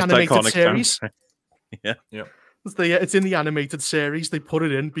of the most iconic series. Yeah. It's in the animated series. They put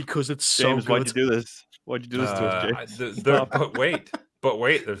it in because it's James, so good. Why'd you do this? Why'd you do this to us, James? But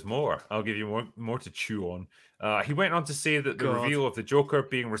wait, there's more. I'll give you more to chew on. He went on to say that the reveal of the Joker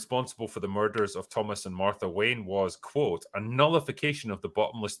being responsible for the murders of Thomas and Martha Wayne was, quote, "a nullification of the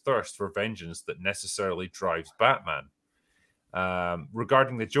bottomless thirst for vengeance that necessarily drives Batman."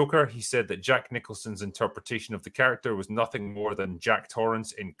 Regarding the Joker, he said that Jack Nicholson's interpretation of the character was nothing more than Jack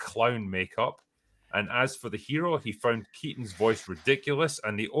Torrance in clown makeup. And as for the hero, he found Keaton's voice ridiculous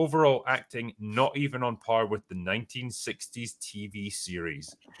and the overall acting not even on par with the 1960s TV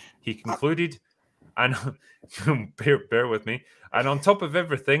series. He concluded, and bear with me, and on top of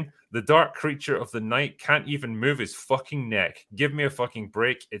everything, the dark creature of the night can't even move his fucking neck. Give me a fucking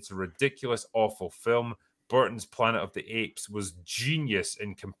break. It's a ridiculous, awful film. Burton's Planet of the Apes was genius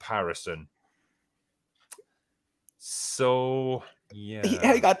in comparison. So, yeah.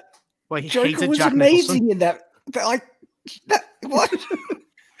 Hang on. Well, Joker was amazing in that. What?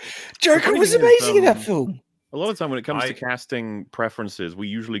 Joker was amazing in that film. A lot of time when it comes to casting preferences, we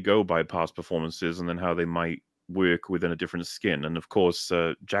usually go by past performances and then how they might work within a different skin. And of course,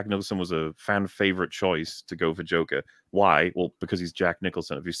 Jack Nicholson was a fan favorite choice to go for Joker. Why? Well, because he's Jack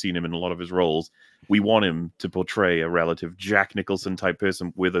Nicholson. If you've seen him in a lot of his roles, we want him to portray a relative Jack Nicholson type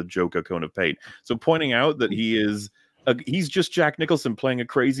person with a Joker coat of paint. So pointing out that he's just Jack Nicholson playing a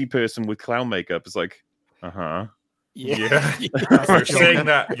crazy person with clown makeup. It's like, yeah. You're saying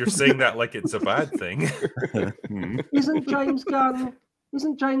that like it's a bad thing. Isn't James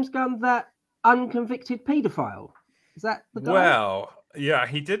Gunn that unconvicted paedophile? Is that the guy? Well, yeah,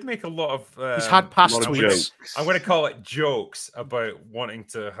 he did make a lot of. He's had past tweets. I'm going to call it jokes about wanting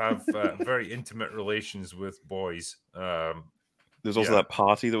to have very intimate relations with boys. There's also that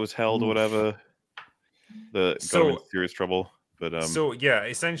party that was held or whatever. Got him in serious trouble. But so yeah,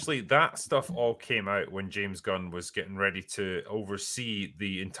 essentially that stuff all came out when James Gunn was getting ready to oversee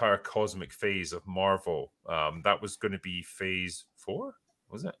the entire cosmic phase of Marvel. That was going to be phase 4,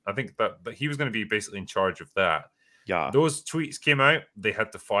 was it? I think that he was going to be basically in charge of that. Yeah, those tweets came out. They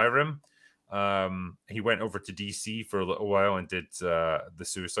had to fire him. He went over to DC for a little while and did the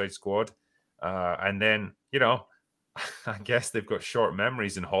Suicide Squad, and then I guess they've got short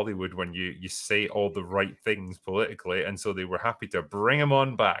memories in Hollywood when you say all the right things politically, and so they were happy to bring him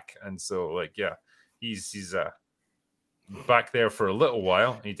on back. And so, he's back there for a little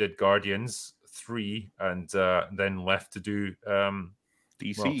while. He did Guardians 3, and then left to do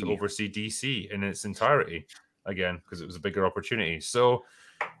DC, to oversee DC in its entirety again because it was a bigger opportunity. So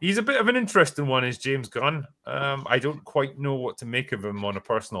he's a bit of an interesting one, is James Gunn. I don't quite know what to make of him on a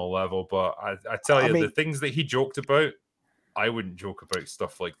personal level, but I tell you, the things that he joked about, I wouldn't joke about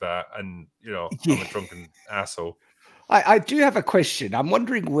stuff like that. And, I'm a drunken asshole. I do have a question. I'm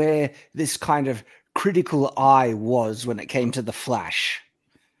wondering where this kind of critical eye was when it came to The Flash.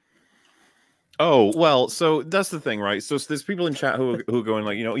 Oh, well, so that's the thing, right? So there's people in chat who are going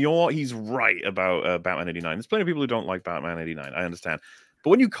like, you know what? He's right about Batman 89. There's plenty of people who don't like Batman 89. I understand. But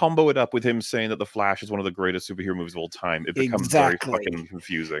when you combo it up with him saying that The Flash is one of the greatest superhero movies of all time, it becomes very fucking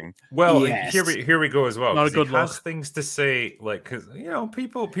confusing. Well, Yes. here we go as well. Not a good he has look. things to say, like, because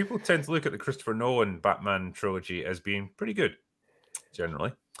people tend to look at the Christopher Nolan Batman trilogy as being pretty good,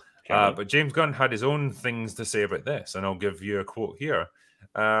 generally. But James Gunn had his own things to say about this, and I'll give you a quote here.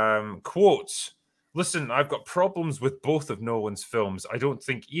 Quotes. Listen, I've got problems with both of Nolan's films. I don't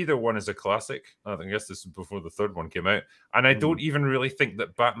think either one is a classic. I guess this is before the third one came out. And I don't even really think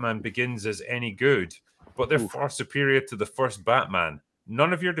that Batman Begins is any good. But they're far superior to the first Batman.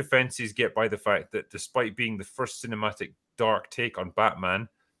 None of your defenses get by the fact that despite being the first cinematic dark take on Batman,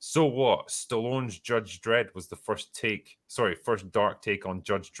 so what? Stallone's Judge Dredd was the first dark take on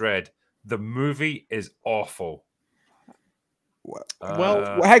Judge Dredd. The movie is awful.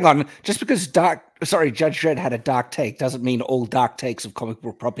 Well, hang on. Just because Judge Dredd had a dark take doesn't mean all dark takes of comic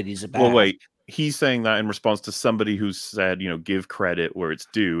book properties are bad. Well, wait. He's saying that in response to somebody who said, give credit where it's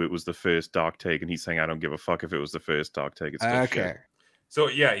due. It was the first dark take, and he's saying, I don't give a fuck if it was the first dark take. It's still shit. So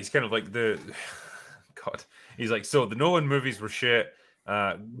yeah, he's kind of like God. He's like, so the Nolan movies were shit.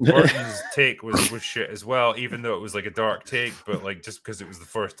 Burton's take was shit as well, even though it was like a dark take, but like just because it was the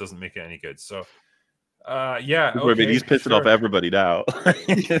first doesn't make it any good. So yeah, okay, he's pissing off everybody now.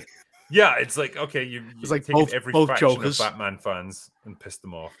 Yeah, it's like, okay, you like taken both every faction Jokers. of Batman fans and pissed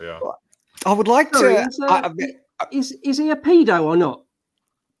them off. Yeah, I would like to. Is he a pedo or not?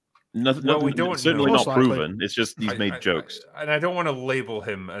 Nothing. Well, we don't certainly know. not proven. It's just he's made jokes, and I don't want to label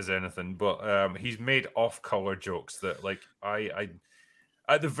him as anything, but he's made off-color jokes that, like, I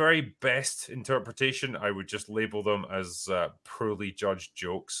at the very best interpretation, I would just label them as poorly judged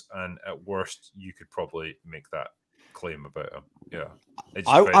jokes, and at worst, you could probably make that claim about him. Yeah, it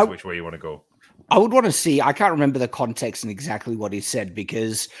just depends which way you want to go. I would want to see. I can't remember the context and exactly what he said,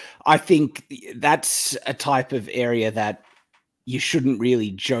 because I think that's a type of area that you shouldn't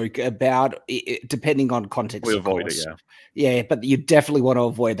really joke about, depending on context. We avoid it, yeah. Yeah, but you definitely want to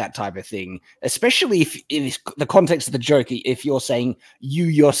avoid that type of thing, especially if in the context of the joke, if you're saying you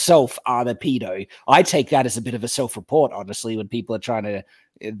yourself are the pedo. I take that as a bit of a self-report, honestly, when people are trying to.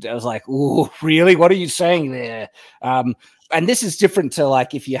 I was like, "Ooh, really? What are you saying there?" And this is different to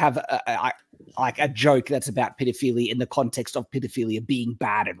like if you have a joke that's about pedophilia in the context of pedophilia being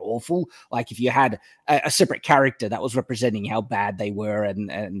bad and awful. Like if you had a separate character that was representing how bad they were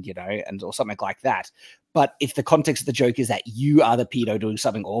and or something like that. But if the context of the joke is that you are the pedo doing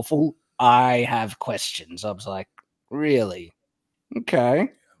something awful, I have questions. I was like, really? Okay.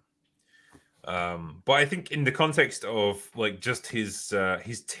 But I think in the context of like just his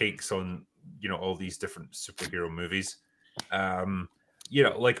takes on all these different superhero movies,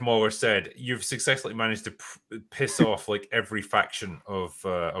 like MauLer said, you've successfully managed to piss off like every faction of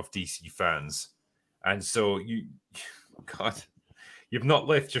DC fans, and so you've not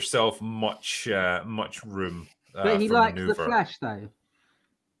left yourself much room. But he for liked maneuver. The Flash, though.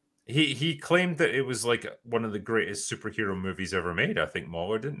 He claimed that it was like one of the greatest superhero movies ever made. I think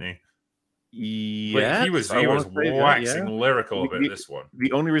MauLer, didn't he? Yeah, he was waxing lyrical about this one.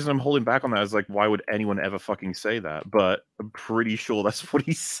 The only reason I'm holding back on that is like, why would anyone ever fucking say that? But I'm pretty sure that's what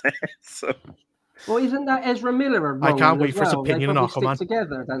he said. So, well, isn't that Ezra Miller? I can't wait for his opinion on Aquaman.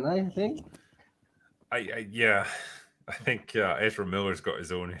 Together, don't they? I think. I think Ezra Miller's got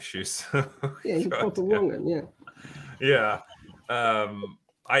his own issues. Yeah, he's proper wrong. Yeah.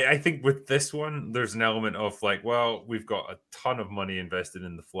 I think with this one, there's an element of like, well, we've got a ton of money invested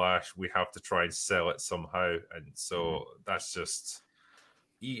in the Flash. We have to try and sell it somehow, and so that's just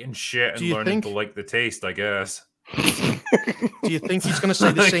eating shit and learning to like the taste, I guess. Do you think he's going to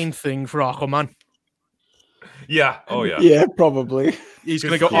say the same thing for Aquaman? Yeah. Oh yeah. Yeah, probably. He's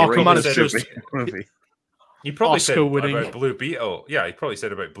going to go. Aquaman is just. He probably Oscar said winning. About Blue Beetle. Yeah, he probably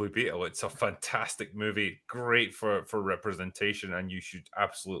said about Blue Beetle. It's a fantastic movie, great for representation, and you should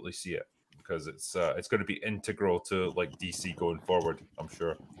absolutely see it because it's going to be integral to like DC going forward, I'm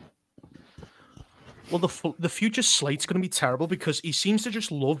sure. Well, the future slate's going to be terrible because he seems to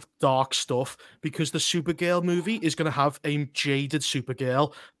just love dark stuff because the Supergirl movie is going to have a jaded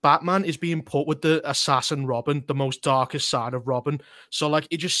Supergirl. Batman is being put with the assassin Robin, the most darkest side of Robin. So like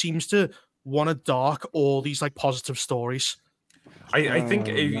it just seems to want to dark all these like positive stories. I think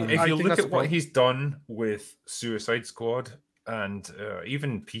if you look at what he's done with Suicide Squad and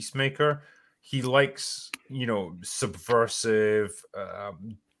even Peacemaker, he likes subversive,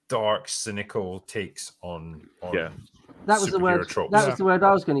 dark, cynical takes on That was the word. tropes. That was the word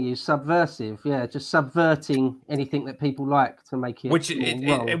I was going to use. Subversive. Yeah, just subverting anything that people like to make it. Which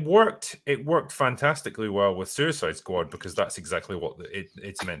it worked. It worked fantastically well with Suicide Squad because that's exactly what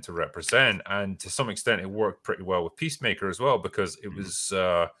it's meant to represent, and to some extent, it worked pretty well with Peacemaker as well because it was,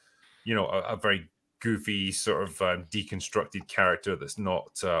 you know, a very goofy sort of deconstructed character that's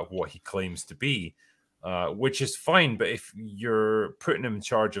not what he claims to be. Which is fine, but if you're putting him in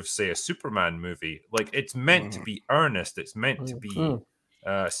charge of, say, a Superman movie, like it's meant to be earnest, it's meant to be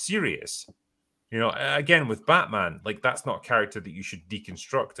serious. You know, again with Batman, like that's not a character that you should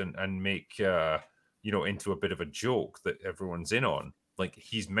deconstruct and make, you know, into a bit of a joke that everyone's in on. Like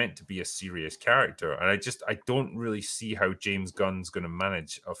he's meant to be a serious character, and I don't really see how James Gunn's going to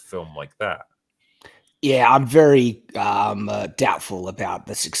manage a film like that. Yeah, I'm very doubtful about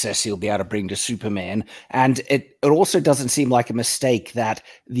the success he'll be able to bring to Superman. And it also doesn't seem like a mistake that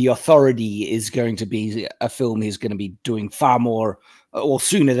The Authority is going to be a film he's going to be doing far more or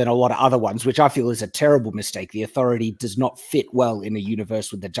sooner than a lot of other ones, which I feel is a terrible mistake. The Authority does not fit well in a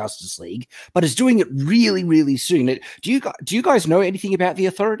universe with the Justice League, but is doing it really, really soon. Do you guys know anything about The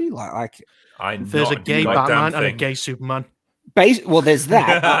Authority? There's a gay Batman and a gay Superman. Well, there's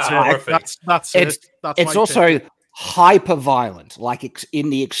that. That's it's also hyper violent, like in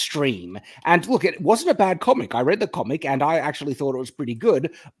the extreme. And look, it wasn't a bad comic. I read the comic and I actually thought it was pretty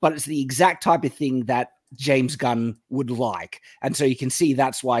good, but it's the exact type of thing that James Gunn would like. And so you can see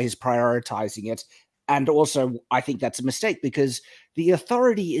that's why he's prioritizing it. And also, I think that's a mistake because The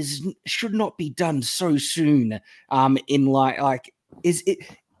Authority should not be done so soon. In like is it?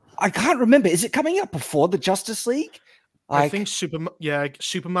 I can't remember. Is it coming out before the Justice League? I think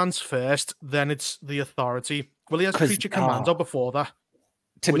Superman's first, then it's The Authority. Well, he has Creature Commando before that.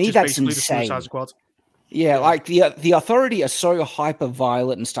 To me, that's insane. Yeah, like the Authority are so hyper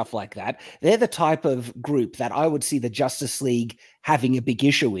violent and stuff like that. They're the type of group that I would see the Justice League having a big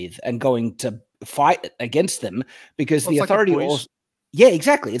issue with and going to fight against them because the Authority also. Yeah,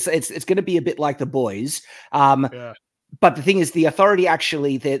 exactly. It's going to be a bit like the Boys. But the thing is, the Authority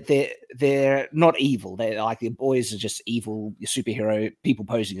actually they're not evil. They're like the Boys are just evil superhero people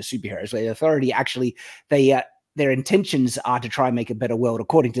posing as superheroes. The Authority actually their intentions are to try and make a better world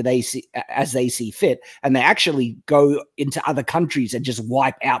according to as they see fit, and they actually go into other countries and just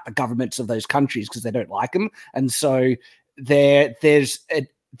wipe out the governments of those countries because they don't like them. And so there's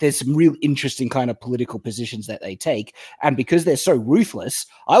some real interesting kind of political positions that they take. And because they're so ruthless,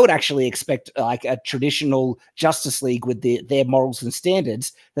 I would actually expect like a traditional Justice League with their morals and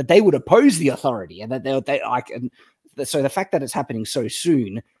standards that they would oppose the Authority and that they like. And so the fact that it's happening so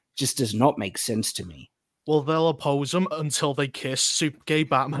soon just does not make sense to me. Well, they'll oppose them until they kiss gay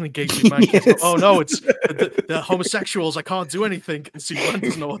Batman and gay Superman. Yes. Oh no, it's the homosexuals. I can't do anything. And Superman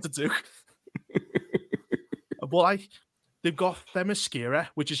doesn't know what to do. Well, they've got Themyscira,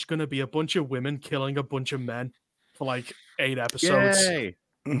 which is going to be a bunch of women killing a bunch of men for like 8 episodes. Yay.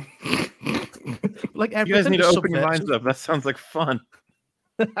 Like you guys need to open your minds up. That sounds like fun.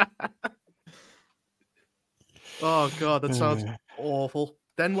 Oh god, that sounds awful.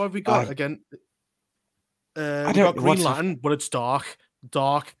 Then what have we got again? We got Green Lantern, but it's dark.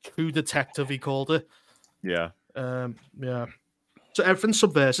 True Detective, he called it. Yeah. Yeah. So everything's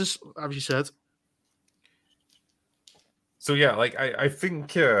subversive, as you said. So yeah, like I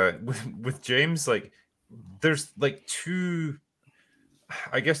think with James, like there's like two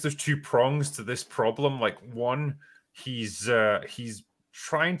prongs to this problem. Like one, he's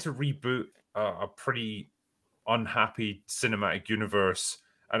trying to reboot a pretty unhappy cinematic universe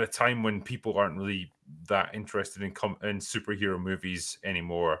at a time when people aren't really that interested in superhero movies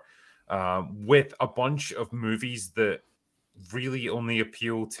anymore, with a bunch of movies that really only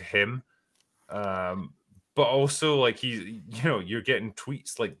appeal to him. But also, like, you're getting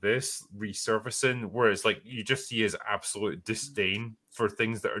tweets like this resurfacing, whereas like you just see his absolute disdain for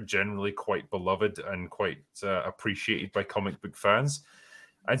things that are generally quite beloved and quite appreciated by comic book fans.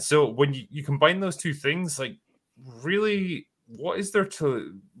 And so when you combine those two things, like, really, what is there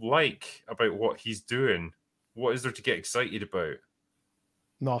to like about what he's doing? What is there to get excited about?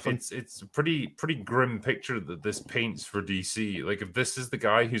 Nothing. It's a pretty grim picture that this paints for DC. Like, if this is the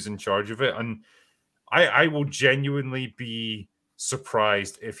guy who's in charge of it, and I will genuinely be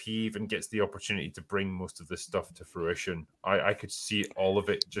surprised if he even gets the opportunity to bring most of this stuff to fruition. I could see all of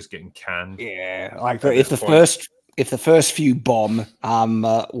it just getting canned. Yeah, like if the first few bomb,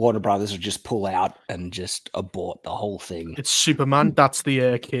 Warner Brothers would just pull out and just abort the whole thing. It's Superman. That's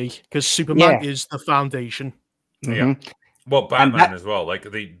the key, because Superman is the foundation. Yeah. Well, Batman as well. Like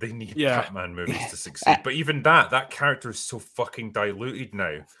they need Batman movies to succeed. But even that character is so fucking diluted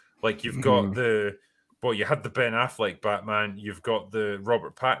now. Like you've got the But you had the Ben Affleck Batman, you've got the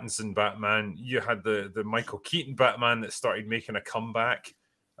Robert Pattinson Batman, you had the Michael Keaton Batman that started making a comeback.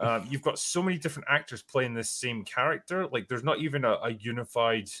 You've got so many different actors playing this same character. Like, there's not even a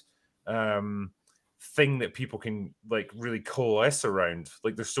unified thing that people can like really coalesce around.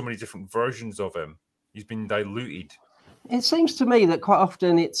 Like, there's so many different versions of him. He's been diluted. It seems to me that quite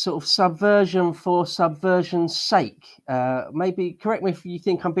often it's sort of subversion for subversion's sake. Maybe correct me if you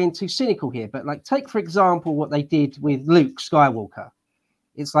think I'm being too cynical here, but like, take for example what they did with Luke Skywalker.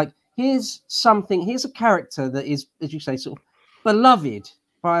 It's like, here's a character that is, as you say, sort of beloved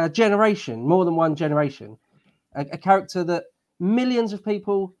by a generation, more than one generation, a character that millions of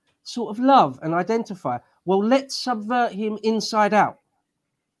people sort of love and identify. Well, let's subvert him inside out.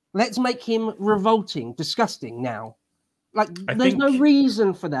 Let's make him revolting, disgusting now. Like, there's no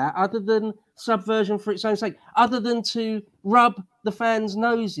reason for that other than subversion for its own sake, other than to rub the fans'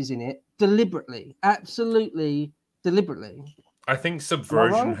 noses in it deliberately, absolutely deliberately. I think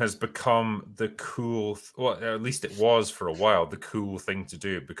subversion has become the cool, well, at least it was for a while, the cool thing to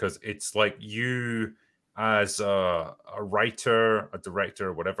do, because it's like you as a writer, a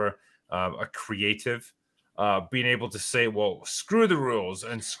director, whatever, a creative, being able to say, well, screw the rules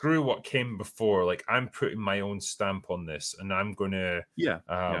and screw what came before. Like, I'm putting my own stamp on this, and I'm gonna,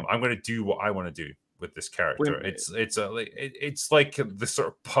 I'm gonna do what I want to do with this character. It's like the sort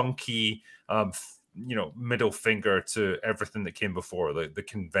of punky, middle finger to everything that came before, like the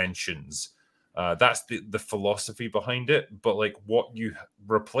conventions. That's the philosophy behind it. But like, what you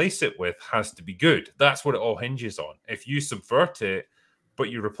replace it with has to be good. That's what it all hinges on. If you subvert it,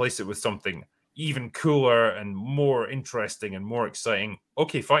 but you replace it with something even cooler and more interesting and more exciting,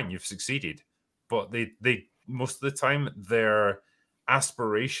 okay, fine, you've succeeded. But they most of the time, their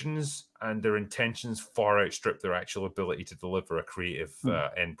aspirations and their intentions far outstrip their actual ability to deliver a creative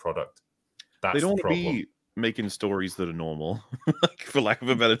end product. That's they don't the problem. Be making stories that are normal, for lack of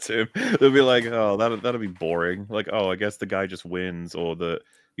a better term. They'll be like, oh, that'll be boring. Like, oh, I guess the guy just wins, or the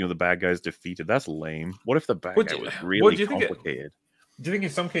bad guy's defeated. That's lame. What if the bad guy was really complicated? Do you think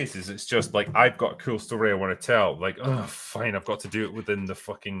in some cases it's just like, I've got a cool story I want to tell? Like, oh, fine, I've got to do it within the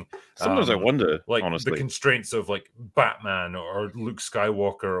fucking... Sometimes I wonder, like, honestly, the constraints of like Batman or Luke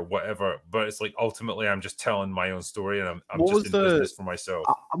Skywalker or whatever. But it's like, ultimately, I'm just telling my own story, and I'm just in business for myself.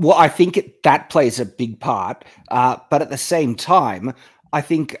 Well, I think that plays a big part. But at the same time, I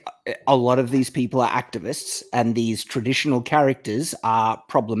think a lot of these people are activists, and these traditional characters are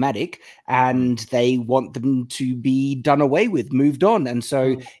problematic, and they want them to be done away with, moved on. And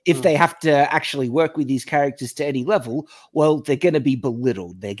so if they have to actually work with these characters to any level, well, they're going to be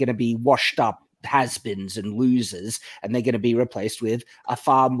belittled. They're going to be washed up has-beens and losers, and they're going to be replaced with a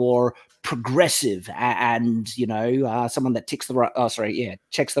far more progressive and someone that checks the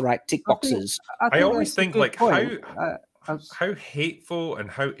right tick boxes. I always think like how hateful and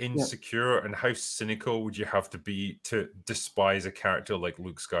how insecure and how cynical would you have to be to despise a character like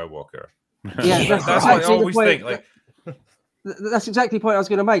Luke Skywalker? Yeah, that's what I always think. Like, that's exactly the point I was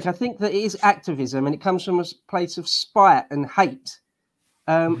going to make. I think that it is activism, and it comes from a place of spite and hate.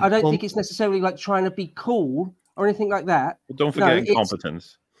 I don't think it's necessarily like trying to be cool or anything like that. Well, don't forget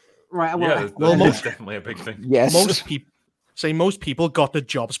incompetence. Right. Well, that's definitely a big thing. Yes. Most people got the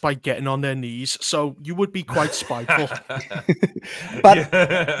jobs by getting on their knees, so you would be quite spiteful.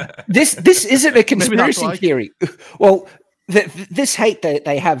 But this isn't a conspiracy theory. Well, this hate that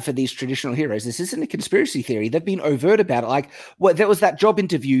they have for these traditional heroes, this isn't a conspiracy theory. They've been overt about it. Like, there was that job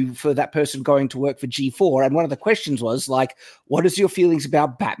interview for that person going to work for G4, and one of the questions was like, "What is your feelings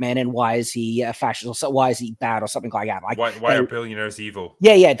about Batman, and why is he a fascist, or why is he bad, or something like that?" Like, why are billionaires evil?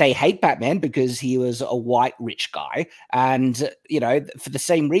 Yeah, they hate Batman because he was a white rich guy, and for the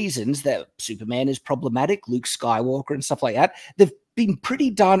same reasons that Superman is problematic, Luke Skywalker and stuff like that. They've been pretty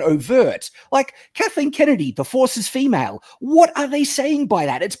darn overt. Like Kathleen Kennedy, the Force is female. What are they saying by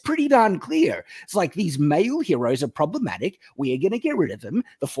that? It's pretty darn clear. It's like, these male heroes are problematic. We are going to get rid of them.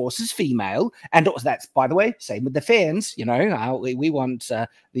 The Force is female. And that's, by the way, same with the fans. We want,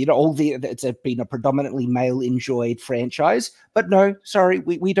 it's been a predominantly male enjoyed franchise. But no, sorry,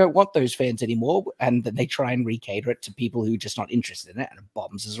 we don't want those fans anymore. And then they try and recater it to people who are just not interested in it, and it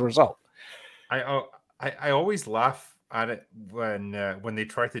bombs as a result. I always laugh at it when they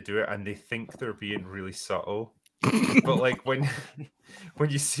try to do it and they think they're being really subtle, but like when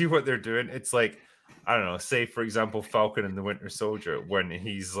you see what they're doing, it's like, I don't know, say for example Falcon and the Winter Soldier, when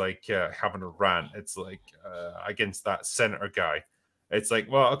he's like having a rant, it's like against that senator guy. It's like,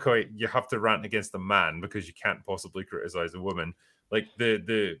 well, okay, you have to rant against a man because you can't possibly criticize a woman. Like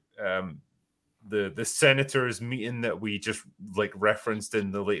the the senators meeting that we just like referenced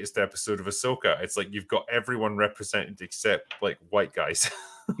in the latest episode of Ahsoka. It's like you've got everyone represented except like white guys.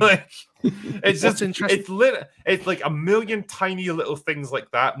 Like it's just interesting. It's like a million tiny little things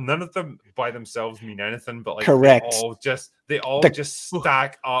like that. None of them by themselves mean anything, but like correct. They all just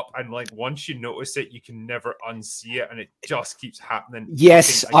stack up, and like once you notice it, you can never unsee it, and it just keeps happening.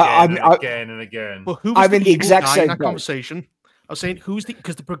 Yes, again and again. Well, who was I'm in the exact same conversation? I was saying,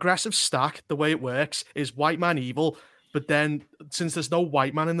 because the progressive stack, the way it works is white man evil, but then since there's no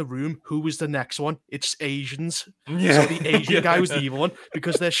white man in the room, who was the next one? It's Asians. Yeah. So the Asian guy was the evil one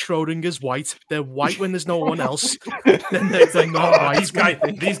because they're Schrodinger's white. They're white when there's no one else. Then they're not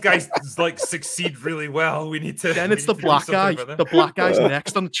white. These guys like succeed really well. We need to. Then it's the black guy. The black guy's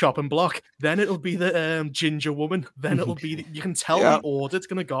next on the chopping block. Then it'll be the ginger woman. Then it'll be. You can tell the order it's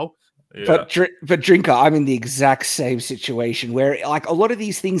gonna go. Yeah. But Drinker, I'm in the exact same situation where, like, a lot of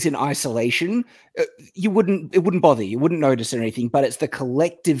these things in isolation, it wouldn't bother you, wouldn't notice or anything. But it's the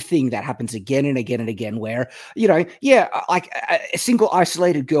collective thing that happens again and again and again, where like a single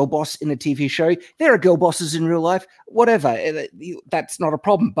isolated girl boss in a TV show. There are girl bosses in real life, whatever. That's not a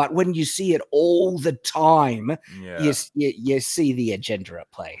problem. But when you see it all the time, you see the agenda at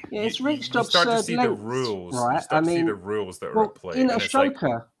play. Yeah, it's reached you start to see lengths, the rules, right? You start to see the rules that are at play in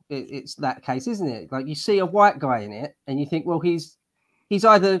Ahsoka. It's that case, isn't it? Like you see a white guy in it, and you think, well, he's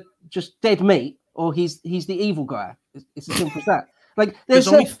either just dead meat or he's the evil guy. It's as simple as that. Like there's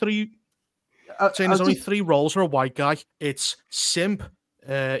only three. There's only three roles for a white guy. It's simp,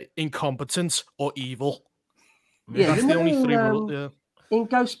 incompetent, or evil. Yeah, that's the only three roles. Yeah. In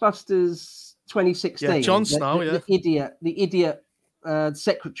Ghostbusters 2016, Jon Snow, the idiot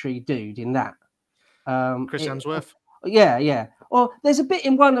secretary dude in that. Chris Hemsworth. Yeah. Or there's a bit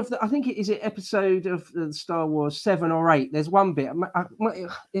in one of the, I think it is an episode of Star Wars 7 or 8. There's one bit, I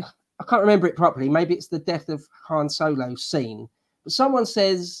can't remember it properly. Maybe it's the death of Han Solo scene. But someone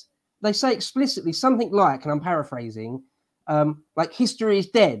says, they say explicitly something like, and I'm paraphrasing, like history is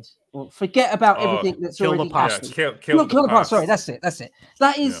dead, or forget about everything that's already happened. Kill the past. Sorry, that's it.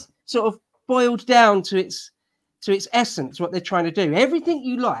 That is sort of boiled down to its essence, what they're trying to do. Everything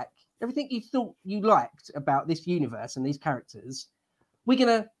you like, everything you thought you liked about this universe and these characters, we're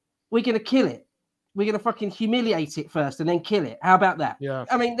gonna kill it. We're gonna fucking humiliate it first and then kill it. How about that? Yeah.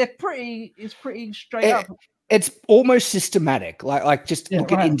 I mean, it's pretty straight up. It's almost systematic. Like just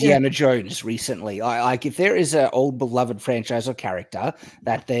look at Indiana Jones recently. Like if there is an old beloved franchise or character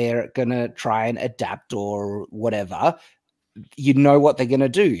that they're gonna try and adapt or whatever, you know what they're going to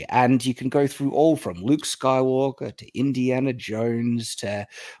do, and you can go through all from Luke Skywalker to Indiana Jones to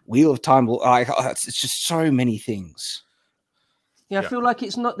Wheel of Time. It's just so many things. Yeah, I feel like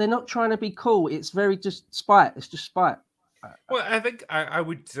they're not trying to be cool. It's very just spite. It's just spite. Well, I think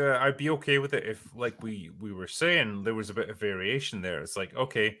I'd be okay with it if, like we were saying, there was a bit of variation there. It's like,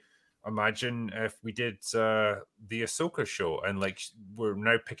 okay, imagine if we did the Ahsoka show, and like we're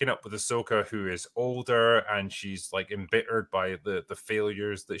now picking up with Ahsoka, who is older and she's like embittered by the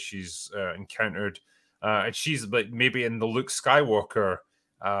failures that she's encountered, and she's like maybe in the Luke Skywalker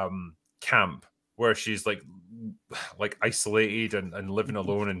camp where she's like isolated and living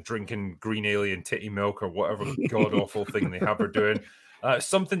alone and drinking green alien titty milk or whatever god awful thing they have her doing,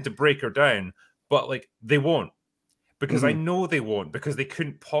 something to break her down. But like they won't. Because I know they won't, because they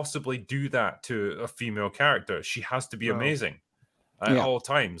couldn't possibly do that to a female character. She has to be amazing at all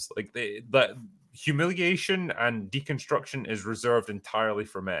times. Like that humiliation and deconstruction is reserved entirely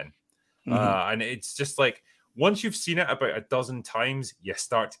for men. And it's just like, once you've seen it about a dozen times, you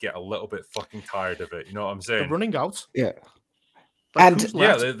start to get a little bit fucking tired of it. You know what I'm saying? They're running out. Yeah. Like, and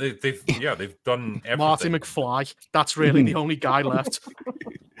they've done everything. Marty McFly. That's really the only guy left.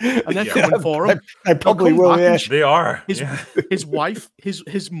 And they're coming for him. They probably will. Yeah, they are. His wife,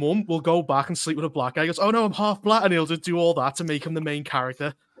 his mum will go back and sleep with a black guy. He goes, "Oh no, I'm half black," and he'll just do all that to make him the main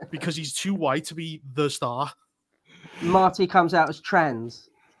character because he's too white to be the star. Marty comes out as trans.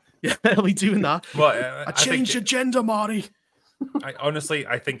 Yeah, he'll be doing that. Well, I changed your gender, Marty.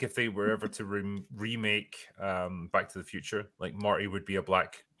 I think if they were ever to remake Back to the Future, like Marty would be a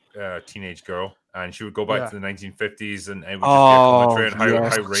black teenage girl, and she would go back to the 1950s, and it would just be a commentary on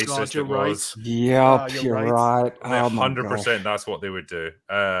how racist it was. Yeah, you're right. 100%, that's what they would do.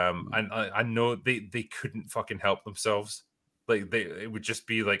 And I know they couldn't fucking help themselves. Like it would just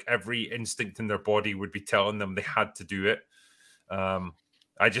be like every instinct in their body would be telling them they had to do it.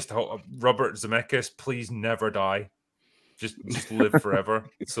 I just hope Robert Zemeckis, please never die. Just live forever,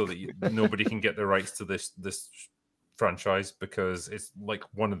 so that nobody can get the rights to this franchise, because it's like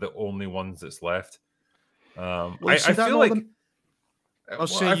one of the only ones that's left. I feel like you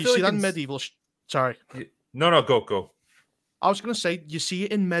see that medieval. Sorry. No, go. I was going to say, you see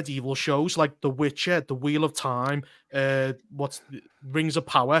it in medieval shows like The Witcher, The Wheel of Time, Rings of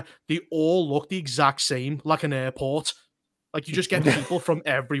Power. They all look the exact same, like an airport. Like, you just get people from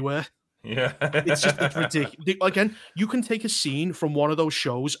everywhere. Yeah. It's ridiculous. Again, you can take a scene from one of those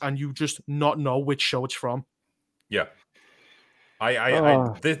shows and you just not know which show it's from. Yeah.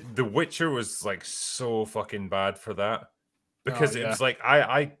 The Witcher was like so fucking bad for that, because it was like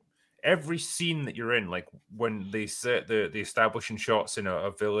every scene that you're in, like when they set the establishing shots in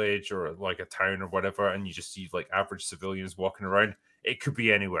a village or like a town or whatever, and you just see like average civilians walking around, it could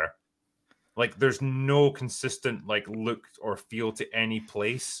be anywhere. Like there's no consistent like look or feel to any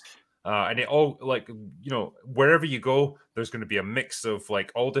place. And it all, like, you know, wherever you go, there's going to be a mix of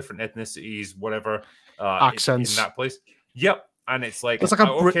like all different ethnicities, whatever, accents in that place. Yep. And it's like,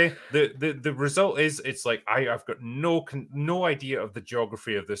 okay, the result is, it's like I've got no idea of the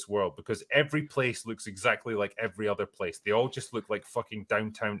geography of this world, because every place looks exactly like every other place. They all just look like fucking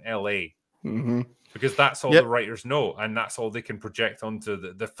downtown LA. Because that's all the writers know, and that's all they can project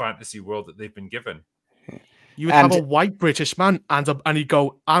onto the fantasy world that they've been given. You would have a white British man and he'd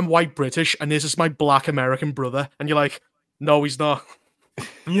go, I'm white British and this is my black American brother. And you're like, no, he's not.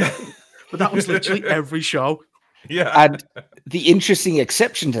 Yeah. But that was literally every show. Yeah. And the interesting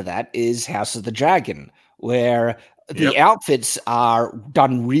exception to that is House of the Dragon, where the outfits are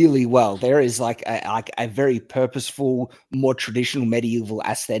done really well. There is like a very purposeful, more traditional medieval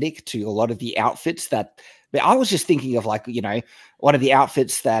aesthetic to a lot of the outfits that. But I was just thinking of, like, you know, one of the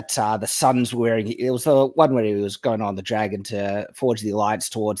outfits that the Son's wearing. It was the one where he was going on the dragon to forge the alliance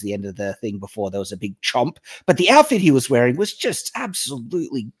towards the end of the thing before there was a big chomp. But the outfit he was wearing was just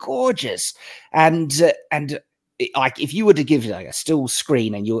absolutely gorgeous. And like, if you were to give like a still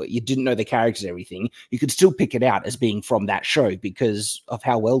screen and you didn't know the characters and everything, you could still pick it out as being from that show because of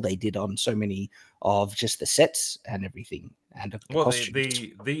how well they did on so many of just the sets and everything. And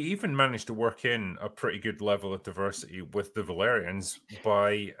they even managed to work in a pretty good level of diversity with the Valerians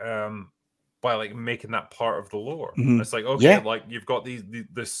by like making that part of the lore. It's like, okay, like you've got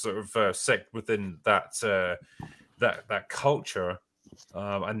this sort of sect within that that culture.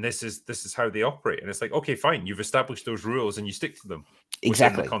 And this is how they operate, and it's like, okay, fine, you've established those rules and you stick to them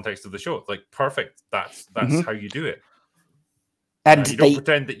within the context of the show. It's like, perfect, that's how you do it. And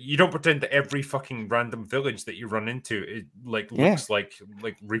you don't pretend that every fucking random village that you run into it like looks like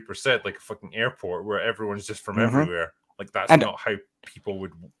Reaper said, like a fucking airport where everyone's just from everywhere. Like that's not how people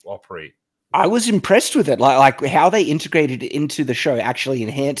would operate. I was impressed with it, like how they integrated it into the show. Actually,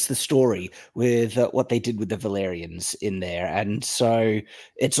 enhanced the story with what they did with the Valerians in there, and so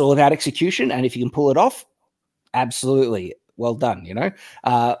it's all about execution. And if you can pull it off, absolutely well done, you know.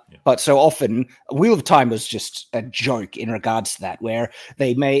 But so often, Wheel of Time was just a joke in regards to that, where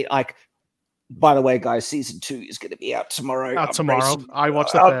they made like. By the way, guys, season 2 is going to be out tomorrow. I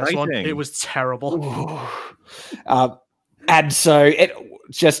watched the first one; it was terrible. And so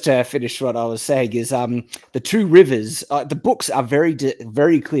just to finish what I was saying is the Two Rivers, the books are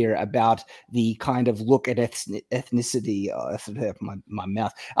very clear about the kind of look at ethnicity, my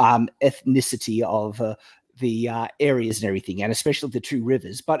mouth, ethnicity of the areas and everything, and especially the Two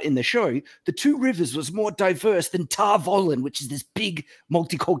Rivers. But in the show, the Two Rivers was more diverse than Tar Volin, which is this big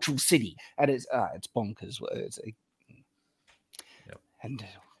multicultural city. And it's bonkers.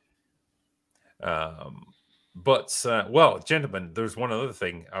 But, well, gentlemen, there's one other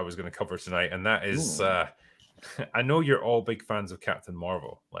thing I was going to cover tonight, and that is, I know you're all big fans of Captain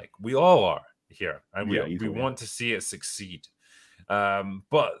Marvel. Like, we all are here, and we want to see it succeed.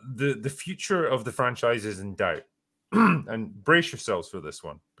 But the future of the franchise is in doubt. And brace yourselves for this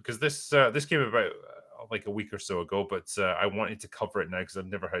one, because this came about like a week or so ago, but I wanted to cover it now because I've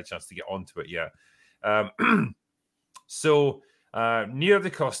never had a chance to get onto it yet. So... Nia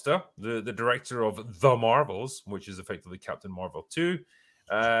DaCosta, the director of The Marvels, which is effectively Captain Marvel 2,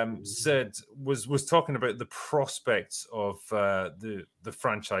 was talking about the prospects of the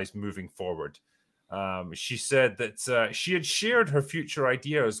franchise moving forward. She said that she had shared her future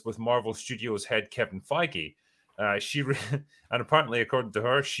ideas with Marvel Studios head Kevin Feige. And apparently, according to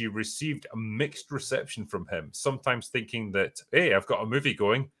her, she received a mixed reception from him, sometimes thinking that, hey, I've got a movie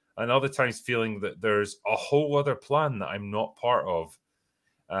going, and other times feeling that there's a whole other plan that I'm not part of.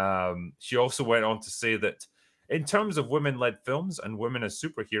 She also went on to say that in terms of women-led films and women as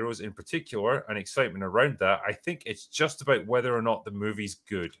superheroes in particular, and excitement around that, I think it's just about whether or not the movie's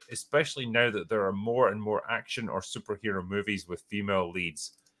good, especially now that there are more and more action or superhero movies with female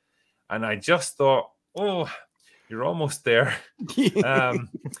leads. And I just thought, oh, you're almost there.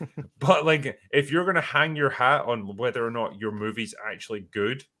 But like, if you're going to hang your hat on whether or not your movie's actually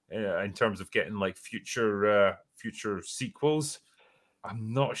good, in terms of getting like future sequels.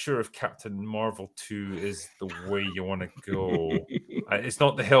 I'm not sure if Captain Marvel 2 is the way you want to go. It's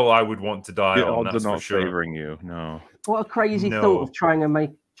not the hill I would want to die The on. odds That's are for not sure. favoring you. No. What a crazy No. thought of trying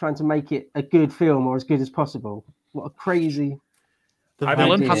to make it a good film or as good as possible. What a crazy. The I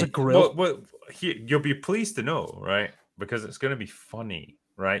villain mean, has a grill. Well, you'll be pleased to know, right? Because it's going to be funny,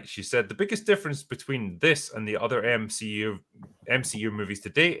 right? She said the biggest difference between this and the other MCU movies to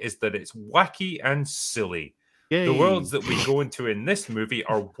date is that it's wacky and silly. Yay. The worlds that we go into in this movie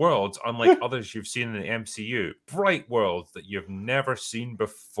are worlds unlike others you've seen in the MCU. Bright worlds that you've never seen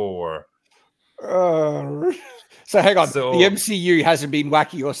before. So hang on, So- the MCU hasn't been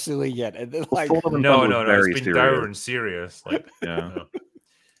wacky or silly yet. And they're like, Thor: Love and No, Thunder was very it's been serious. dour and serious. Like, Yeah. no.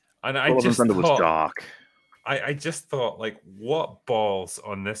 And I Thor: Love and just Thunder was thought, dark. I just thought, like, what balls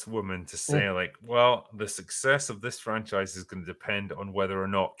on this woman to say, like, well, the success of this franchise is going to depend on whether or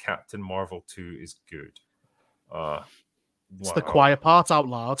not Captain Marvel 2 is good. It's the quiet part out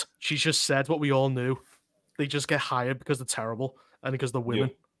loud. She just said what we all knew. They just get hired because they're terrible and because they're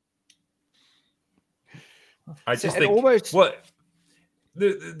women. I So just it think almost-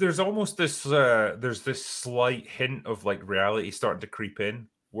 there's almost this there's this slight hint of like reality starting to creep in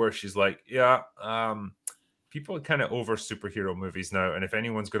where she's like, people are kind of over superhero movies now, and if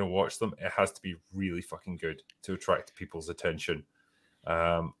anyone's going to watch them, it has to be really fucking good to attract people's attention.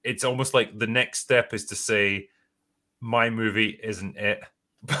 It's almost like the next step is to say, my movie isn't it.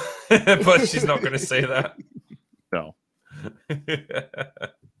 But she's not going to say that. No.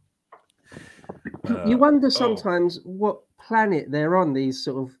 You wonder sometimes what planet they're on, these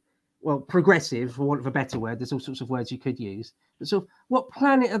sort of, well, progressive, for want of a better word, there's all sorts of words you could use, but sort of, what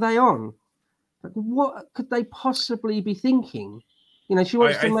planet are they on? Like, what could they possibly be thinking? You know, she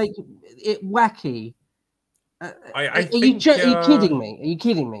wants to make it wacky. Are you kidding me? Are you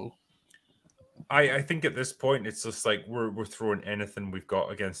kidding me? I think at this point it's just like we're throwing anything we've got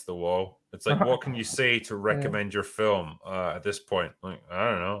against the wall. It's like, what can you say to recommend your film at this point? Like, I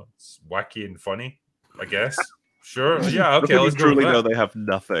don't know, it's wacky and funny, I guess. Sure, yeah, okay. Let's go with truly that. know they have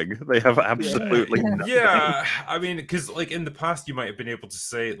nothing. They have absolutely nothing. Yeah, I mean, because like in the past you might have been able to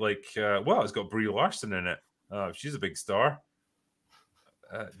say like, well, it's got Brie Larson in it. She's a big star.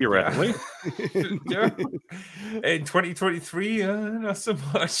 Theoretically. Yeah. In 2023, not so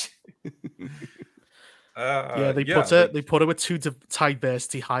much. They put her with two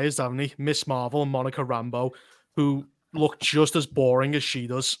diversity hires, haven't they? Miss Marvel and Monica Rambeau, who look just as boring as she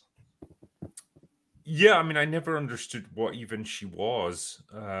does. Yeah, I mean, I never understood what even she was,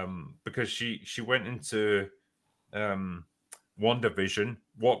 because she went into WandaVision,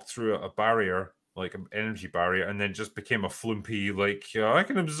 walked through a barrier, like an energy barrier, and then just became a flumpy, like, I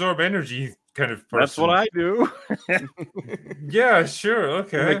can absorb energy kind of person. That's what I do. Yeah, sure,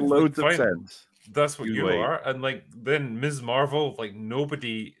 okay. Make loads fine. of sense. That's what you Wait. are. And like then Ms. Marvel, like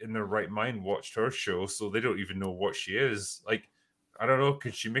nobody in their right mind watched her show, so they don't even know what she is. Like, I don't know,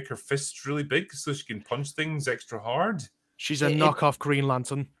 could she make her fists really big so she can punch things extra hard? She's a knockoff Green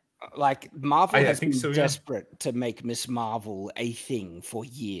Lantern. Like Marvel has think been so, yeah. desperate to make Miss Marvel a thing for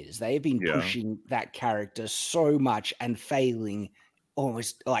years. They have been pushing that character so much and failing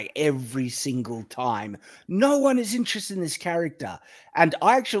almost like every single time. No one is interested in this character. And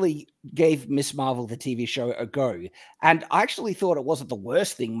I actually gave Miss Marvel, the TV show, a go. And I actually thought it wasn't the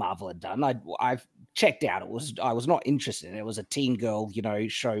worst thing Marvel had done. I've checked out. I was not interested in it. It was a teen girl,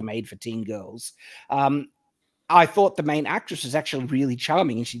 show made for teen girls. I thought the main actress was actually really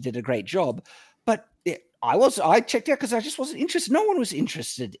charming and she did a great job. But I checked out because I just wasn't interested. No one was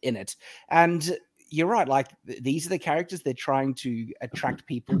interested in it. And you're right. Like, these are the characters they're trying to attract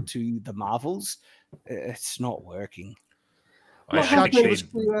people to the Marvels. It's not working. What happened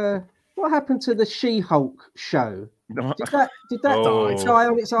to the She-Hulk show? Did that die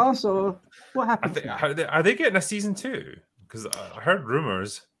on its ass, or what happened? Are they getting a season 2? Because I heard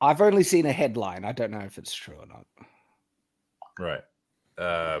rumors. I've only seen a headline. I don't know if it's true or not. Right.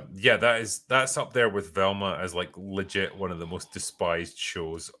 Yeah, that's up there with Velma as like legit one of the most despised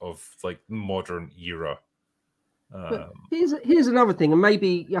shows of like modern era. But here's another thing, and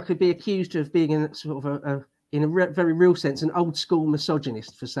maybe I could be accused of being in sort of very real sense an old school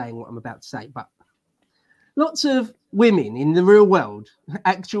misogynist for saying what I'm about to say. But lots of women in the real world,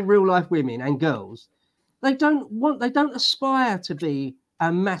 actual real life women and girls, they don't aspire to be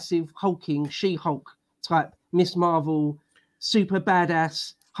a massive hulking She-Hulk type Miss Marvel, super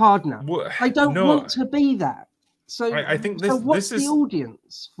badass hardener. They don't want to be that. So I think what's this is the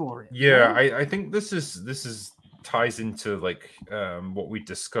audience for it? Yeah, right? I think this is ties into like what we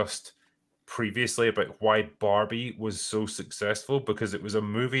discussed previously about why Barbie was so successful, because it was a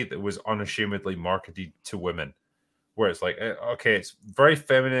movie that was unashamedly marketed to women, where it's like, okay, it's very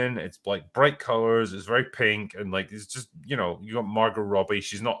feminine, it's like bright colors, it's very pink, and like it's just, you know, you got Margot Robbie.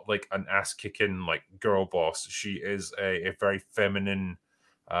 She's not like an ass kicking like girl boss. She is a very feminine,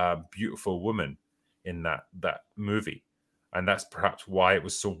 beautiful woman in that movie, and that's perhaps why it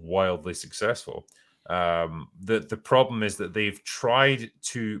was so wildly successful. The problem is that they've tried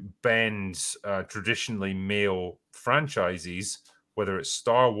to bend traditionally male franchises, whether it's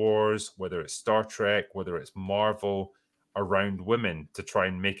Star Wars, whether it's Star Trek, whether it's Marvel, around women to try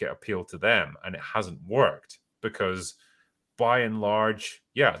and make it appeal to them, and it hasn't worked, because by and large,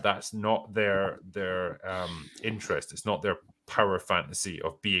 yeah, that's not their interest. It's not their power fantasy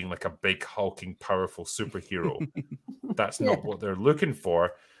of being like a big hulking powerful superhero. That's not what they're looking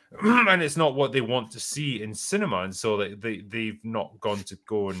for. And it's not what they want to see in cinema, and so they've not gone to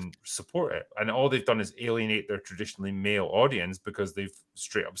go and support it. And all they've done is alienate their traditionally male audience, because they've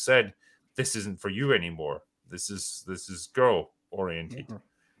straight up said, "This isn't for you anymore. This is girl oriented."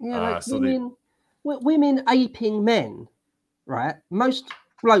 Yeah, like women aping men, right? Most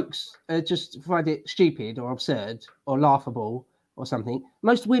blokes just find it stupid or absurd or laughable or something.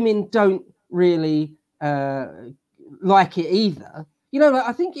 Most women don't really like it either. You know, like,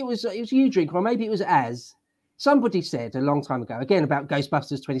 I think it was you, Drink, or maybe it was somebody said a long time ago, again about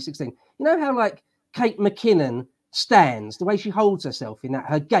Ghostbusters 2016. You know how like Kate McKinnon stands, the way she holds herself in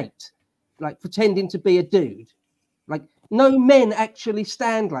her gait, like pretending to be a dude. Like no men actually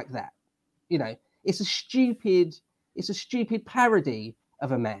stand like that. You know, it's a stupid parody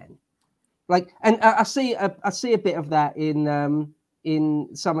of a man. Like, and I see a bit of that in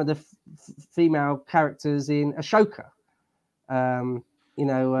some of the female characters in Ashoka. You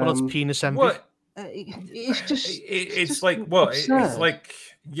know, well, it's penis envy. What? It's just it's like, well, it's like,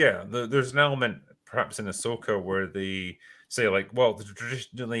 yeah, there's an element perhaps in Ahsoka where they say like, well, the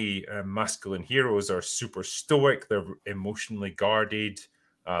traditionally masculine heroes are super stoic, they're emotionally guarded,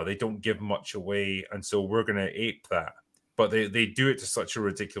 they don't give much away, and so we're going to ape that. But they do it to such a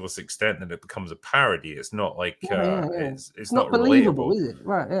ridiculous extent that it becomes a parody. It's not like it's not believable, relatable. is it?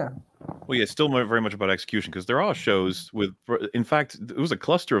 Right? Yeah. Well, yeah, it's still very much about execution, because there are shows with, in fact, it was a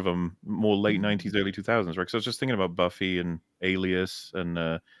cluster of them, more late 90s, early 2000s, right? So I was just thinking about Buffy and Alias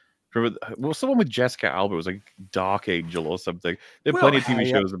and remember, well, someone with Jessica Alba, was like Dark Angel or something. There are plenty of TV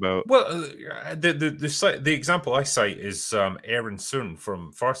shows about. Well, the example I cite is Erin Sun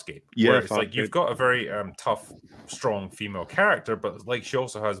from Farscape. Yeah, where it's like you've got a very tough, strong female character, but like she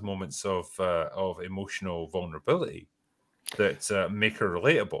also has moments of emotional vulnerability that make her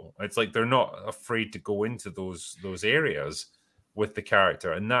relatable. It's like they're not afraid to go into those areas with the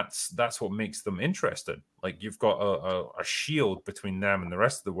character, and that's what makes them interesting. Like you've got a shield between them and the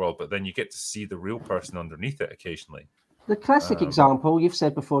rest of the world, but then you get to see the real person underneath it occasionally. The classic example you've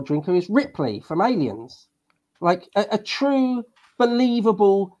said before, Drinker, is Ripley from Aliens. Like a true,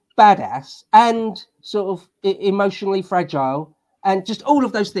 believable badass and sort of emotionally fragile and just all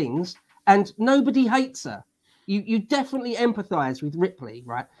of those things, and nobody hates her. You definitely empathize with Ripley,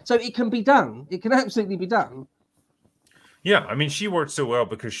 right? So it can be done. It can absolutely be done. Yeah, I mean, she worked so well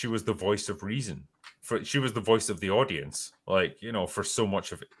because she was the voice of reason. She was the voice of the audience. Like, you know, for so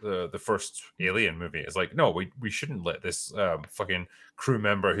much of the first Alien movie, it's like, no, we shouldn't let this fucking crew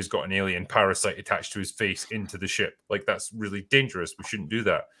member who's got an alien parasite attached to his face into the ship. Like, that's really dangerous. We shouldn't do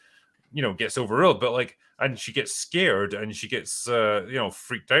that. You know, gets overruled, but like, and she gets scared and she gets you know,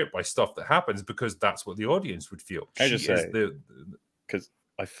 freaked out by stuff that happens because that's what the audience would feel. I just say, because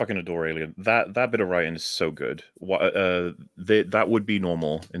I fucking adore Alien. That bit of writing is so good. That would be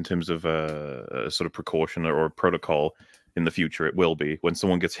normal in terms of a sort of precaution or protocol in the future. It will be when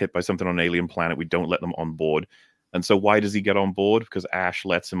someone gets hit by something on an alien planet, we don't let them on board. And so why does he get on board? Because Ash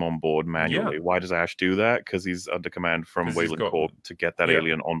lets him on board manually. Yeah. Why does Ash do that? Because he's under command from Wayland Corp to get that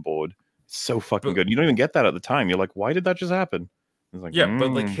alien on board. It's so fucking good. You don't even get that at the time. You're like, why did that just happen? It's like,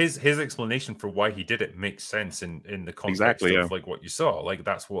 but like his explanation for why he did it makes sense in the context of like what you saw. Like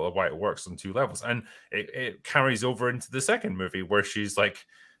that's why it works on two levels, and it carries over into the second movie where she's like,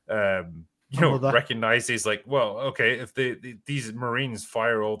 you know, recognizes like, well, okay, if these Marines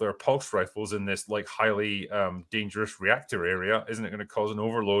fire all their pulse rifles in this like highly dangerous reactor area, isn't it going to cause an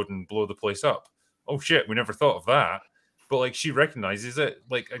overload and blow the place up? Oh shit, we never thought of that. But like she recognizes it.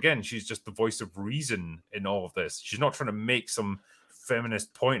 Like again, she's just the voice of reason in all of this. She's not trying to make some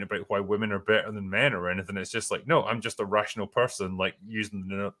feminist point about why women are better than men or anything. It's just like, no, I'm just a rational person, like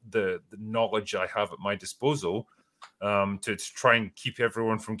using the knowledge I have at my disposal to try and keep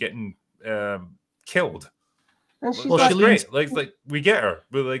everyone from getting killed. And she's Well, like, that's great. Like we get her,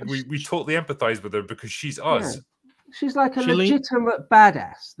 but like we totally empathize with her because she's us. Yeah. She's like a She legitimate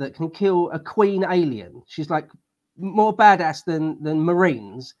badass that can kill a queen alien. She's like more badass than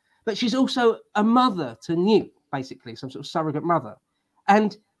Marines, but she's also a mother to Newt, basically, some sort of surrogate mother.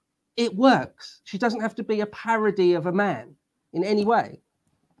 And it works. She doesn't have to be a parody of a man in any way.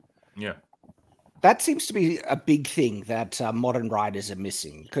 Yeah. That seems to be a big thing that modern writers are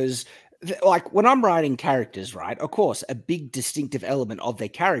missing, because like when I'm writing characters, right, of course, a big distinctive element of their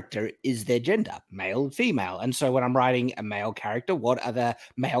character is their gender, male and female. And so when I'm writing a male character, what are the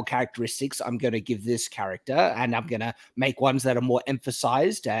male characteristics I'm going to give this character? And I'm going to make ones that are more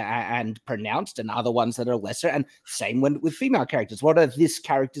emphasized and pronounced and other ones that are lesser. And same with female characters. What are this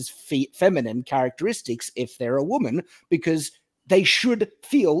character's feminine characteristics if they're a woman? Because they should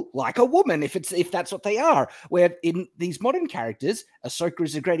feel like a woman if that's what they are. Where in these modern characters, Ahsoka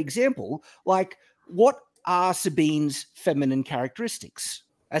is a great example. Like, what are Sabine's feminine characteristics?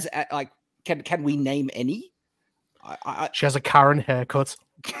 As like, can we name any? She has a Karen haircut.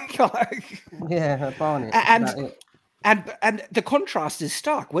 Yeah, Barney. And the contrast is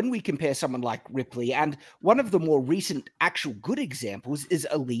stark when we compare someone like Ripley, and one of the more recent actual good examples is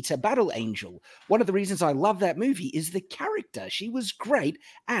Alita Battle Angel. One of the reasons I love that movie is the character. She was great,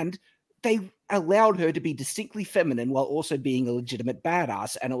 and they allowed her to be distinctly feminine while also being a legitimate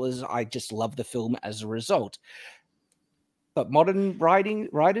badass, and I just love the film as a result. But modern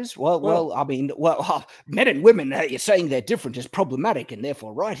writers, I mean, men and women, you're saying they're different is problematic, and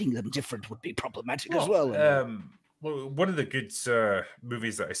therefore writing them different would be problematic as well. Well, one of the good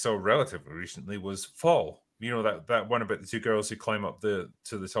movies that I saw relatively recently was Fall. You know, that one about the two girls who climb up to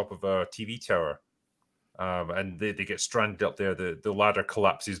the top of a TV tower, and they get stranded up there. The ladder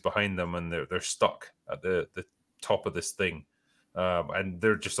collapses behind them, and they're stuck at the top of this thing, and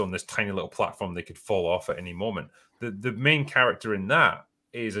they're just on this tiny little platform. They could fall off at any moment. The main character in that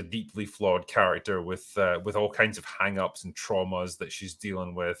is a deeply flawed character with all kinds of hang-ups and traumas that she's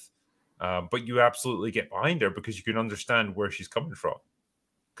dealing with. But you absolutely get behind her because you can understand where she's coming from,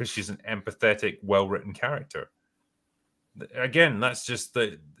 because she's an empathetic, well-written character. Again, that's just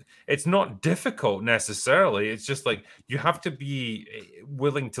it's not difficult necessarily. It's just like you have to be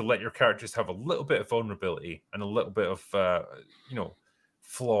willing to let your characters have a little bit of vulnerability and a little bit of,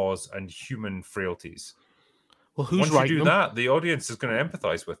 flaws and human frailties. Well, who's Once writing you do them? that, the audience is going to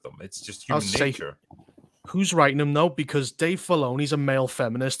empathize with them. It's just human nature. Who's writing them though? Because Dave Filoni's a male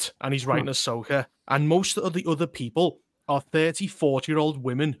feminist and he's writing Ahsoka. And most of the other people are 30, 40-year-old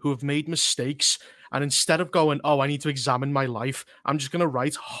women who have made mistakes. And instead of going, oh, I need to examine my life, I'm just going to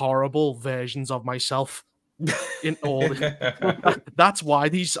write horrible versions of myself. In all that's why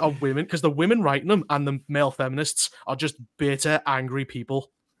these are women, because the women writing them and the male feminists are just bitter, angry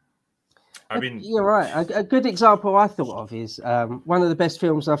people. I mean, you're right. A good example I thought of is one of the best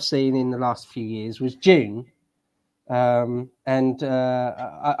films I've seen in the last few years was Dune. I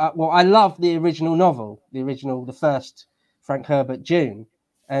love the original novel, the first Frank Herbert Dune,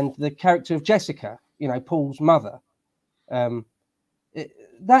 and the character of Jessica, Paul's mother.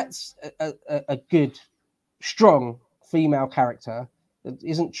 That's a good, strong female character that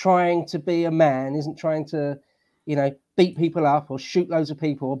isn't trying to be a man, isn't trying to, beat people up or shoot loads of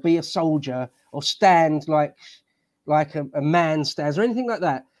people or be a soldier or stand like a man stands or anything like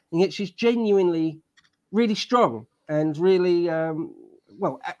that. And yet she's genuinely really strong and really I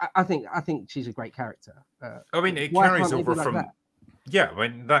think she's a great character. I mean, it carries over from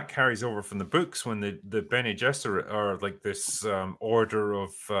that carries over from the books when the Bene Gesserit are like this order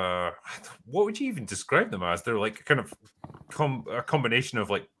of what would you even describe them as? They're like kind of a combination of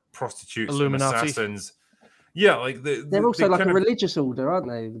like prostitutes Illuminati. and assassins. Yeah, like they're also like a religious order, aren't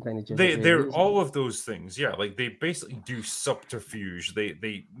they? The Bene Gesserit, they're all of those things. Yeah, like they basically do subterfuge.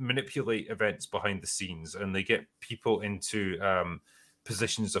 They manipulate events behind the scenes, and they get people into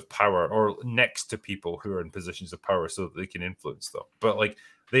positions of power or next to people who are in positions of power so that they can influence them. But like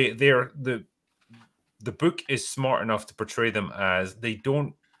they're the book is smart enough to portray them as they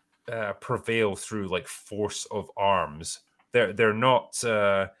don't prevail through like force of arms. They're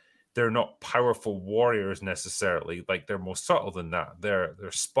not powerful warriors necessarily. Like they're more subtle than that. They're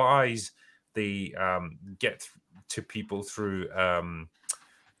spies. They get to people through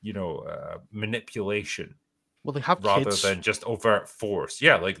manipulation. Well, they have rather kids. than just overt force.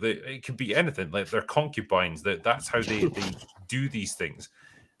 Yeah, like it could be anything. Like they're concubines. That's how they do these things.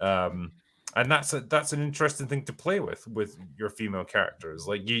 And that's an interesting thing to play with your female characters.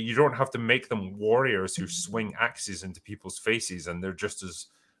 Like you don't have to make them warriors who swing axes into people's faces and they're just as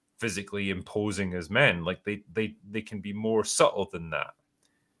physically imposing as men. Like they can be more subtle than that.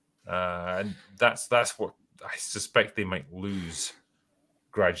 And that's I suspect they might lose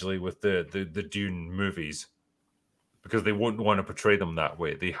gradually with the Dune movies, because they wouldn't want to portray them that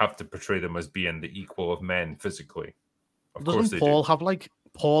way. They have to portray them as being the equal of men physically. Of course Doesn't they Paul do. have like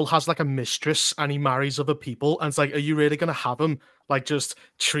Paul has like a mistress and he marries other people, and it's like, are you really gonna have him like just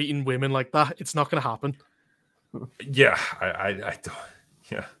treating women like that? It's not gonna happen. Yeah, I don't.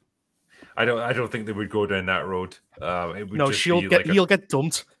 Yeah, I don't think they would go down that road. It would No, just be he'll get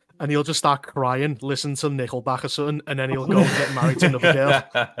dumped and he'll just start crying, listen to Nickelback or something, and then he'll go and get married to another girl.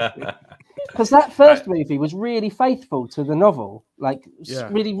 Because that first movie was really faithful to the novel, like Yeah.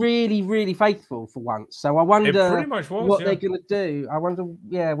 really, really, really faithful for once. So I wonder pretty much was, what yeah. they're going to do. I wonder,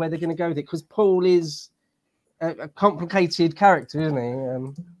 where they're going to go with it, because Paul is a complicated character, isn't he?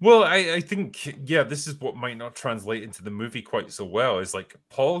 Well, I think, yeah, this is what might not translate into the movie quite so well. Is like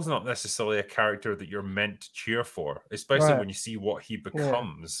Paul's not necessarily a character that you're meant to cheer for, especially Right. when you see what he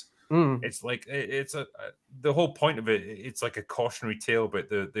becomes. Mm. It's like it's the whole point of it. It's like a cautionary tale about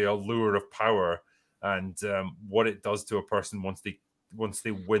the allure of power and what it does to a person once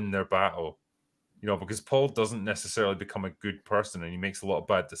they win their battle. You know, because Paul doesn't necessarily become a good person, and he makes a lot of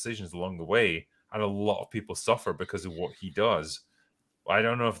bad decisions along the way, and a lot of people suffer because of what he does. I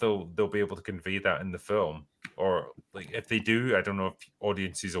don't know if they'll be able to convey that in the film, or like if they do, I don't know if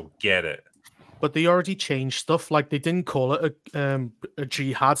audiences will get it. But they already changed stuff. Like they didn't call it a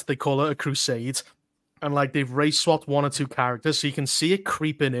jihad; they call it a crusade. And like they've race swapped one or two characters, so you can see it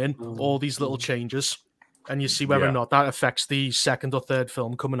creeping in all these little changes, and you see whether or not that affects the second or third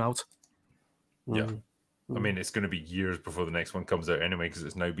film coming out. Yeah, I mean it's going to be years before the next one comes out anyway, because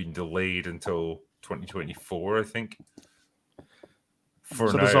it's now been delayed until 2024, I think.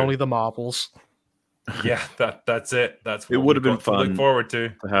 So there's only the Marvels. Yeah, that's it. That's what It would have been to fun look forward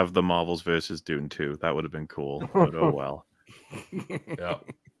to have the Marvels versus Dune 2. That would have been cool. But oh well. Yeah.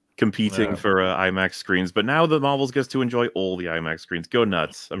 Competing for IMAX screens, but now the Marvels gets to enjoy all the IMAX screens. Go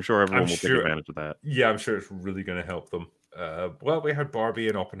nuts! I'm sure everyone will take advantage of that. Yeah, I'm sure it's really going to help them. Well, we had Barbie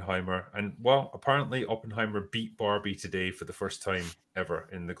and Oppenheimer, and well, apparently Oppenheimer beat Barbie today for the first time ever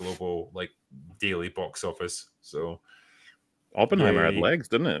in the global like daily box office. So Oppenheimer had legs,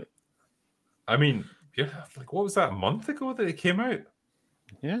 didn't it? I mean, yeah, like what was that, a month ago that it came out?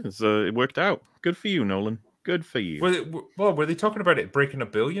 Yeah, it worked out. Good for you, Nolan. Good for you. Were they talking about it breaking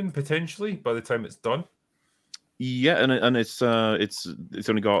 $1 billion potentially by the time it's done? Yeah, and it's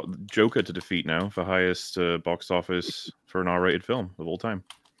only got Joker to defeat now for highest box office for an R-rated film of all time.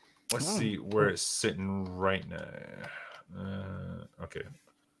 Let's see where it's sitting right now. Okay,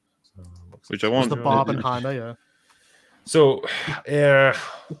 so, which I want. The Barbenheimer, yeah. So, it's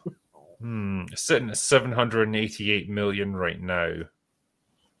sitting at 788 million right now.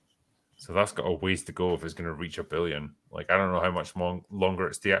 So that's got a ways to go if it's going to reach $1 billion. Like I don't know how much longer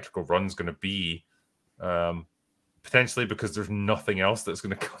its theatrical run's going to be. Potentially because there's nothing else that's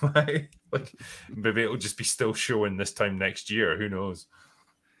going to come out. Like maybe it'll just be still showing this time next year. Who knows?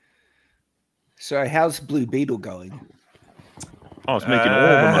 So how's Blue Beetle going? Oh, it's making all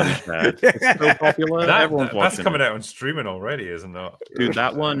the money, Chad. It's so popular. Everyone's watching. That's coming out on streaming already, isn't it? Dude,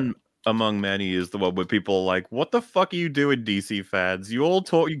 that one among many is the one where people are like, what the fuck are you doing, DC fans? You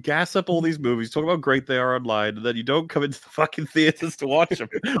gas up all these movies, talk about how great they are online, and then you don't come into the fucking theaters to watch them.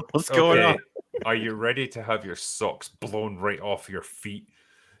 What's going on? Are you ready to have your socks blown right off your feet?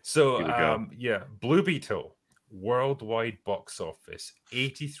 So, yeah, Blue Beetle, worldwide box office,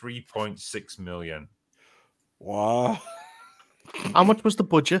 83.6 million. Wow. How much was the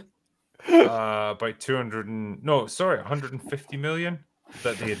budget? About 150 million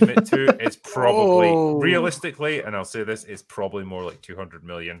that they admit to. It's probably, realistically, and I'll say this, it's probably more like 200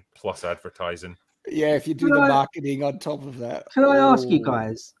 million plus advertising. Yeah, if you do the marketing on top of that. Can I ask you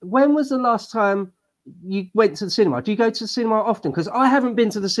guys, when was the last time you went to the cinema? Do you go to the cinema often? Because I haven't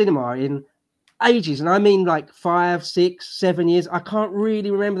been to the cinema in ages, and I mean like 5, 6, 7 years. I can't really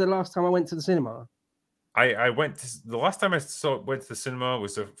remember the last time I went to the cinema. I went the last time I went to the cinema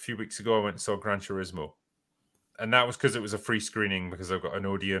was a few weeks ago. I went and saw Gran Turismo, and that was because it was a free screening because I've got an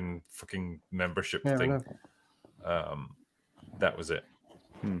Odeon fucking membership thing. That was it.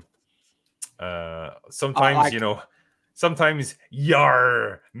 Sometimes sometimes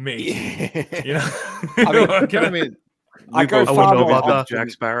yar mate. You know, I go far more often. Jack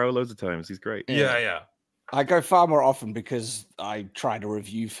Sparrow loads of times. He's great. Yeah. I go far more often because I try to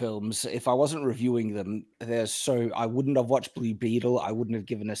review films. If I wasn't reviewing them, I wouldn't have watched Blue Beetle. I wouldn't have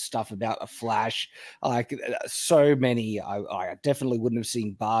given a stuff about a Flash. Like so many, I definitely wouldn't have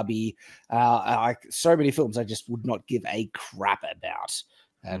seen Barbie. So many films I just would not give a crap about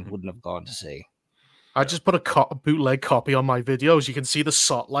and wouldn't have gone to see. I just put a bootleg copy on my videos. You can see the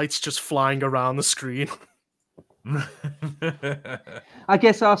SOT lights just flying around the screen. I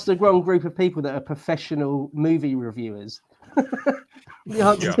guess ask the wrong group of people that are professional movie reviewers. The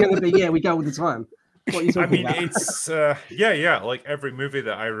answer's going to be, yeah, we go all the time. What are you talking about? It's yeah. Like every movie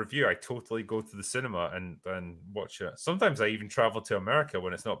that I review, I totally go to the cinema and watch it. Sometimes I even travel to America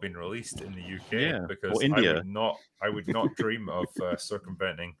when it's not been released in the UK because or India. I would not dream of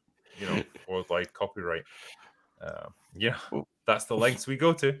circumventing, worldwide copyright. That's the lengths we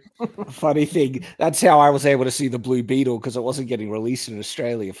go to. Funny thing, that's how I was able to see the Blue Beetle, because it wasn't getting released in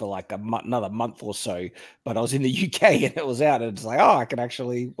Australia for like another month or so. But I was in the UK and it was out, and it's like, oh, I can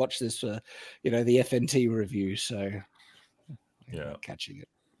actually watch this for, the FNT review. So catching it.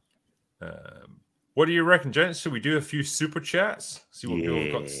 What do you reckon, gents? Should we do a few super chats? See what people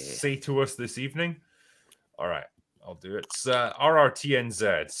have got to say to us this evening. All right. I'll do it.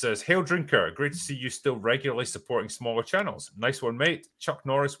 RRTNZ says, "Hail Drinker, great to see you still regularly supporting smaller channels. Nice one, mate. Chuck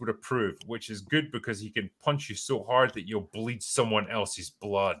Norris would approve, which is good because he can punch you so hard that you'll bleed someone else's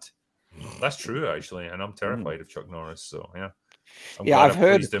blood." That's true, actually, and I'm terrified of Chuck Norris. So I've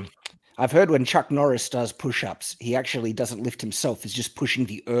heard when Chuck Norris does push-ups, he actually doesn't lift himself; he's just pushing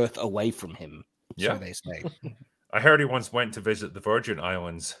the earth away from him. Yeah, so they say. I heard he once went to visit the Virgin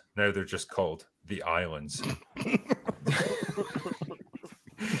Islands. Now they're just called the Islands.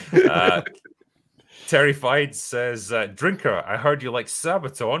 Terry Fide says, "Drinker, I heard you like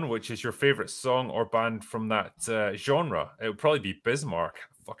Sabaton, which is your favorite song or band from that genre. It would probably be Bismarck.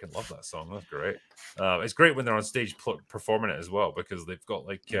 I fucking love that song. That's great. It's great when they're on stage performing it as well, because they've got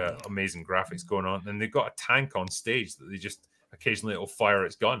like amazing graphics going on, and they've got a tank on stage that they just occasionally it'll fire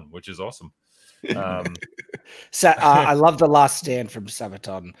its gun, which is awesome." I love The Last Stand from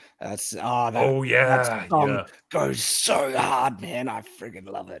Sabaton. That song goes so hard, man. I friggin'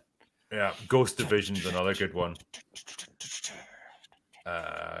 love it. Yeah, Ghost Division's another good one.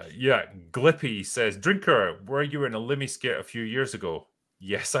 Glippy says, "Drinker, were you in a Limmy skit a few years ago?"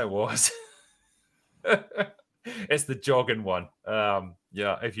 Yes, I was. It's the jogging one.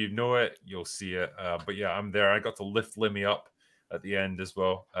 If you know it, you'll see it. But yeah, I'm there. I got to lift Limmy up at the end as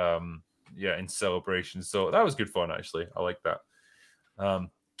well. In celebration. So that was good fun, actually. I like that.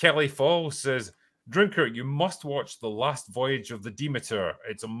 Kelly Fall says, "Drinker, you must watch The Last Voyage of the Demeter.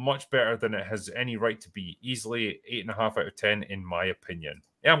 It's much better than it has any right to be. Easily 8.5 out of 10 in my opinion."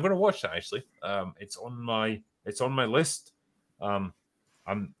 Yeah, I'm going to watch that, actually. It's on my list. I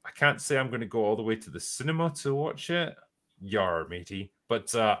can't say I'm going to go all the way to the cinema to watch it. Yar, matey.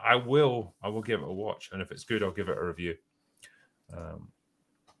 But I will give it a watch, and if it's good, I'll give it a review.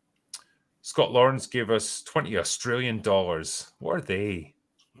 Scott Lawrence gave us 20 Australian dollars. What are they?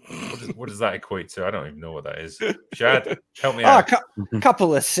 What does that equate to? I don't even know what that is. Shad, help me out. A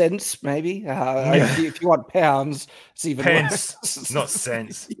couple of cents, maybe. If you want pounds, it's even pence, less. Not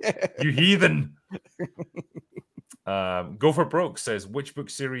cents. You heathen. Go for Broke says, "Which book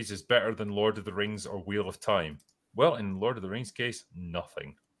series is better than Lord of the Rings or Wheel of Time?" Well, in Lord of the Rings case,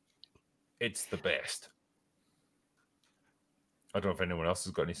 nothing. It's the best. I don't know if anyone else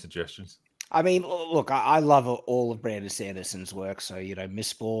has got any suggestions. I mean, look, I love all of Brandon Sanderson's work. So,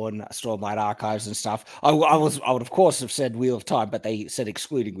 Mistborn, Stormlight Archives and stuff. I would, of course, have said Wheel of Time, but they said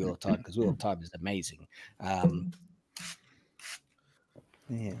excluding Wheel of Time because Wheel of Time is amazing. Well,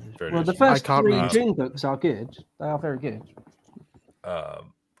 the first 3 Dune books are good. They are very good.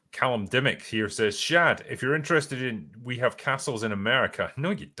 Callum Dimmick here says, "Shad, if you're interested in, we have castles in America."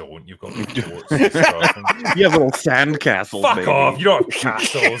 No, you don't. You've got forts and stuff. You have little sand castles. Fuck off. You don't have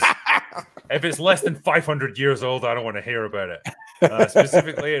castles. If it's less than 500 years old, I don't want to hear about it.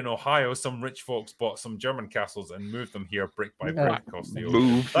 Specifically in Ohio, some rich folks bought some German castles and moved them here brick by brick across the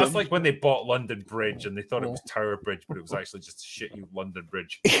ocean. That's like when they bought London Bridge and they thought it was Tower Bridge, but it was actually just a shitty London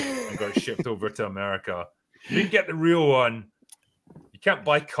Bridge and got shipped over to America. You didn't get the real one. You can't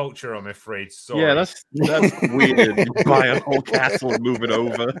buy culture, I'm afraid. Sorry. Yeah, that's weird. You buy a whole castle and move it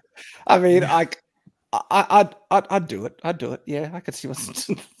over. I mean, I'd do it. I'd do it. Yeah, I could see what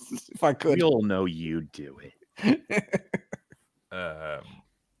if I could. We all know you do it.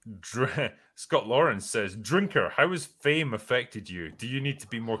 Scott Lawrence says, "Drinker, how has fame affected you? Do you need to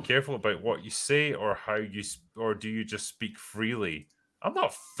be more careful about what you say, or do you just speak freely?" I'm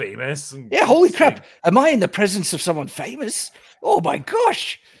not famous. Yeah, holy crap! Am I in the presence of someone famous? Oh my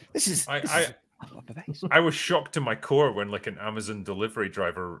gosh, this is. I was shocked to my core when like an Amazon delivery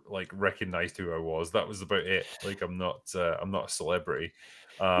driver like recognized who I was. That was about it. Like I'm not a celebrity.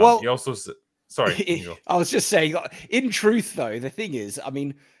 Well, he also sorry. I was just saying. In truth, though, the thing is, I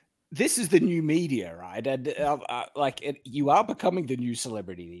mean, this is the new media, right? And you are becoming the new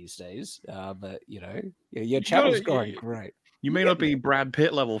celebrity these days. But your channel's going great. You may not be Brad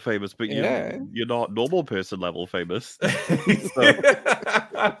Pitt level famous, but Yeah. you're not normal person level famous.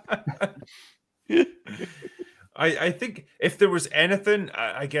 I think if there was anything,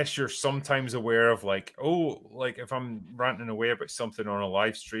 I guess you're sometimes aware of like, oh, like if I'm ranting away about something on a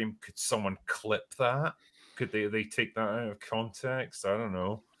live stream, could someone clip that? Could they take that out of context? I don't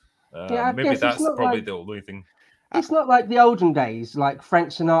know. Yeah, I maybe guess it's that's not probably like- the only thing. It's not like the olden days, like Frank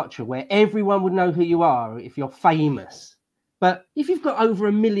Sinatra, where everyone would know who you are if you're famous. But if you've got over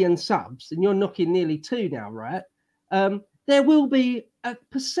 1 million subs and you're knocking nearly 2 now, right? There will be a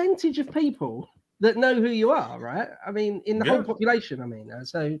percentage of people that know who you are, right? I mean, in the whole population, I mean.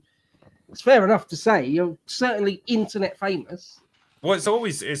 So it's fair enough to say you're certainly internet famous. Well, it's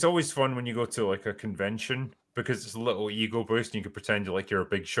always fun when you go to like a convention because it's a little ego boost and you can pretend you're a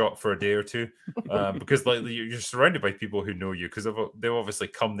big shot for a day or two because like you're surrounded by people who know you because they've obviously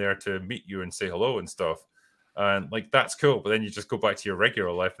come there to meet you and say hello and stuff. And like that's cool, but then you just go back to your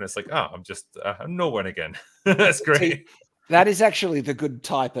regular life and it's like, I'm no one again. That's great. See, that is actually the good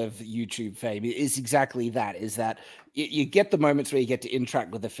type of YouTube fame. It is exactly that. Is that you get the moments where you get to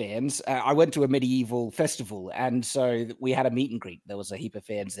interact with the fans. I went to a medieval festival, and so we had a meet and greet. There was a heap of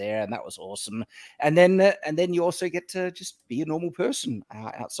fans there, and that was awesome. And then you also get to just be a normal person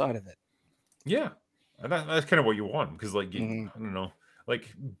outside of it. Yeah, and that's kind of what you want because, like, I don't know.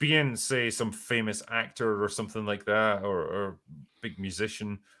 Like being, say, some famous actor or something like that, or big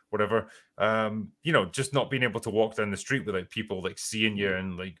musician, whatever. Just not being able to walk down the street without people like seeing you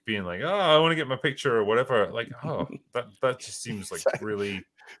and like being like, oh, I want to get my picture or whatever. Like, oh, that just seems like really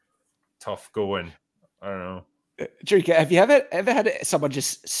tough going. I don't know. Drinker, have you ever had someone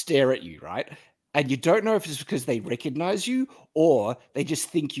just stare at you, right? And you don't know if it's because they recognize you or they just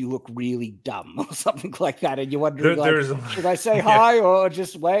think you look really dumb or something like that. And you're wondering, should I say hi or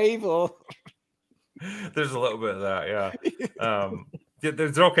just wave? Or there's a little bit of that, yeah.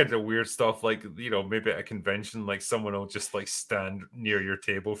 There's all kinds of weird stuff, like maybe at a convention, like someone will just like stand near your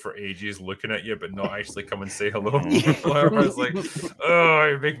table for ages, looking at you, but not actually come and say hello. It's like, oh,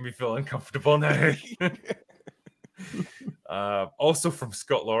 you're making me feel uncomfortable now. Also from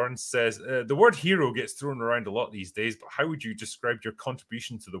Scott Lawrence says the word hero gets thrown around a lot these days, but how would you describe your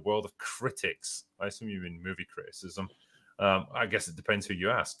contribution to the world of critics? I assume you mean movie criticism. I guess it depends who you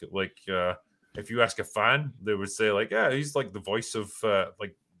ask. Like if you ask a fan, they would say like, yeah, he's like the voice of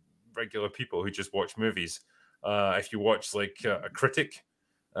like regular people who just watch movies. If you watch like a critic,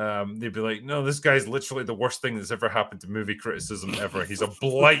 they'd be like, no, this guy's literally the worst thing that's ever happened to movie criticism ever. He's a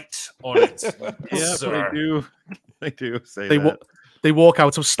blight on it. Yeah, they do say that. They walk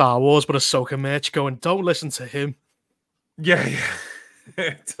out of Star Wars but Ahsoka merch going, don't listen to him. Yeah.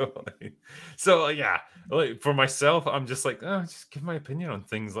 Totally. So yeah, like for myself, I'm just like, just give my opinion on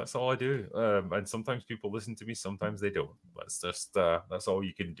things. That's all I do. And sometimes people listen to me, sometimes they don't. That's just that's all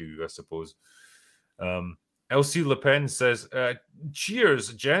you can do, I suppose. LC Le Pen says,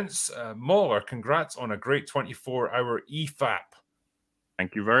 cheers, gents. MauLer, congrats on a great 24-hour EFAP.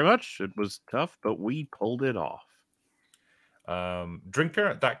 Thank you very much. It was tough, but we pulled it off.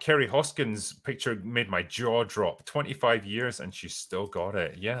 Drinker, that Kerry Hoskins picture made my jaw drop. 25 years and she's still got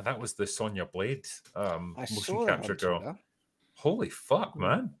it. Yeah, that was the Sonya Blade motion capture girl. Holy fuck,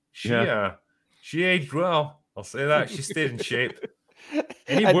 man. She aged well. I'll say that. She stayed in shape.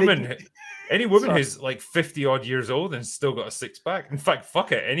 Any woman who's like 50 odd years old and still got a six-pack. In fact,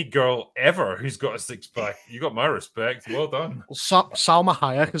 fuck it. Any girl ever who's got a six-pack, you got my respect. Well done. Salma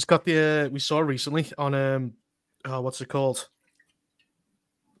Hayek has got we saw recently on what's it called?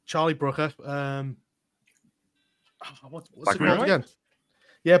 Charlie Brooker. What's it called again?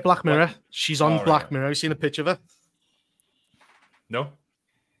 Yeah, Black Mirror. She's on Black Mirror. Have you seen a picture of her? No.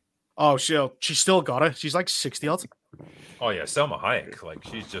 Oh, she still got it. She's like 60 odd. Oh yeah, Salma Hayek. Like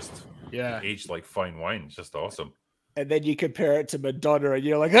she's just aged like fine wine. It's just awesome. And then you compare it to Madonna, and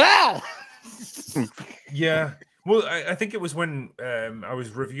you're like, ah. Yeah. Well, I think it was when I was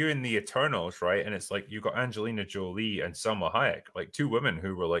reviewing the Eternals, right? And it's like you got Angelina Jolie and Salma Hayek, like two women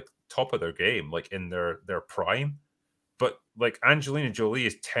who were like top of their game, like in their prime. But like Angelina Jolie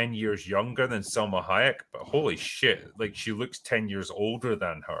is 10 years younger than Salma Hayek, but holy shit, like she looks 10 years older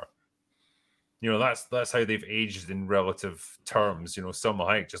than her. That's how they've aged in relative terms. Salma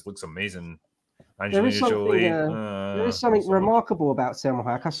Hayek just looks amazing. There is something remarkable about Salma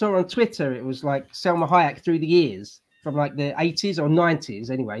Hayek. I saw on Twitter, it was like Salma Hayek through the years, from like the 80s or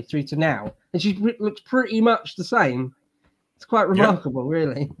 90s anyway, through to now. And she looks pretty much the same. It's quite remarkable,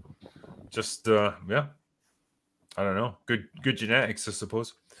 really. Just, I don't know. Good genetics, I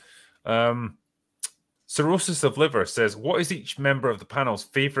suppose. Cirrhosis of Liver says, "What is each member of the panel's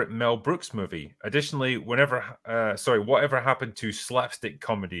favorite Mel Brooks movie? Additionally, whatever happened to slapstick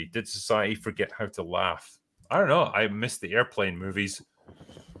comedy? Did society forget how to laugh?" I don't know. I missed the airplane movies.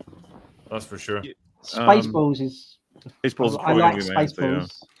 That's for sure. Spaceballs is. Spaceballs. I like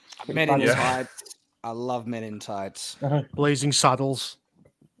Spaceballs. Men in Tights. I love Men in Tights. Blazing Saddles.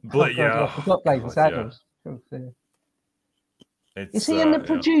 Yeah, I forgot Blazing Saddles. Is he in The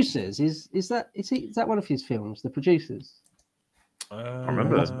Producers? Is that one of his films, The Producers? I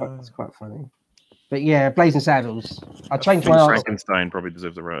remember. That's quite funny. But yeah, Blazing Saddles. I changed my answer. Frankenstein probably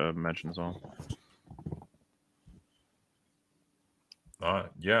deserves a mention as well.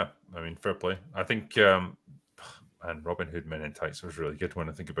 Yeah, I mean, fair play. I think, and Robin Hood Men in Tights was really good when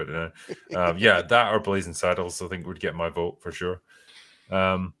I think about it now. Yeah, that or Blazing Saddles, I think would get my vote for sure.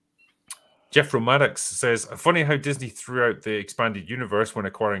 Jeff Maddox says, "Funny how Disney threw out the expanded universe when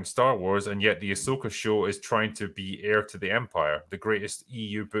acquiring Star Wars, and yet the Ahsoka show is trying to be heir to the Empire, the greatest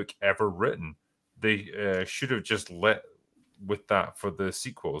EU book ever written. They should have just let with that for the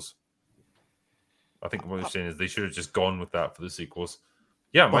sequels." I think what they're saying is they should have just gone with that for the sequels.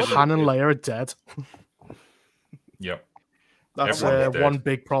 Yeah, but Han and Leia are dead. Yeah, that's one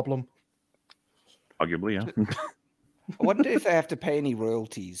big problem. Arguably, yeah. I wonder if they have to pay any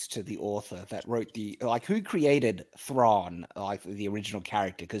royalties to the author that wrote who created Thrawn, like the original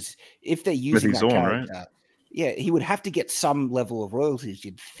character? Because if they're using that character, right? Yeah, he would have to get some level of royalties,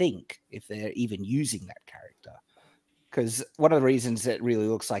 you'd think, if they're even using that character. Because one of the reasons that really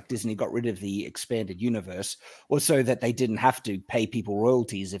looks like Disney got rid of the expanded universe was so that they didn't have to pay people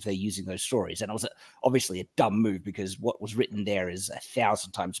royalties if they're using those stories. And it was obviously a dumb move because what was written there is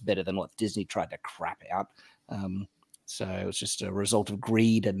 1,000 times better than what Disney tried to crap out. So it was just a result of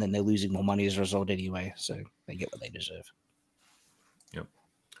greed, and then they're losing more money as a result anyway. So they get what they deserve. Yep.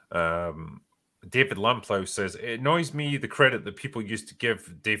 David Lamplow says, "It annoys me the credit that people used to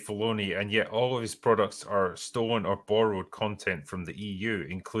give Dave Filoni, and yet all of his products are stolen or borrowed content from the EU,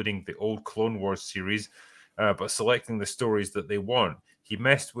 including the old Clone Wars series, but selecting the stories that they want. He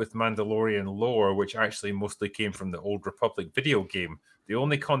messed with Mandalorian lore, which actually mostly came from the Old Republic video game. The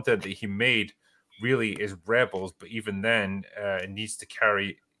only content that he made really is Rebels, but even then it needs to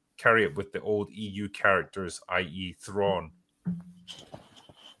carry it with the old EU characters, i.e. Thrawn."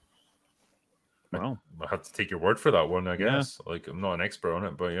 Well, I have to take your word for that one, I guess. Yeah. Like, I'm not an expert on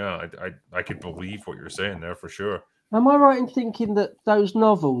it, but yeah, I could believe what you're saying there for sure. Am I right in thinking that those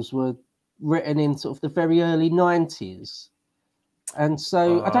novels were written in sort of the very early 90s? And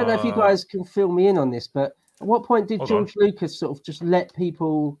so I don't know if you guys can fill me in on this, but at what point did George Lucas sort of just let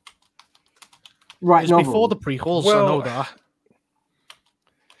people write novels? Before the prequels, I know that.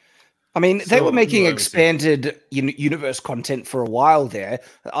 I mean, they were making expanded universe content for a while there.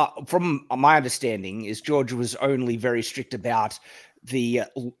 From my understanding, is George was only very strict about the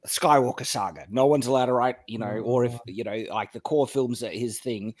Skywalker saga. No one's allowed to write, or if, like the core films are his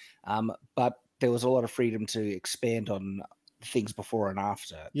thing. But there was a lot of freedom to expand on things before and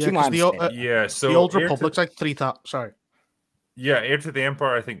after. Yeah, so the Old Republic's like 3,000. Sorry. Yeah, Heir to the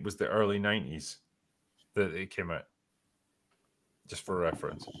Empire, I think, was the early 90s that it came out. Just for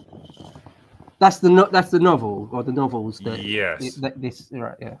reference. That's the novel or the novels that this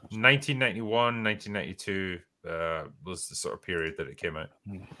right, yeah. 1991, 1992 was the sort of period that it came out.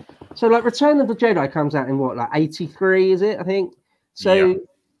 So like Return of the Jedi comes out in what, like 83, is it? I think. So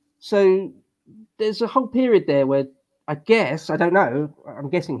there's a whole period there where I guess, I don't know, I'm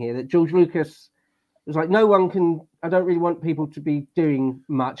guessing here that George Lucas was like, I don't really want people to be doing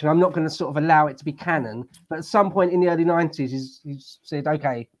much, and I'm not going to sort of allow it to be canon. But at some point in the early 90s, he said,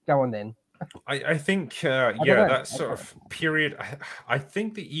 okay, go on then. I think, that sort of period, I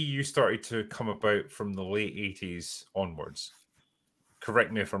think the EU started to come about from the late 80s onwards.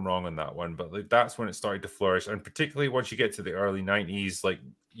 Correct me if I'm wrong on that one, but like, that's when it started to flourish. And particularly once you get to the early 90s, like,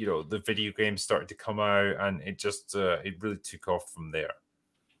 the video games started to come out, and it just, it really took off from there.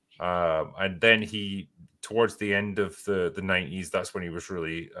 And then towards the end of the 90s, that's when he was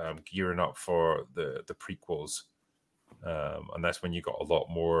really gearing up for the prequels. And that's when you got a lot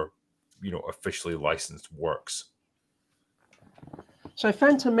more, officially licensed works. So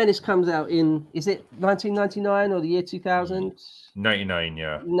Phantom Menace comes out is it 1999 or the year 2000? 99,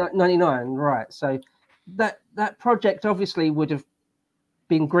 yeah. 99, right. So that project obviously would have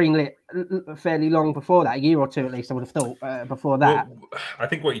been greenlit fairly long before that, a year or two at least, I would have thought, before that. Well, I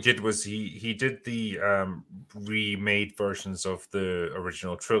think what he did was he did the remade versions of the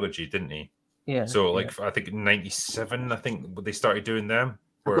original trilogy, didn't he? Yeah. So I think in 97, I think they started doing them.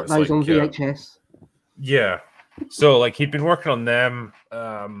 I've got those on VHS. Yeah. So like he'd been working on them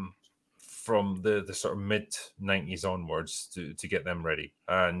from the sort of mid-90s onwards to get them ready.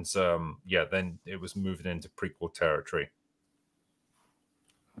 And yeah, then it was moving into prequel territory.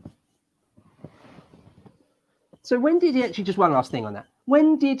 So when did he actually, just one last thing on that,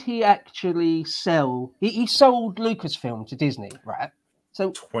 when did he actually sell, he sold Lucasfilm to Disney, right?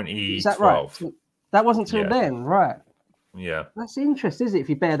 So 2012. Is that right? So that wasn't till then, right? Yeah. That's interesting, isn't it, if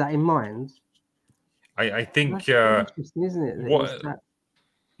you bear that in mind? I think interesting, isn't it?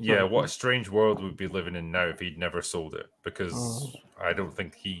 What a strange world we'd be living in now if he'd never sold it, because I don't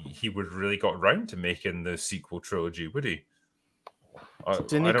think he would really got around to making the sequel trilogy, would he?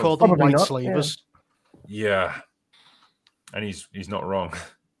 Didn't he call them white slavers? Yeah. And he's not wrong.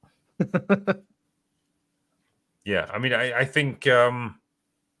 Yeah, I mean, I think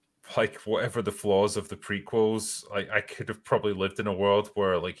like whatever the flaws of the prequels, I could have probably lived in a world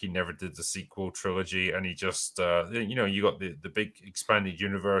where like he never did the sequel trilogy, and he just you know, you got the big expanded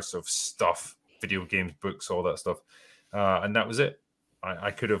universe of stuff, video games, books, all that stuff, and that was it.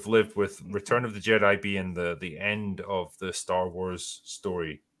 I could have lived with Return of the Jedi being the end of the Star Wars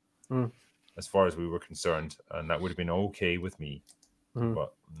story, as far as we were concerned, and that would have been okay with me.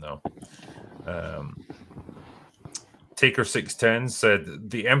 But no. Taker610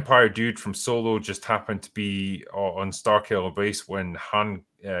 said the Empire dude from Solo just happened to be on Starkiller Base when Han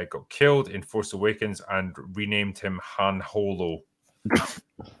got killed in Force Awakens and renamed him Han Holo.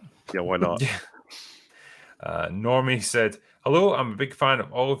 Yeah, why not? Normie said, hello, I'm a big fan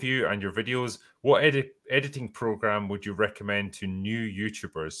of all of you and your videos. What editing program would you recommend to new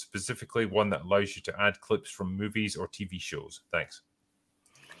YouTubers, specifically one that allows you to add clips from movies or TV shows? Thanks.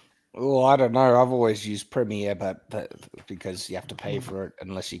 Oh, I don't know. I've always used Premiere, but because you have to pay for it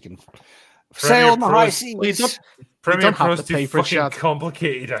unless you can sail on the high seas. Premiere Pro is too fucking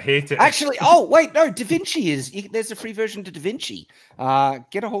complicated. I hate it. Actually, oh wait, no, DaVinci is. There's a free version to DaVinci.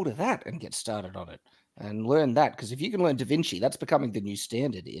 Get a hold of that and get started on it and learn that, because if you can learn DaVinci, that's becoming the new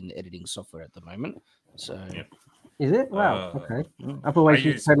standard in editing software at the moment. So, is it? Wow. Okay. I've always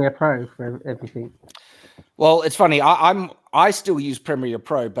used Premiere Pro for everything. Well, it's funny. I still use Premiere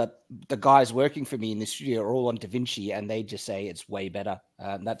Pro, but the guys working for me in the studio are all on DaVinci, and they just say it's way better.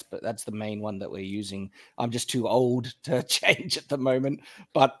 That's the main one that we're using. I'm just too old to change at the moment,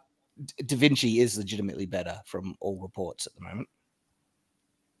 but DaVinci is legitimately better from all reports at the moment.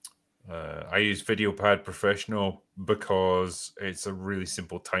 I use VideoPad Professional because it's a really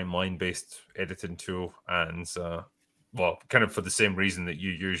simple timeline-based editing tool, and well, kind of for the same reason that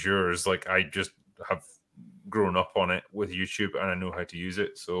you use yours. Like, I just have grown up on it with YouTube, and I know how to use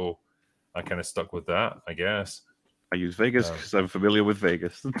it, so I kind of stuck with that, I guess. I use Vegas because I'm familiar with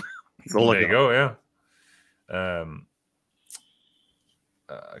Vegas. There you go, yeah.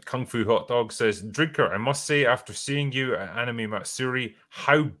 Kung Fu Hot Dog says, Drinker, I must say, after seeing you at Anime Matsuri,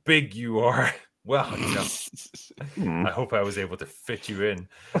 how big you are. Well, you know, I hope I was able to fit you in.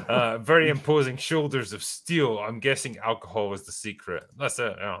 Very imposing shoulders of steel. I'm guessing alcohol was the secret. That's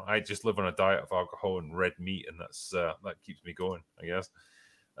it. You know, I just live on a diet of alcohol and red meat, and that's that keeps me going, I guess.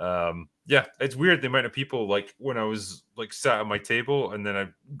 Yeah, it's weird the amount of people, like, when I was like sat at my table and then I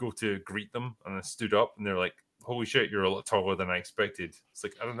go to greet them and I stood up and they're like, holy shit, you're a lot taller than I expected. It's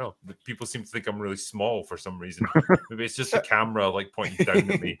like, I don't know. People seem to think I'm really small for some reason. Maybe it's just the camera like pointing down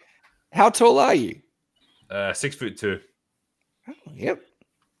at me. How tall are you? 6'2". Oh, yep.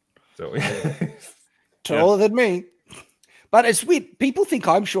 So taller than me. But it's weird. People think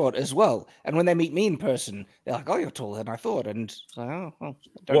I'm short as well, and when they meet me in person, they're like, "Oh, you're taller than I thought." And oh,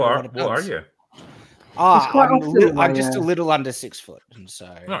 well, what are you? I'm just a little under 6 foot, and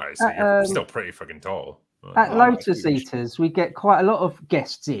so you're still pretty fucking tall. At Lotus Eaters, we get quite a lot of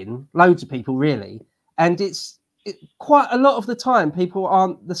guests in, loads of people really, and quite a lot of the time people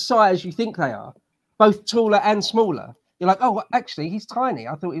aren't the size you think they are, both taller and smaller. You're like, oh, actually, he's tiny.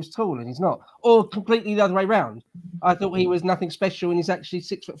 I thought he was tall, and he's not. Or completely the other way around. I thought he was nothing special, and he's actually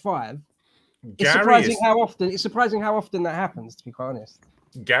 6'5". It's surprising how often that happens, to be quite honest.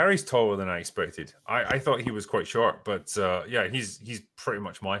 Gary's taller than I expected. I thought he was quite short, but yeah, he's pretty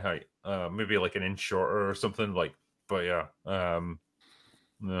much my height. Maybe like an inch shorter or something. Like, but yeah,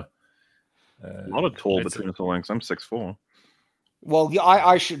 no. Not a tall between us all lengths. I'm 6'4". Well, yeah,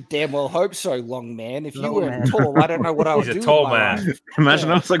 I should damn well hope so, long man. If you were tall, I don't know what I would do. He's a tall man. Imagine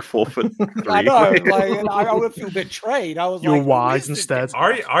I was like 4'3". I know, like, I would feel betrayed. I was You're wise instead.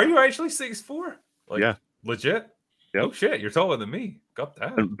 Are you actually 6'4"? Like, yeah, legit. Yep. Oh shit, you're taller than me. Got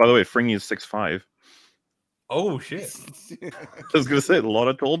that. And by the way, Fringy is 6'5". Oh shit. I was gonna say a lot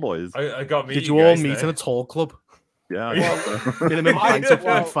of tall boys. I got me. Did you all meet in a tall club? Yeah. Minimum height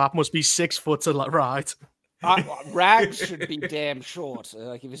of fat must be 6 foot to right. Rags should be damn short.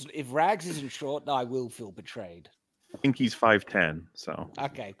 Like if Rags isn't short, I will feel betrayed. I think he's 5'10", so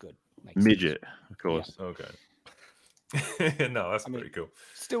Okay, good. Makes midget, sense. of course. Okay. No, that's pretty cool.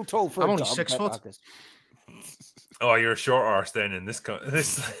 Still tall for I'm a only dog, 6 but foot. Oh, you're a short arse then in this.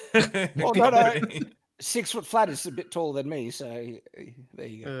 Well, no. 6 foot flat is a bit taller than me, so there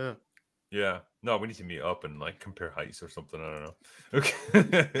you go. Yeah. No, we need to meet up and like compare heights or something. I don't know.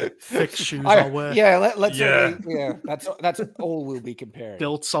 Okay. Thick shoes I'll wear. Yeah, let's that's all we'll be comparing.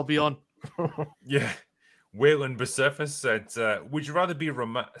 Dilts I'll be on. Yeah. Waylon Bucephus said, would you rather be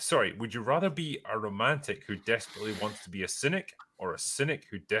a romantic who desperately wants to be a cynic, or a cynic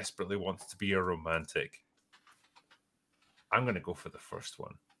who desperately wants to be a romantic? I'm gonna go for the first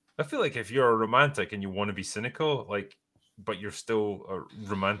one. I feel like if you're a romantic and you want to be cynical, like, but you're still a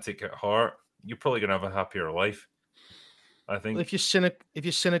romantic at heart, you're probably gonna have a happier life. I think. If you're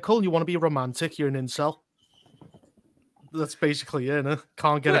cynical and you want to be romantic, you're an incel. That's basically it, no?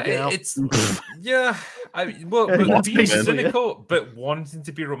 Can't get a girl. It's yeah. But being cynical, but wanting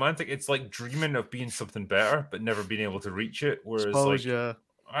to be romantic, it's like dreaming of being something better, but never being able to reach it. Whereas,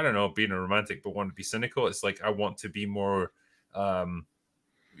 I don't know, being a romantic but want to be cynical, it's like I want to be more.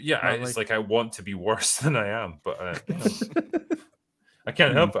 It's like I want to be worse than I am, but I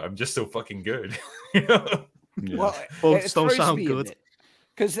can't help it. I'm just so fucking good. You know? Yeah. Well, both don't sound good.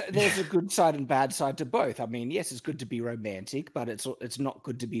 Because there's a good side and bad side to both. I mean, yes, it's good to be romantic, but it's not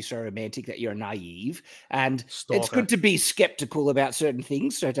good to be so romantic that you're naive. And it's good to be skeptical about certain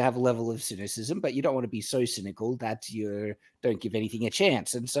things, so to have a level of cynicism, but you don't want to be so cynical that you don't give anything a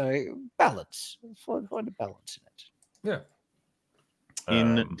chance. And so balance. Find a balance in it. Yeah.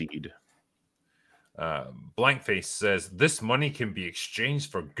 Indeed. Blankface says, this money can be exchanged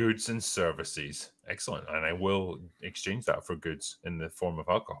for goods and services. Excellent. And I will exchange that for goods in the form of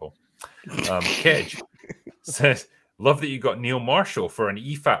alcohol. Kedge says, love that you got Neil Marshall for an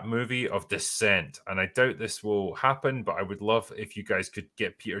EFAP movie of Descent. And I doubt this will happen, but I would love if you guys could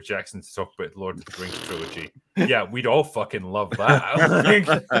get Peter Jackson to talk about the Lord of the Rings trilogy. Yeah, we'd all fucking love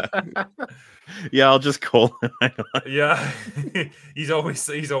that. Yeah, I'll just call him. Yeah. he's always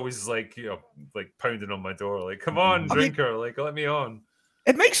like, you know, like pounding on my door, like, come on, drinker, like, let me on.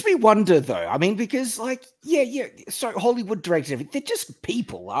 It makes me wonder, though. I mean, because, like, yeah. So Hollywood directors, they're just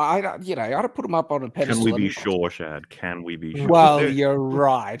people. I don't put them up on a pedestal. Can we be sure, Shad? Can we be sure? Well, you're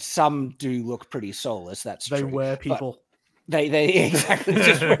right. Some do look pretty soulless. That's true. They wear people. They exactly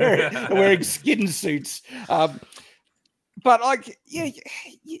just wearing skin suits. But like, yeah,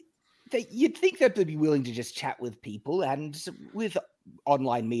 you'd think that they'd be willing to just chat with people, and with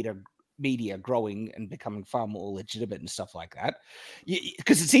online media growing and becoming far more legitimate and stuff like that,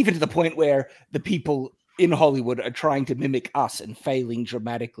 because it's even to the point where the people in Hollywood are trying to mimic us and failing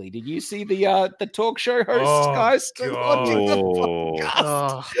dramatically. Did you see the talk show hosts, guys?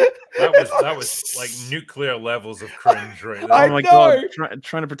 That was like nuclear levels of cringe right there. Oh my god,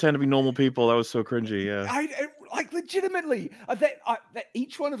 trying to pretend to be normal people. That was so cringy. Yeah, like legitimately, that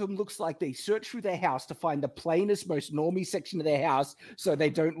each one of them looks like they search through their house to find the plainest, most normie section of their house, so they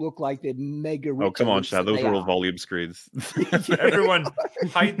don't look like they're mega rich. Oh come on, Chad, those are all volume screens. Everyone,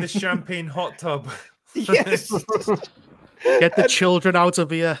 hide the champagne hot tub. Yes. Get the children out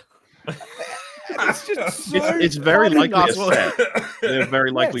of here. It's just so it's very likely a That's set. They're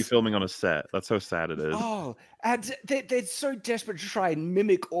very likely filming on a set. That's how sad it is. Oh, and they're so desperate to try and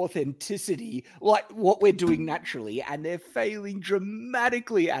mimic authenticity, like what we're doing naturally, and they're failing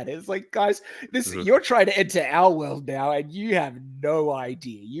dramatically at it. It's like, guys, you're trying to enter our world now, and you have no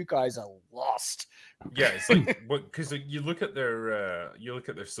idea. You guys are lost. Yeah, it's like because you look at their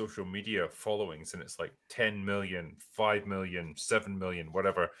social media followings, and it's like 10 million, 5 million, 7 million,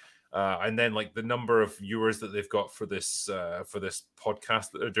 whatever. And then like the number of viewers that they've got for this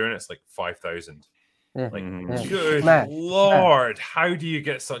podcast that they're doing, it's like 5,000. Good Lord, how do you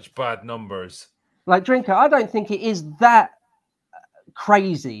get such bad numbers? Like, Drinker, I don't think it is that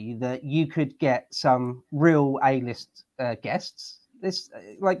crazy that you could get some real A-list guests. This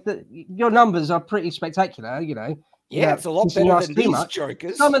your numbers are pretty spectacular, you know. Yeah, it's a lot better than these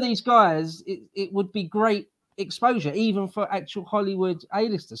jokers. Some of these guys, it would be great exposure, even for actual Hollywood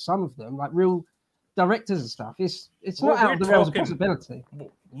A-listers. Some of them, like real directors and stuff. It's not out of the realms of possibility.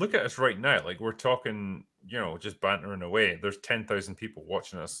 Look at us right now. Like, we're talking, you know, just bantering away. There's 10,000 people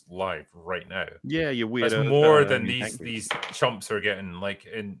watching us live right now. Yeah, you weirdo. That's more than these chumps are getting, like,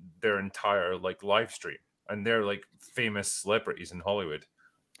 in their entire like live stream, and they're like famous celebrities in Hollywood.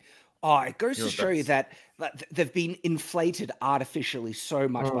 Oh, it goes You to know, show you that's- that they've been inflated artificially so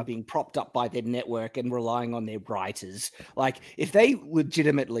much by being propped up by their network and relying on their writers. Like, if they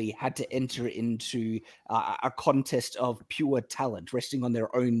legitimately had to enter into a contest of pure talent, resting on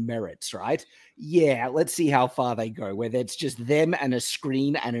their own merits, right? Yeah, let's see how far they go, where it's just them and a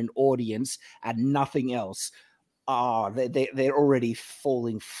screen and an audience and nothing else. Oh, they're already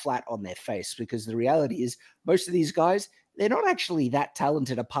falling flat on their face, because the reality is most of these guys, they're not actually that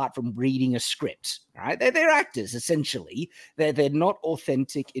talented apart from reading a script, right? They're actors, essentially. They're not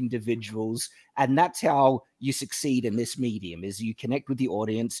authentic individuals, and that's how you succeed in this medium, is you connect with the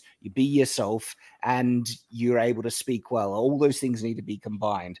audience, you be yourself, and you're able to speak well. All those things need to be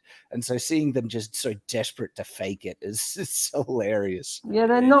combined. And so seeing them just so desperate to fake it is it's hilarious. Yeah,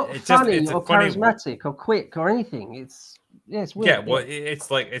 they're not It's funny a or funny charismatic or quick or anything. It's weird. Yeah, well,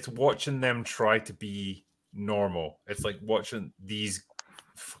 it's like it's watching them try to be normal. It's like watching these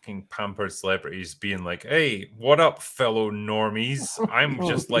fucking pampered celebrities being like, "Hey, what up, fellow normies? I'm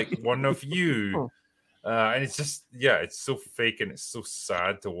just like one of you." And it's just, yeah, it's so fake and it's so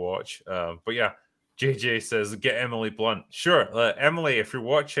sad to watch. But yeah, JJ says, "Get Emily Blunt." Sure, Emily, if you're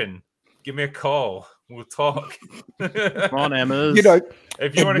watching, give me a call. We'll talk. Come on, Emma. You know,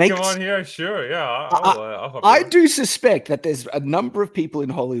 if you want to come on here, sure. Yeah, I'll I do suspect that there's a number of people in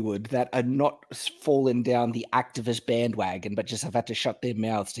Hollywood that are not fallen down the activist bandwagon, but just have had to shut their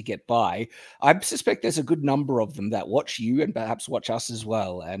mouths to get by. I suspect there's a good number of them that watch you and perhaps watch us as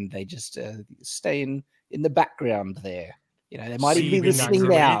well, and they just stay in the background there. You know, they might even be listening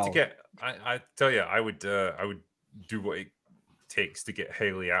now. I tell you, I would do what it takes to get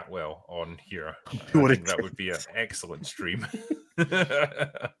Haley Atwell on here. I think that would be an excellent stream.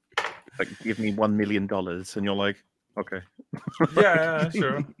 Like, give me $1 million, and you're like, okay. Yeah,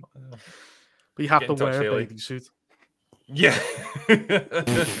 sure. But you have to wear a bathing suit. Yeah.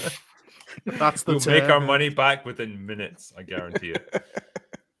 That's the we'll make our money back within minutes, I guarantee it.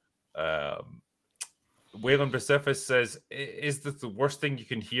 Waylon Pacific says, "Is this the worst thing you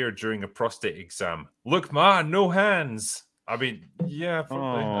can hear during a prostate exam? Look, ma, no hands." I mean, yeah,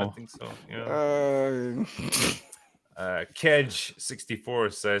 probably. I think so. Yeah.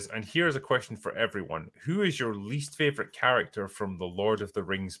 Kedge64 says, "And here's a question for everyone: who is your least favorite character from the Lord of the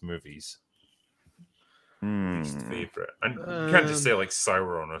Rings movies?" Least favorite, and you can't just say like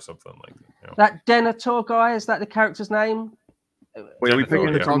Sauron or something like that. You know? That Denethor guy, is that the character's name? Wait, are we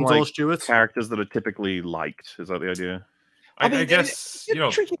picking yeah. from like characters that are typically liked? Is that the idea? I guess, it's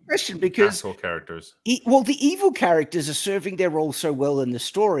a tricky question, because asshole characters. The evil characters are serving their role so well in the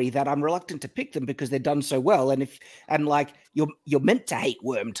story that I'm reluctant to pick them because they're done so well. And you're meant to hate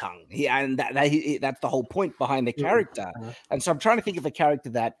Wormtongue, and that's the whole point behind the character. And so I'm trying to think of a character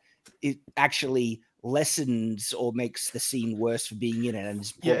that it actually lessens or makes the scene worse for being in it.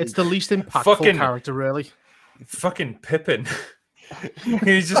 And it's the least impactful character, really. Fucking Pippin.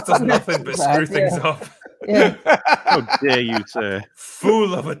 He just does nothing but screw things up. Yeah. How dare you, sir?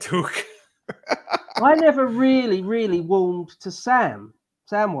 Fool of a took. I never really warmed to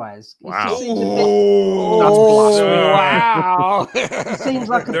Samwise. Wow. Wow. It seems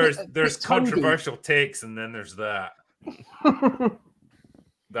like there's controversial takes, and then there's that.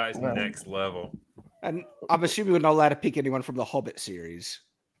 That is next level. And I'm assuming we're not allowed to pick anyone from the Hobbit series,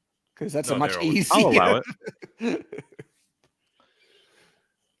 because that's a much easier. I'll allow it.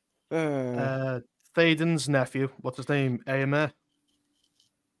 Théoden's nephew, what's his name? Éomer.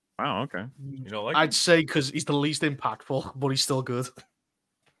 Wow, okay. You know, like I'd say because he's the least impactful, but he's still good.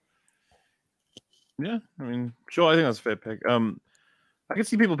 Yeah, I mean, sure, I think that's a fair pick. I can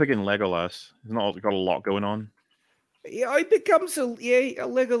see people picking Legolas. He's not got a lot going on. Yeah, he becomes a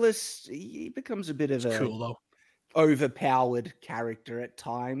Legolas. He becomes a bit of a cool though, overpowered character at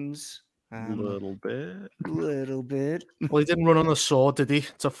times. A little bit. Well, he didn't run on a sword, did he,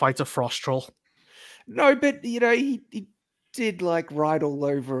 to fight a frost troll? No, but he did like ride all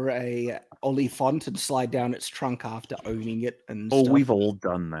over a Olifant and slide down its trunk after owning it. And stuff. We've all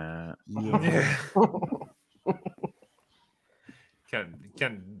done that. Yeah.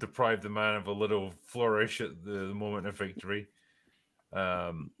 Can't deprive the man of a little flourish at the moment of victory.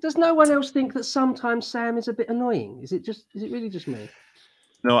 Does no one else think that sometimes Sam is a bit annoying? Is it really just me?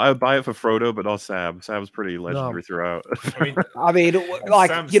 No, I would buy it for Frodo, but not Sam. Sam's pretty legendary throughout. I mean, like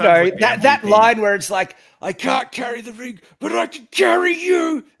Sam's like that line where it's like, "I can't carry the ring, but I can carry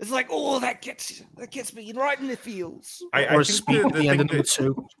you." It's like, oh, that gets me right in the feels. Or speak at the end of number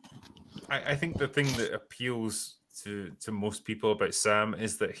 2. I think the thing that appeals to most people about Sam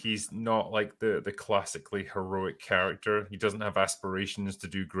is that he's not like the classically heroic character. He doesn't have aspirations to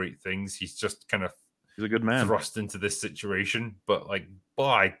do great things. He's just kind of He's a good man. thrust into this situation, but like,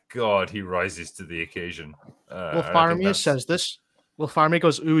 by God, he rises to the occasion. Well, Faramir says this. Well, Faramir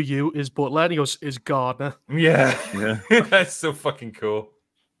goes, "Who are you?" Is Butler, and he goes, "Is Gardner." Yeah, Yeah. that's so fucking cool.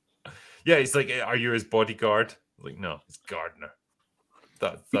 Yeah, he's like, "Are you his bodyguard?" Like, no, it's Gardner.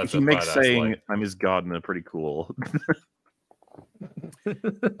 That's he a makes badass saying line. "I'm his gardener" pretty cool.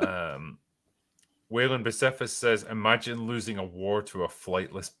 Waylon Bicephus says, "Imagine losing a war to a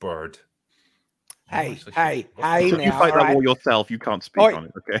flightless bird." Hey, Actually, hey, what- hey, So if you now, fight that alright? war yourself, you can't speak Oi. on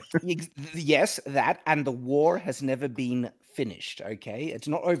it. Okay. Yes, that, and the war has never been finished. Okay, it's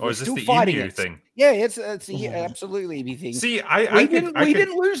not over. Oh, We're is this still the fighting emu it. thing? Yeah, it's absolutely emu thing. See, we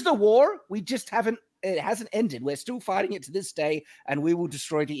didn't lose the war. We just haven't. It hasn't ended. We're still fighting it to this day, and we will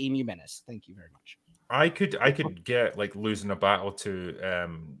destroy the emu menace. Thank you very much. I could get like losing a battle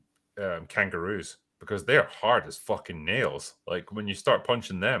to kangaroos because they're hard as fucking nails. Like when you start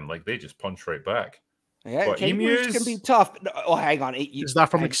punching them, like they just punch right back. Yeah, But kangaroos can emus? be tough. Oh, hang on. Is that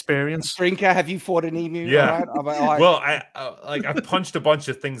from experience? Drinker, have you fought an emu? Yeah. All right? Well, I punched a bunch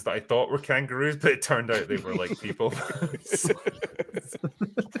of things that I thought were kangaroos, but it turned out they were like people. Same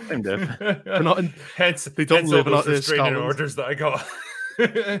diff. They're not in, hence, they don't hence live all those in restraining Scotland. orders that I got.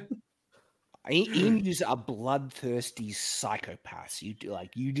 Emus are bloodthirsty psychopaths.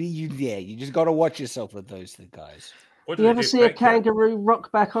 You just got to watch yourself with those guys. What Do do you they ever do? see a Pet care? kangaroo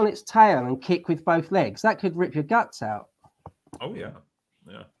rock back on its tail and kick with both legs? That could rip your guts out. Oh yeah,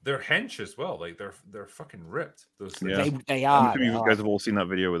 yeah. They're hench as well. Like they're fucking ripped. Those things. Yeah. They I'm are. assuming they you are. guys have all seen that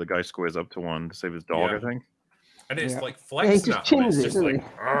video where the guy squares up to one to save his dog. Yeah. I think. And it's Yeah. like Yeah, he flexing just at him. It's chins it, just doesn't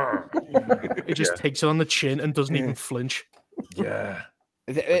like, "Argh." it just takes it on the chin and doesn't even flinch. yeah.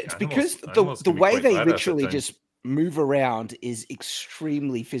 It's because animals the can be way quite they badass at literally times. just move around is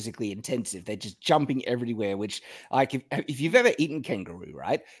extremely physically intensive. They're just jumping everywhere, which, like, if you've ever eaten kangaroo,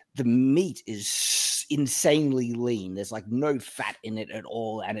 right, the meat is insanely lean. There's like no fat in it at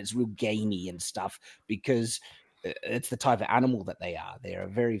all, and it's real gamey and stuff because it's the type of animal that they are. They're a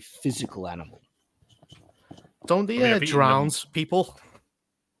very physical animal. Don't they I mean, I've eaten drown them. people?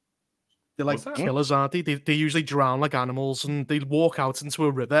 They're like What's that? killers, aren't they? They usually drown like animals, and they walk out into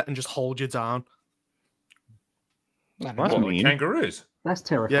a river and just hold you down. That's What, like mean. kangaroos? That's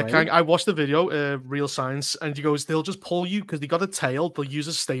Yeah, terrifying. I watched the video, Real Science, and he goes, they'll just pull you because they got a tail. They'll use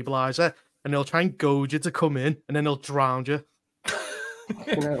a stabilizer, and they'll try and goad you to come in, and then they'll drown you.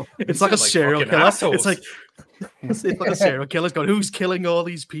 You know. It's like a sound like serial fucking killer. assholes. It's like a serial killer's going, who's killing all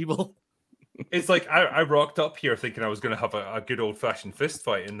these people? It's like I rocked up here thinking I was going to have a good old fashioned fist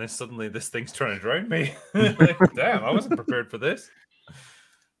fight, and then suddenly this thing's trying to drown me. Like, damn, I wasn't prepared for this.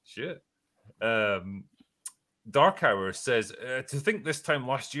 Shit. Dark Hour says, to think this time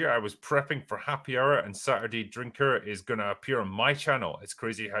last year I was prepping for Happy Hour and Saturday Drinker is going to appear on my channel. It's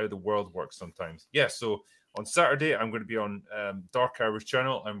crazy how the world works sometimes. Yeah, so on Saturday I'm going to be on Dark Hour's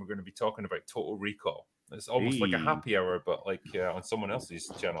channel and we're going to be talking about Total Recall. It's almost like a Hey. Happy Hour, but like on someone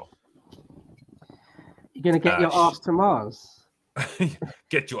else's channel. You're going to get your ass to Mars.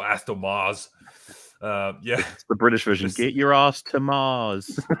 Get your ass to Mars. Yeah. It's the British version. This- Get your ass to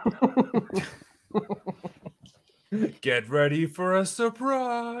Mars. Get ready for a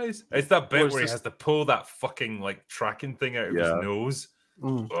surprise. It's that bit Where's where he this- has to pull that fucking like tracking thing out of his Yeah. nose.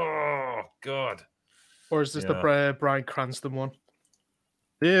 Mm. Oh God. Or is this the Bryan Cranston one?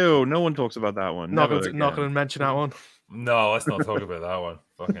 Ew, no one talks about that one. Not Never going to again. mention that one. No, let's not talk about that one.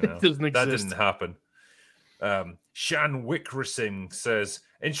 Fucking hell. Doesn't That exist. didn't happen. Shan Wickrasing says,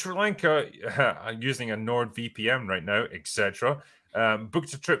 in Sri Lanka, I'm using a NordVPN right now, etc.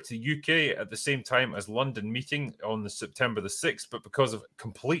 Booked a trip to UK at the same time as London meeting on the September the 6th, but because of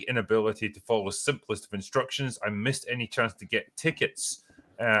complete inability to follow simplest of instructions, I missed any chance to get tickets,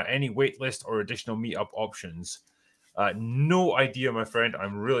 any waitlist or additional meetup options. No idea, my friend.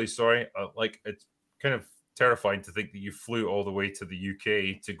 I'm really sorry. It's kind of terrifying to think that you flew all the way to the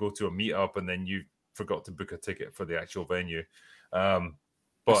UK to go to a meetup and then you forgot to book a ticket for the actual venue.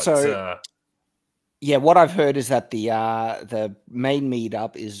 Yeah, what I've heard is that the main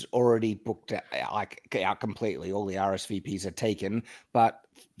meetup is already booked out completely. All the RSVPs are taken, but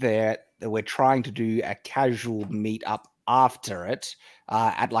we're trying to do a casual meetup after it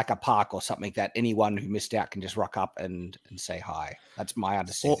at like a park or something that anyone who missed out can just rock up and say hi. That's my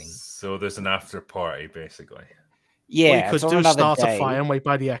understanding. So there's an after party, basically. Yeah, What you it's could on do is another start a day. fire and wait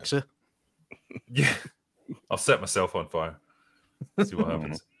by the exit. Yeah, I'll set myself on fire. See what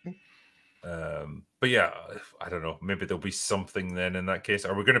happens. But yeah, I don't know. Maybe there'll be something then in that case.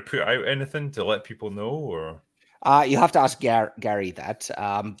 Are we going to put out anything to let people know, or? You have to ask Gary that,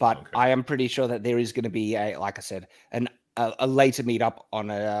 but Okay. I am pretty sure that there is going to be like I said, an a later meetup on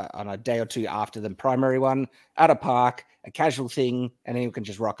a day or two after the primary one at a park, a casual thing, and anyone can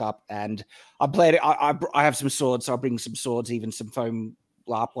just rock up. And I played it. I have some swords, so I'll bring some swords, even some foam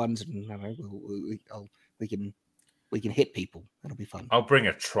LARP ones, and we can hit people. That'll be fun. I'll bring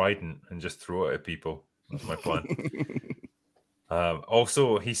a trident and just throw it at people. That's my plan.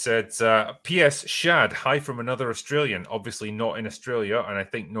 Also, he said, P.S. Shad, hi from another Australian, obviously not in Australia, and I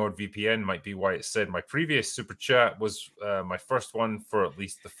think NordVPN might be why it said my previous super chat was my first one for at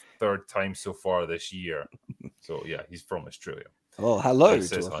least the third time so far this year. So, yeah, he's from Australia. Oh, hello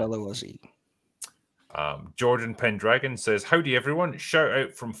to a fellow Aussie. Jordan Pendragon says, howdy, everyone. Shout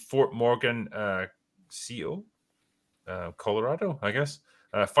out from Fort Morgan, CO, Colorado, I guess.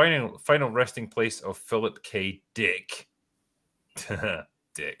 Final resting place of Philip K. Dick.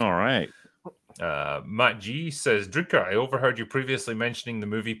 Dick. All right. Matt G says, Drinker, I overheard you previously mentioning the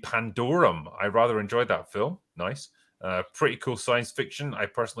movie Pandorum. I rather enjoyed that film. Nice. Pretty cool science fiction. I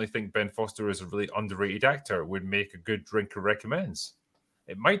personally think Ben Foster is a really underrated actor. Would make a good Drinker recommends.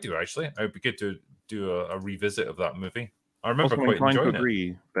 It might do, actually. It would be good to do a revisit of that movie. I remember Also, quite enjoying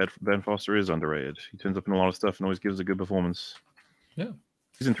agree. Ben Foster is underrated. He turns up in a lot of stuff and always gives a good performance. Yeah.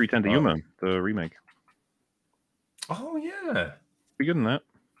 He's in 310 to Yuma, the remake. Oh, yeah. Be good in that.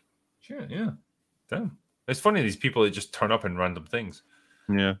 Sure, yeah. Damn. It's funny, these people that just turn up in random things.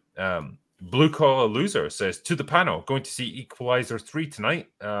 Yeah. Blue Collar Loser says, to the panel, going to see Equalizer 3 tonight.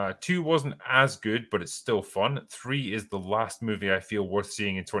 2 wasn't as good, but it's still fun. 3 is the last movie I feel worth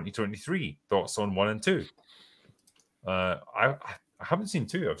seeing in 2023. Thoughts on 1 and 2? I haven't seen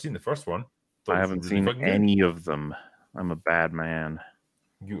 2. I've seen the first one. I haven't seen any of them. I'm a bad man.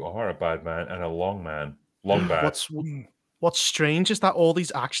 You are a bad man and a long man. Long bad. What's strange is that all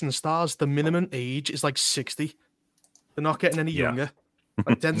these action stars, the minimum age is like 60. They're not getting any younger.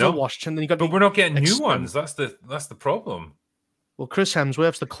 Like Denzel Washington, then you got. But we're not getting new ones. That's the problem. Well, Chris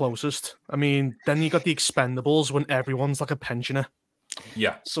Hemsworth's the closest. I mean, then you got the Expendables when everyone's like a pensioner.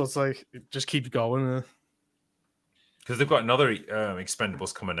 Yeah. So it's like it just keeps going. Because they've got another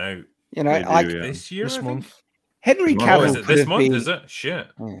Expendables coming out. You know, this year, this month. Henry Cavill. Is it this month? Is it? Shit.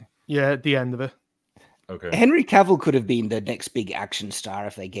 Yeah, at the end of it. Okay. Henry Cavill could have been the next big action star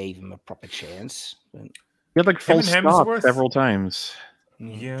if they gave him a proper chance. But... He had like false start several times.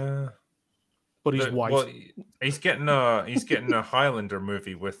 Yeah, but he's white. Well, he's getting a Highlander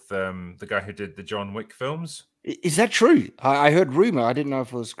movie with the guy who did the John Wick films. Is that true? I heard rumor. I didn't know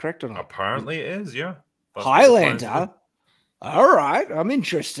if it was correct or not. Apparently, it is. Yeah, Highlander. All right, I'm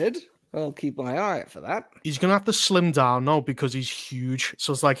interested. I'll keep my eye out for that. He's gonna have to slim down now because he's huge.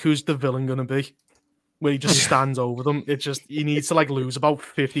 So it's like, who's the villain gonna be? Where he just stands over them. It just he needs to like lose about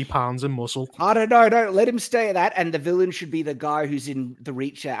 50 pounds in muscle. I don't know. Don't let him stay at that. And the villain should be the guy who's in the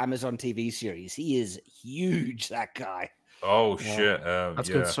Reacher Amazon TV series. He is huge. That guy. Oh shit! That's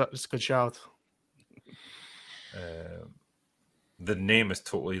good. That's a good shout. The name has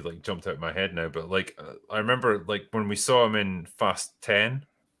totally like jumped out of my head now, but like I remember like when we saw him in Fast 10,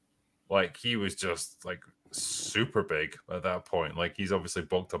 like he was just like super big at that point. Like he's obviously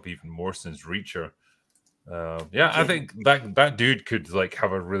bulked up even more since Reacher. I think that dude could like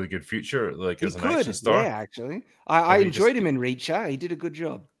have a really good future, like as an action star. Yeah, actually, I enjoyed him in Reacher. He did a good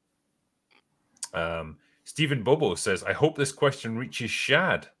job. Stephen Bobo says, "I hope this question reaches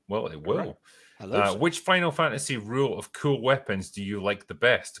Shad." Well, it will. Hello, which Final Fantasy rule of cool weapons do you like the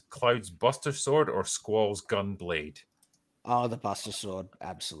best? Cloud's Buster Sword or Squall's Gun Blade? Oh, the Buster Sword,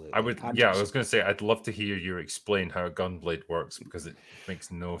 absolutely. I would, 100%. Yeah, I was going to say I'd love to hear you explain how a gunblade works because it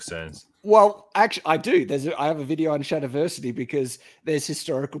makes no sense. Well, actually, I do. I have a video on Shadiversity because there's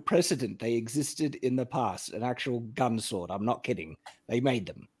historical precedent. They existed in the past. An actual gun sword. I'm not kidding. They made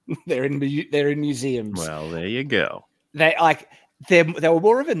them. They're in museums. Well, there you go. They were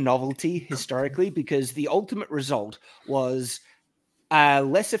more of a novelty historically because the ultimate result was a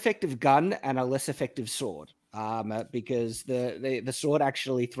less effective gun and a less effective sword. Because the sword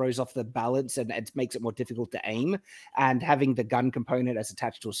actually throws off the balance and it makes it more difficult to aim. And having the gun component as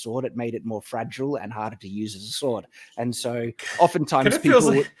attached to a sword, it made it more fragile and harder to use as a sword. And so oftentimes it kind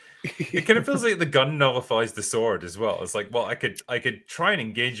of feels like the gun nullifies the sword as well. It's like, well, I could try and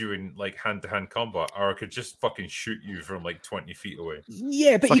engage you in like hand-to-hand combat, or I could just fucking shoot you from like 20 feet away.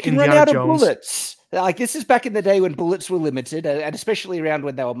 Yeah, but you can run out of bullets. Like this is back in the day when bullets were limited, and especially around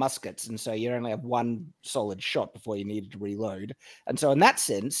when they were muskets, and so you only have one solid shot before you needed to reload. And so, in that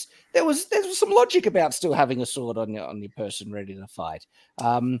sense, there was some logic about still having a sword on your person ready to fight.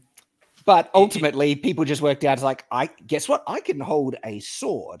 But ultimately, people just worked out like, guess what? I can hold a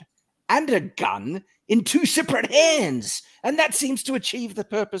sword and a gun in two separate hands, and that seems to achieve the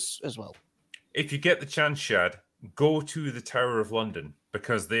purpose as well. If you get the chance, Shad, go to the Tower of London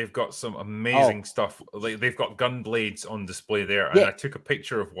because they've got some amazing stuff. Like they've got gun blades on display there, and I took a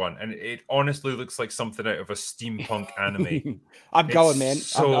picture of one, and it honestly looks like something out of a steampunk anime. I'm going, man.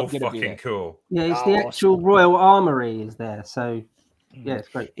 So I'm fucking cool. Yeah, it's the actual Royal Armory is there, so yeah, it's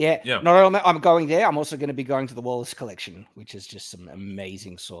great. Yeah. Not only I'm going there, I'm also going to be going to the Wallace collection, which is just some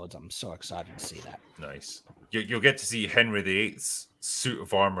amazing swords. I'm so excited to see that. Nice. You'll get to see Henry VIII's suit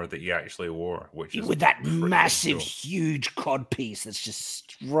of armor that he actually wore, which is with that massive, huge cod piece that's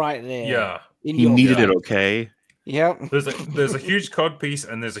just right there. Yeah, he needed it. Okay. Yeah. There's a huge cod piece,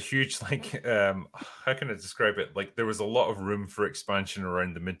 and there's a huge like how can I describe it? Like there was a lot of room for expansion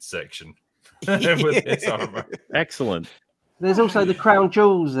around the midsection with his armor. Excellent. There's also the crown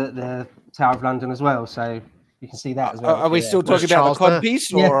jewels at the Tower of London as well, so you can see that as well. Are we still talking about the cod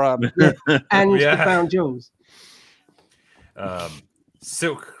piece, or and the crown jewels?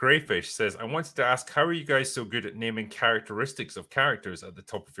 Silk Crayfish says, I wanted to ask, how are you guys so good at naming characteristics of characters at the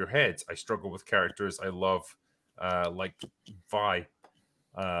top of your heads? I struggle with characters I love, like Vi.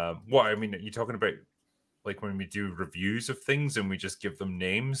 What I mean, are you talking about like when we do reviews of things and we just give them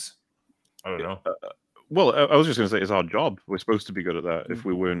names? I don't know. Well, I was just going to say it's our job. We're supposed to be good at that. If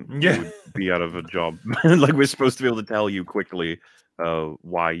we weren't, we would be out of a job. Like we're supposed to be able to tell you quickly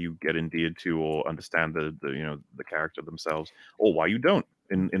why you get endeared to or understand the character themselves, or why you don't.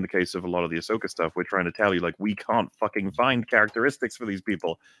 In the case of a lot of the Ahsoka stuff, we're trying to tell you like we can't fucking find characteristics for these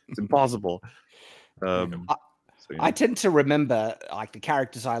people. It's impossible. I tend to remember like the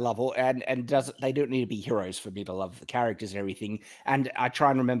characters I love, and they don't need to be heroes for me to love the characters and everything. And I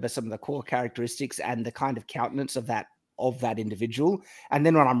try and remember some of the core characteristics and the kind of countenance of that individual. And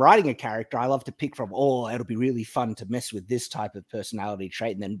then when I'm writing a character, I love to pick from, it'll be really fun to mess with this type of personality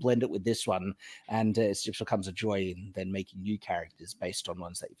trait and then blend it with this one. And it just becomes a joy in then making new characters based on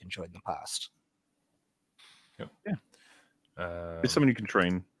ones that you've enjoyed in the past. It's someone you can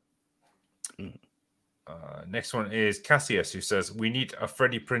train. Next one is Cassius, who says, we need a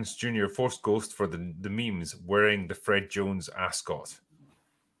Freddie Prinze Jr. Force Ghost for the memes wearing the Fred Jones ascot.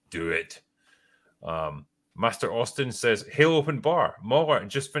 Do it. Master Austin says, Hail Open Bar. MauLer,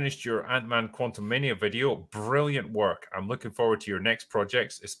 just finished your Ant-Man Quantumania video. Brilliant work. I'm looking forward to your next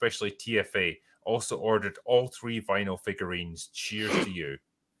projects, especially TFA. Also ordered all 3 vinyl figurines. Cheers to you.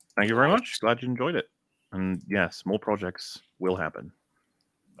 Thank you very much. Glad you enjoyed it. And yes, more projects will happen.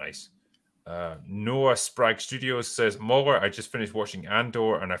 Nice. Noah Sprague Studios says, MauLer, I just finished watching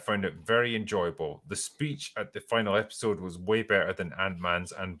Andor and I found it very enjoyable. The speech at the final episode was way better than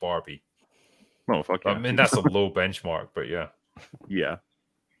Ant-Man's and Barbie. Oh, fuck yeah. I mean, that's a low benchmark, but yeah. Yeah.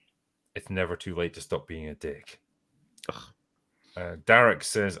 It's never too late to stop being a dick. Derek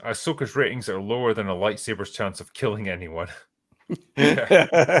says, Ahsoka's ratings are lower than a lightsaber's chance of killing anyone.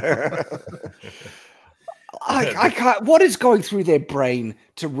 I can't. What is going through their brain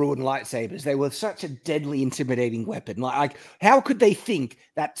to ruin lightsabers? They were such a deadly, intimidating weapon. Like how could they think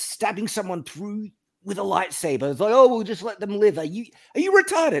that stabbing someone through with a lightsaber is like, we'll just let them live? Are you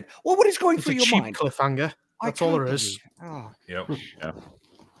retarded? Well, what is going through your mind? Cliffhanger. That's all there is. Yep. Yeah.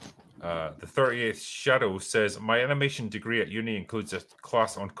 The 38th Shadow says, my animation degree at uni includes a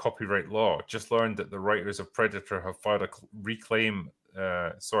class on copyright law. Just learned that the writers of Predator have filed to reclaim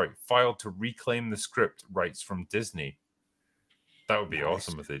the script rights from Disney. That would be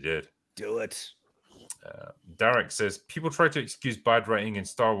awesome if they did. Do it. Derek says, people try to excuse bad writing in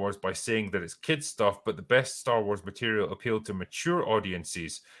Star Wars by saying that it's kids stuff, but the best Star Wars material appealed to mature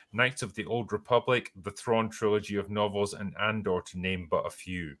audiences. Knights of the Old Republic, the Thrawn trilogy of novels, and Andor, to name but a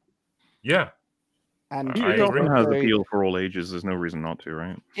few. Yeah. And it often has appeal for all ages. There's no reason not to,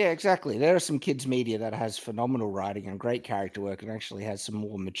 right? Yeah, exactly. There are some kids media that has phenomenal writing and great character work and actually has some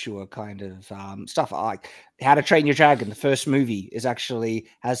more mature kind of stuff. Like How to Train Your Dragon, the first movie,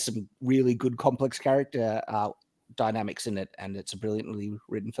 has some really good complex character dynamics in it, and it's a brilliantly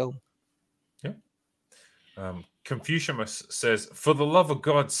written film. Yeah. Confucius says, for the love of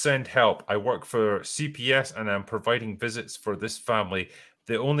God, send help. I work for CPS and I'm providing visits for this family.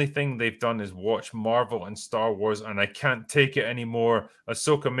 The only thing they've done is watch Marvel and Star Wars, and I can't take it anymore.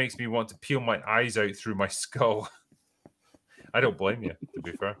 Ahsoka makes me want to peel my eyes out through my skull. I don't blame you, to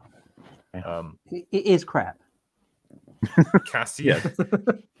be fair. It is crap. Cassius.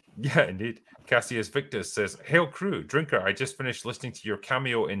 Yeah, indeed. Cassius Victus says, Hail crew, Drinker, I just finished listening to your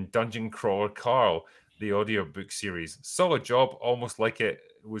cameo in Dungeon Crawler Carl, the audiobook series. Solid job, almost like it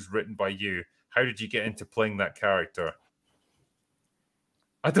was written by you. How did you get into playing that character?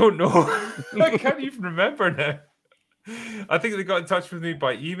 I don't know. I can't even remember now. I think they got in touch with me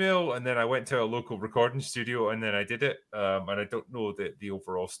by email, and then I went to a local recording studio, and then I did it. And I don't know the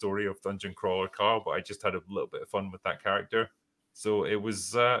overall story of Dungeon Crawler Carl, but I just had a little bit of fun with that character. So it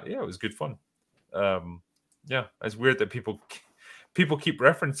was, it was good fun. Yeah, it's weird that people keep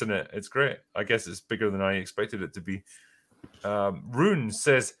referencing it. It's great. I guess it's bigger than I expected it to be. Rune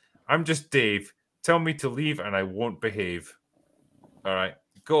says, "I'm just Dave. Tell me to leave, and I won't behave." All right,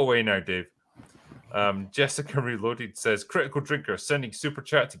 go away now, Dave. Jessica Reloaded says, "Critical Drinker, sending super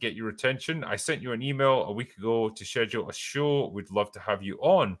chat to get your attention. I sent you an email a week ago to schedule a show. We'd love to have you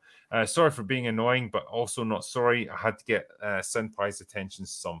on. Sorry for being annoying, but also not sorry. I had to get Senpai's attention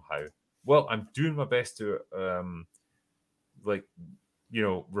somehow." Well, I'm doing my best to,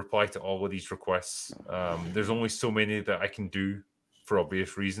 reply to all of these requests. There's only so many that I can do for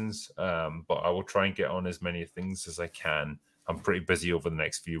obvious reasons, but I will try and get on as many things as I can. I'm pretty busy over the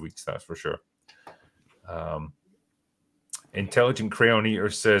next few weeks, that's for sure. Intelligent Crayon Eater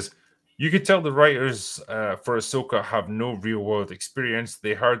says, "You could tell the writers for Ahsoka have no real-world experience.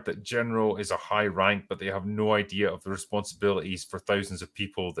 They heard that General is a high rank, but they have no idea of the responsibilities for thousands of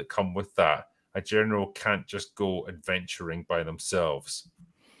people that come with that. A general can't just go adventuring by themselves."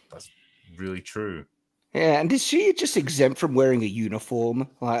 That's really true. Yeah, and is she just exempt from wearing a uniform?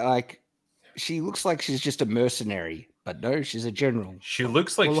 Like she looks like she's just a mercenary. But no, she's a general. She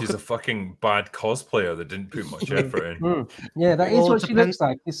looks like she's a fucking bad cosplayer that didn't put much effort in. Yeah, that is what she looks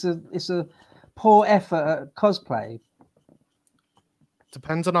like. It's a poor effort at cosplay.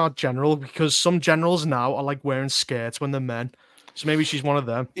 Depends on our general, because some generals now are like wearing skirts when they're men. So maybe she's one of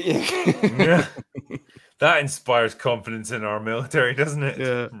them. Yeah. That inspires confidence in our military, doesn't it?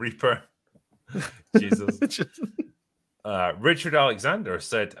 Yeah. Reaper. Jesus. Richard Alexander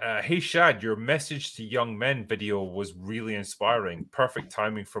said, "Hey Shad, your message to young men video was really inspiring. Perfect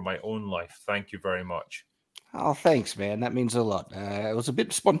timing for my own life. Thank you very much." Oh, thanks, man. That means a lot. It was a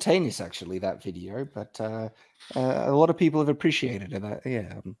bit spontaneous, actually, that video, but a lot of people have appreciated it.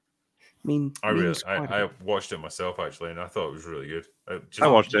 I watched it myself, actually, and I thought it was really good. I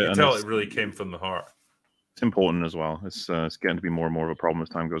watched it, You and tell it really came from the heart. It's important as well. It's getting to be more and more of a problem as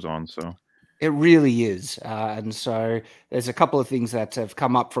time goes on. So it really is. And so there's a couple of things that have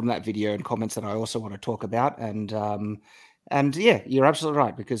come up from that video and comments that I also want to talk about. And yeah, you're absolutely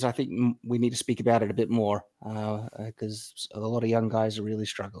right, because I think we need to speak about it a bit more, because a lot of young guys are really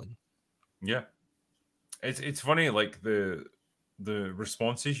struggling. Yeah. It's funny, like the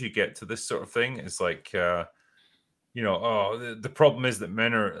responses you get to this sort of thing is like, the problem is that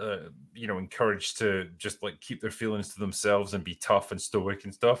men are, encouraged to just like keep their feelings to themselves and be tough and stoic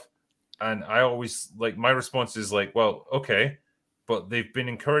and stuff. And I always like, my response is like, well, okay, but they've been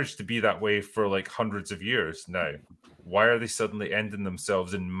encouraged to be that way for like hundreds of years now. Why are they suddenly ending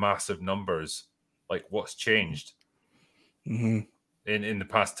themselves in massive numbers? Like, what's changed in the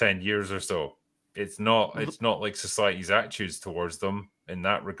past 10 years or so? It's not like society's attitudes towards them in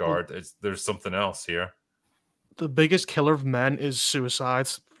that regard. There's something else here. The biggest killer of men is suicide.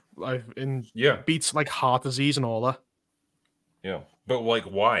 Beats like heart disease and all that. Yeah, but like,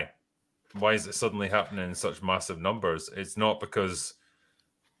 why? Why is it suddenly happening in such massive numbers? It's not because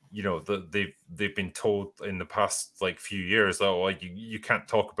they've been told in the past like few years that like you can't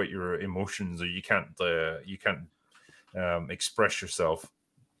talk about your emotions, or you can't express yourself.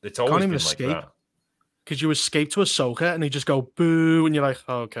 It's always been like that. Because you escape to Ahsoka and they just go boo, and you're like,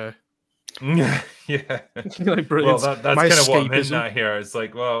 oh, okay. Yeah. Like, brilliant. Well, that's kind of what I'm in at here. It's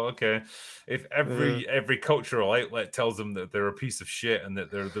like, well, okay, if every cultural outlet tells them that they're a piece of shit and that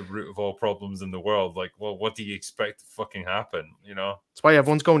they're the root of all problems in the world, like, well, what do you expect to fucking happen? That's why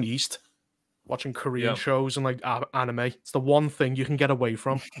everyone's going east, watching Korean shows and like anime. It's the one thing you can get away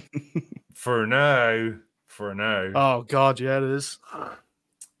from. For now. Oh God, yeah, it is.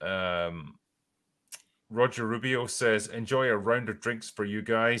 Roger Rubio says, "Enjoy a round of drinks for you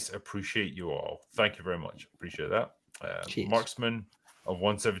guys. Appreciate you all." Thank you very much. Appreciate that. Marksman of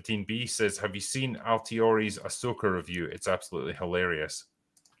 117B says, "Have you seen Altiori's Ahsoka review? It's absolutely hilarious."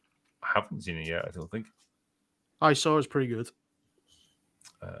 I haven't seen it yet, I don't think. I saw it's pretty good.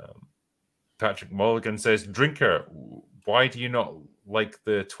 Patrick Mulligan says, "Drinker, why do you not like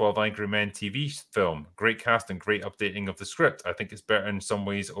the 12 Angry Men TV film? Great cast and great updating of the script. I think it's better in some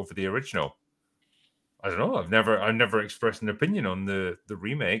ways over the original." I don't know. I've never expressed an opinion on the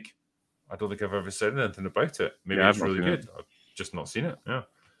remake. I don't think I've ever said anything about it. Maybe it's really good. I've just not seen it. Yeah,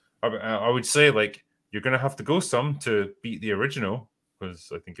 I would say like you're gonna have to go some to beat the original,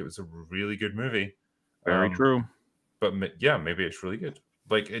 because I think it was a really good movie. Very true. But yeah, maybe it's really good.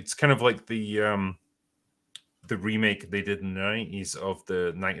 Like, it's kind of like the remake they did in the 90s of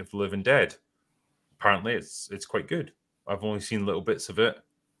the Night of the Living Dead. apparently it's quite good. I've only seen little bits of it.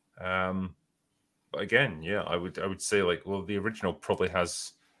 But again, yeah, I would say like, well, the original probably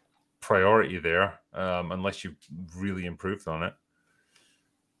has priority there, unless you've really improved on it.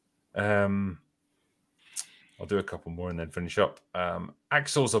 I'll do a couple more and then finish up.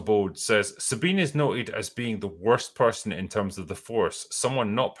 Axel's Abode says, Sabine is noted as being the worst person in terms of the Force.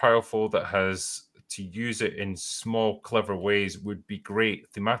 Someone not powerful that has to use it in small, clever ways would be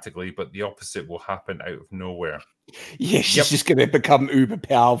great thematically, but the opposite will happen out of nowhere. Yeah, she's just going to become uber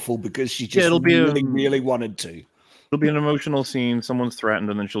powerful because she just really wanted to. It'll be an emotional scene. Someone's threatened,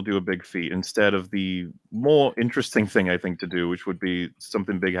 and then she'll do a big feat instead of the more interesting thing, I think, to do, which would be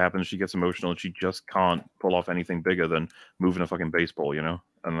something big happens. She gets emotional, and she just can't pull off anything bigger than moving a fucking baseball, you know,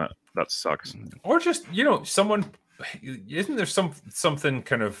 and that sucks. Or just, you know, someone. Isn't there something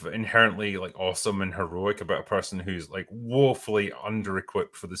kind of inherently like awesome and heroic about a person who's like woefully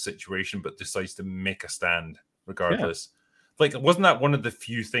under-equipped for the situation, but decides to make a stand regardless? Yeah. Like, wasn't that one of the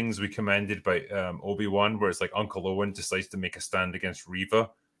few things we commended by Obi-Wan, where it's like Uncle Owen decides to make a stand against Reva?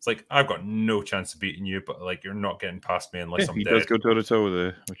 It's like, I've got no chance of beating you, but like, you're not getting past me unless I'm dead. He does go toe-to-toe with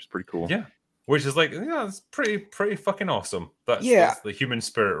it, which is pretty cool. Yeah. Which is like, yeah, it's pretty fucking awesome. That's the human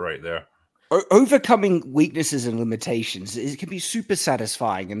spirit right there. Overcoming weaknesses and limitations, it can be super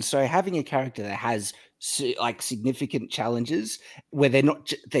satisfying. And so having a character that has like significant challenges where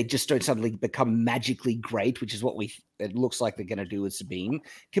they just don't suddenly become magically great, which is what it looks like they're going to do with Sabine,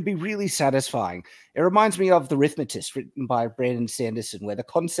 can be really satisfying. It reminds me of The Arithmetist, written by Brandon Sanderson, where the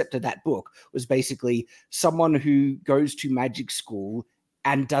concept of that book was basically someone who goes to magic school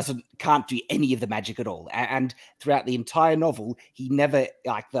and can't do any of the magic at all. And throughout the entire novel, he never,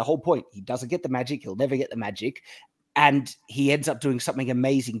 like the whole point, he doesn't get the magic, he'll never get the magic. And he ends up doing something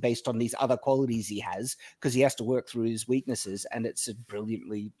amazing based on these other qualities he has, because he has to work through his weaknesses. And it's a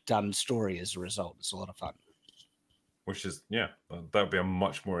brilliantly done story as a result. It's a lot of fun. Which is, yeah, that would be a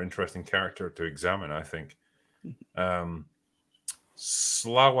much more interesting character to examine, I think.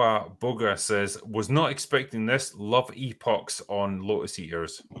 Slawa Boga says, was not expecting this. Love epochs on Lotus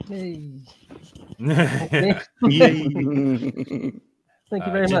Eaters. Hey. Thank you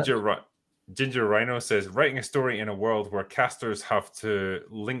very much. Ginger Rhino says, writing a story in a world where casters have to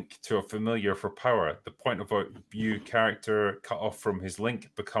link to a familiar for power. The point of view character cut off from his link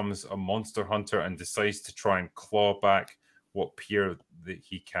becomes a monster hunter and decides to try and claw back what peer that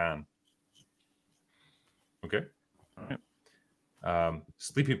he can. Okay. All right.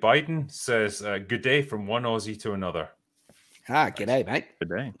 Sleepy Biden says, good day from one Aussie to another. Good day, mate. Good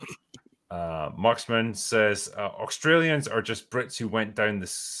day. Marksman says, Australians are just Brits who went down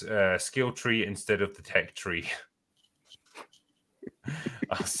the skill tree instead of the tech tree.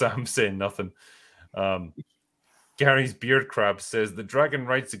 Sam saying nothing. Gary's Beard Crab says, the dragon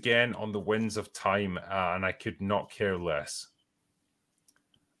rides again on the winds of time, and I could not care less.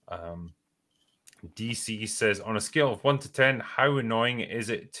 DC says, on a scale of 1 to 10, how annoying is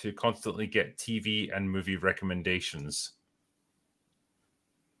it to constantly get TV and movie recommendations?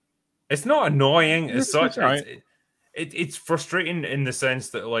 It's not annoying as such. Right. It's frustrating in the sense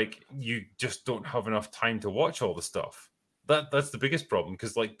that like you just don't have enough time to watch all the stuff. That's the biggest problem,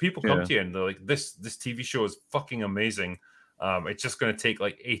 because like people come to you and they're like, this TV show is fucking amazing. It's just going to take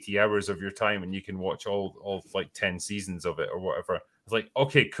like 80 hours of your time and you can watch all like 10 seasons of it or whatever. It's like,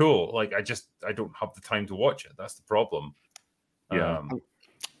 okay, cool. Like I don't have the time to watch it. That's the problem. Yeah.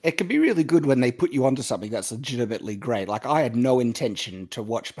 It can be really good when they put you onto something that's legitimately great. Like I had no intention to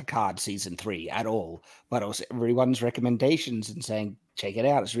watch Picard season 3 at all, but it was everyone's recommendations and saying, check it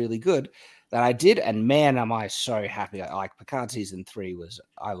out, it's really good, that I did. And man, am I so happy. Like Picard season 3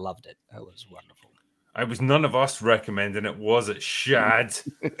 I loved it. It was wonderful. I was none of us recommending it, was it, Shad?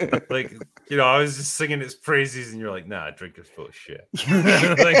 Like, you know, I was just singing its praises, and you're like, nah, Drinker's full of shit.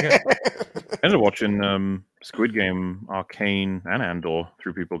 I ended up watching Squid Game, Arcane, and Andor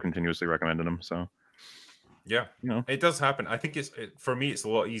through people continuously recommending them. So, yeah, you know, it does happen. I think for me, it's a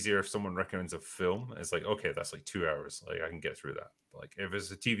lot easier if someone recommends a film. It's like, okay, that's like 2 hours. Like, I can get through that. Like, if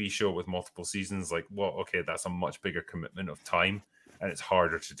it's a TV show with multiple seasons, like, well, okay, that's a much bigger commitment of time, and it's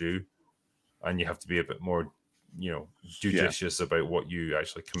harder to do. And you have to be a bit more, you know, judicious about what you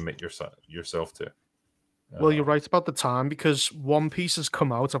actually commit yourself to. Well, you're right about the time, because One Piece has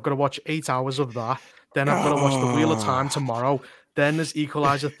come out. I've got to watch 8 hours of that. Then I've got to watch The Wheel of Time tomorrow. Then there's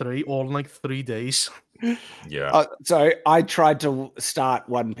Equalizer 3, all in like 3 days. Yeah. So I tried to start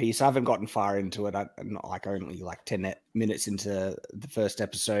One Piece. I haven't gotten far into it. I'm not like only like 10 minutes into the first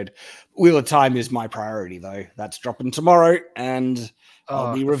episode. Wheel of Time is my priority, though. That's dropping tomorrow, and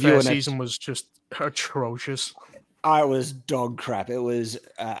I'll be reviewing the it. Season was just atrocious. I was dog crap. It was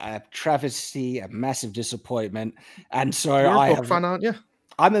a travesty, a massive disappointment, and so You're a book fan, aren't you?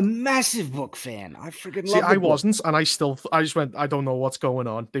 I'm a massive book fan. I freaking love. I wasn't, and I just went. I don't know what's going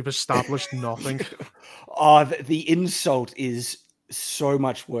on. They've established nothing. Oh, the insult is so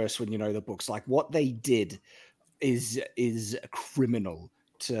much worse when you know the books. Like what they did is criminal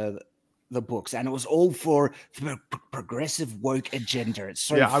to the books, and it was all for the progressive woke agenda. It's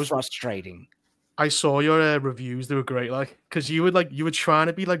so frustrating. I saw your reviews; they were great. Like, because you were trying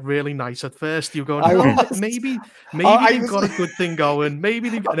to be like really nice at first. You were going, maybe they've got a good thing going. Maybe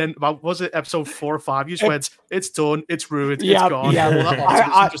they've. And then, was it episode 4 or 5? You just went, it's done, it's ruined, it's gone. Yeah, all that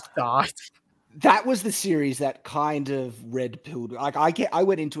optimism just died. That was the series that kind of red pilled. Like I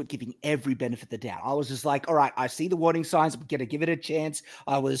went into it giving every benefit of the doubt. I was just like, all right, I see the warning signs. I'm gonna give it a chance.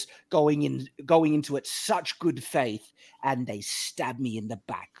 I was going into it such good faith, and they stabbed me in the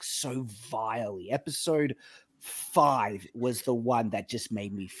back so vilely. Episode 5 was the one that just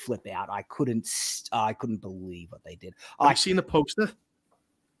made me flip out. I couldn't believe what they did. Have you seen the poster?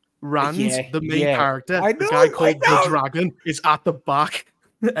 Rand, the main character, the guy called the Dragon, is at the back.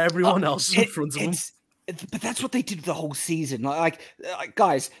 Everyone else is in front of him. But that's what they did the whole season. Like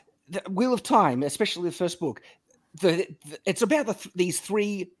guys, the Wheel of Time, especially the first book, it's about these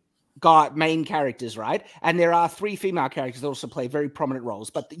 3 main characters, right? And there are 3 female characters that also play very prominent roles.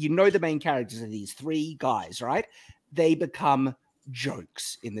 But the main characters are these 3 guys, right? They become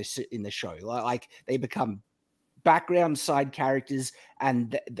jokes in the show. Like they become background side characters,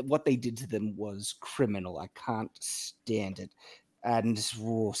 and what they did to them was criminal. I can't stand it. And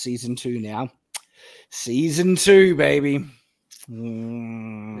season 2 now. Season 2, baby.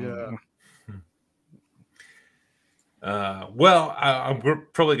 Yeah. We're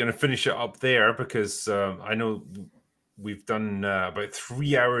probably going to finish it up there because I know we've done about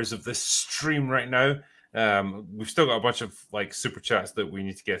 3 hours of this stream right now. We've still got a bunch of like super chats that we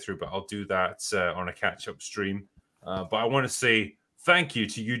need to get through, but I'll do that on a catch-up stream. But I want to say thank you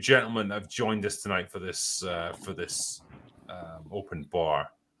to you gentlemen that have joined us tonight for this open bar.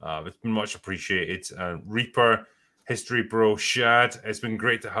 It's been much appreciated. Reaper, History Bro, Shad, it's been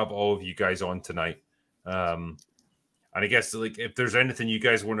great to have all of you guys on tonight. And I guess like if there's anything you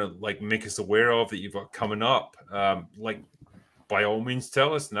guys want to like make us aware of that you've got coming up, like by all means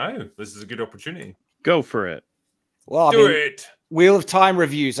tell us now. This is a good opportunity. Go for it. Well, do it. Wheel of Time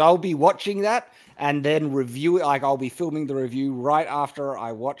reviews. I'll be watching that and then review it. Like I'll be filming the review right after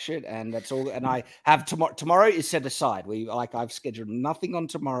I watch it, and that's all. And I have tomorrow is set aside. I've scheduled nothing on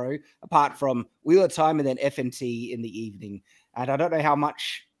tomorrow apart from Wheel of Time and then FNT in the evening. And I don't know how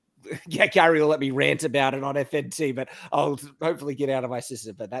much. Yeah, Gary will let me rant about it on FNT, but I'll hopefully get out of my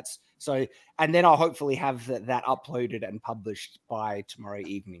system. But that's so, and then I'll hopefully have that uploaded and published by tomorrow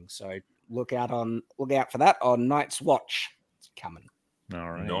evening. So look out for that on Night's Watch. It's coming.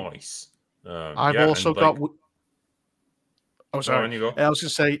 All right, nice. I've also got. Oh, sorry. You go. I was going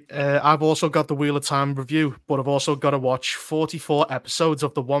to say I've also got the Wheel of Time review, but I've also got to watch 44 episodes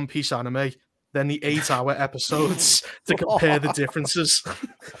of the One Piece anime. Then the 8-hour episodes to compare the differences.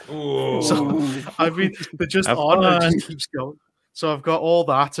 So I mean, they're just on and it just keeps going. So I've got all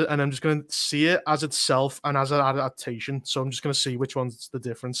that, and I'm just going to see it as itself and as an adaptation. So I'm just going to see which one's the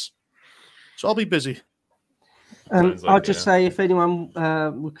difference. So I'll be busy. I'll just say if anyone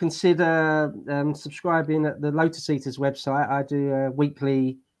would consider subscribing at the Lotus Eaters website, I do a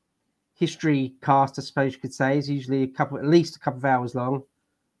weekly history cast, I suppose you could say. It's usually at least a couple of hours long.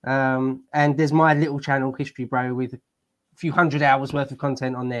 And there's my little channel, History Bro, with a few 100 hours worth of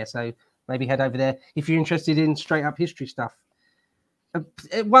content on there. So maybe head over there if you're interested in straight up history stuff.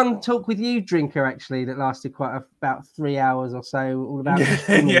 One talk with you, Drinker, actually, that lasted about 3 hours or so, all about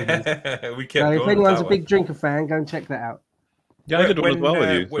history. We kept so if anyone's a big Drinker fan, go and check that out. Yeah, I did one as well with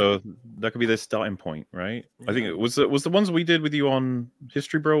you, so that could be the starting point, right? I think it was the ones we did with you on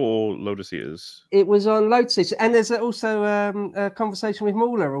History Bro or Lotus Eaters. It was on Lotus Eaters, and there's also a conversation with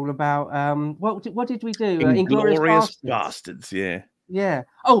MauLer all about what did we do? Inglorious Bastards, yeah. Yeah.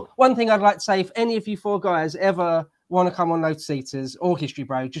 Oh, one thing I'd like to say: if any of you 4 guys ever want to come on Lotus Eaters or History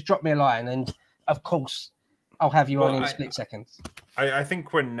Bro, just drop me a line, and of course, I'll have you on in a split second. I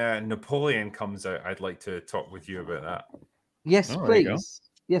think when Napoleon comes out, I'd like to talk with you about that. Yes, please.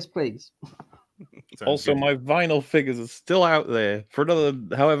 Yes, please. Also, my vinyl figures are still out there for another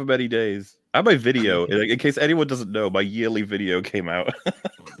however many days. I have my video. In case anyone doesn't know, my yearly video came out.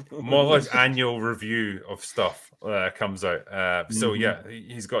 MauLer's annual review of stuff comes out. So yeah,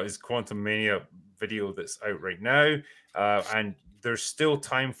 he's got his Quantum Mania video that's out right now. And there's still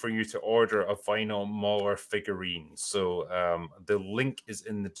time for you to order a vinyl MauLer figurine. So the link is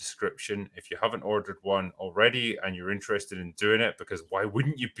in the description. If you haven't ordered one already and you're interested in doing it, because why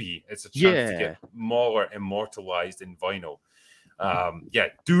wouldn't you be? It's a chance to get MauLer immortalized in vinyl. Yeah,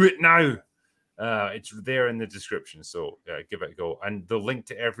 do it now. It's there in the description. So give it a go. And the link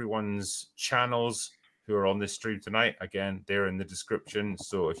to everyone's channels who are on this stream tonight, again, they're in the description.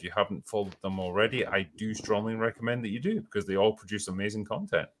 So if you haven't followed them already, I do strongly recommend that you do, because they all produce amazing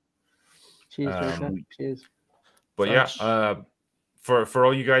content. Cheers, cheers. But yeah, for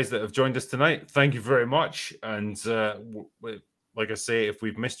all you guys that have joined us tonight, thank you very much. And like I say, if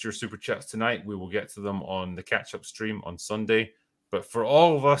we've missed your super chats tonight, we will get to them on the catch-up stream on Sunday. But for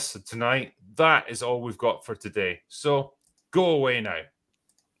all of us tonight, that is all we've got for today. So go away now.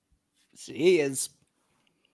 Cheers.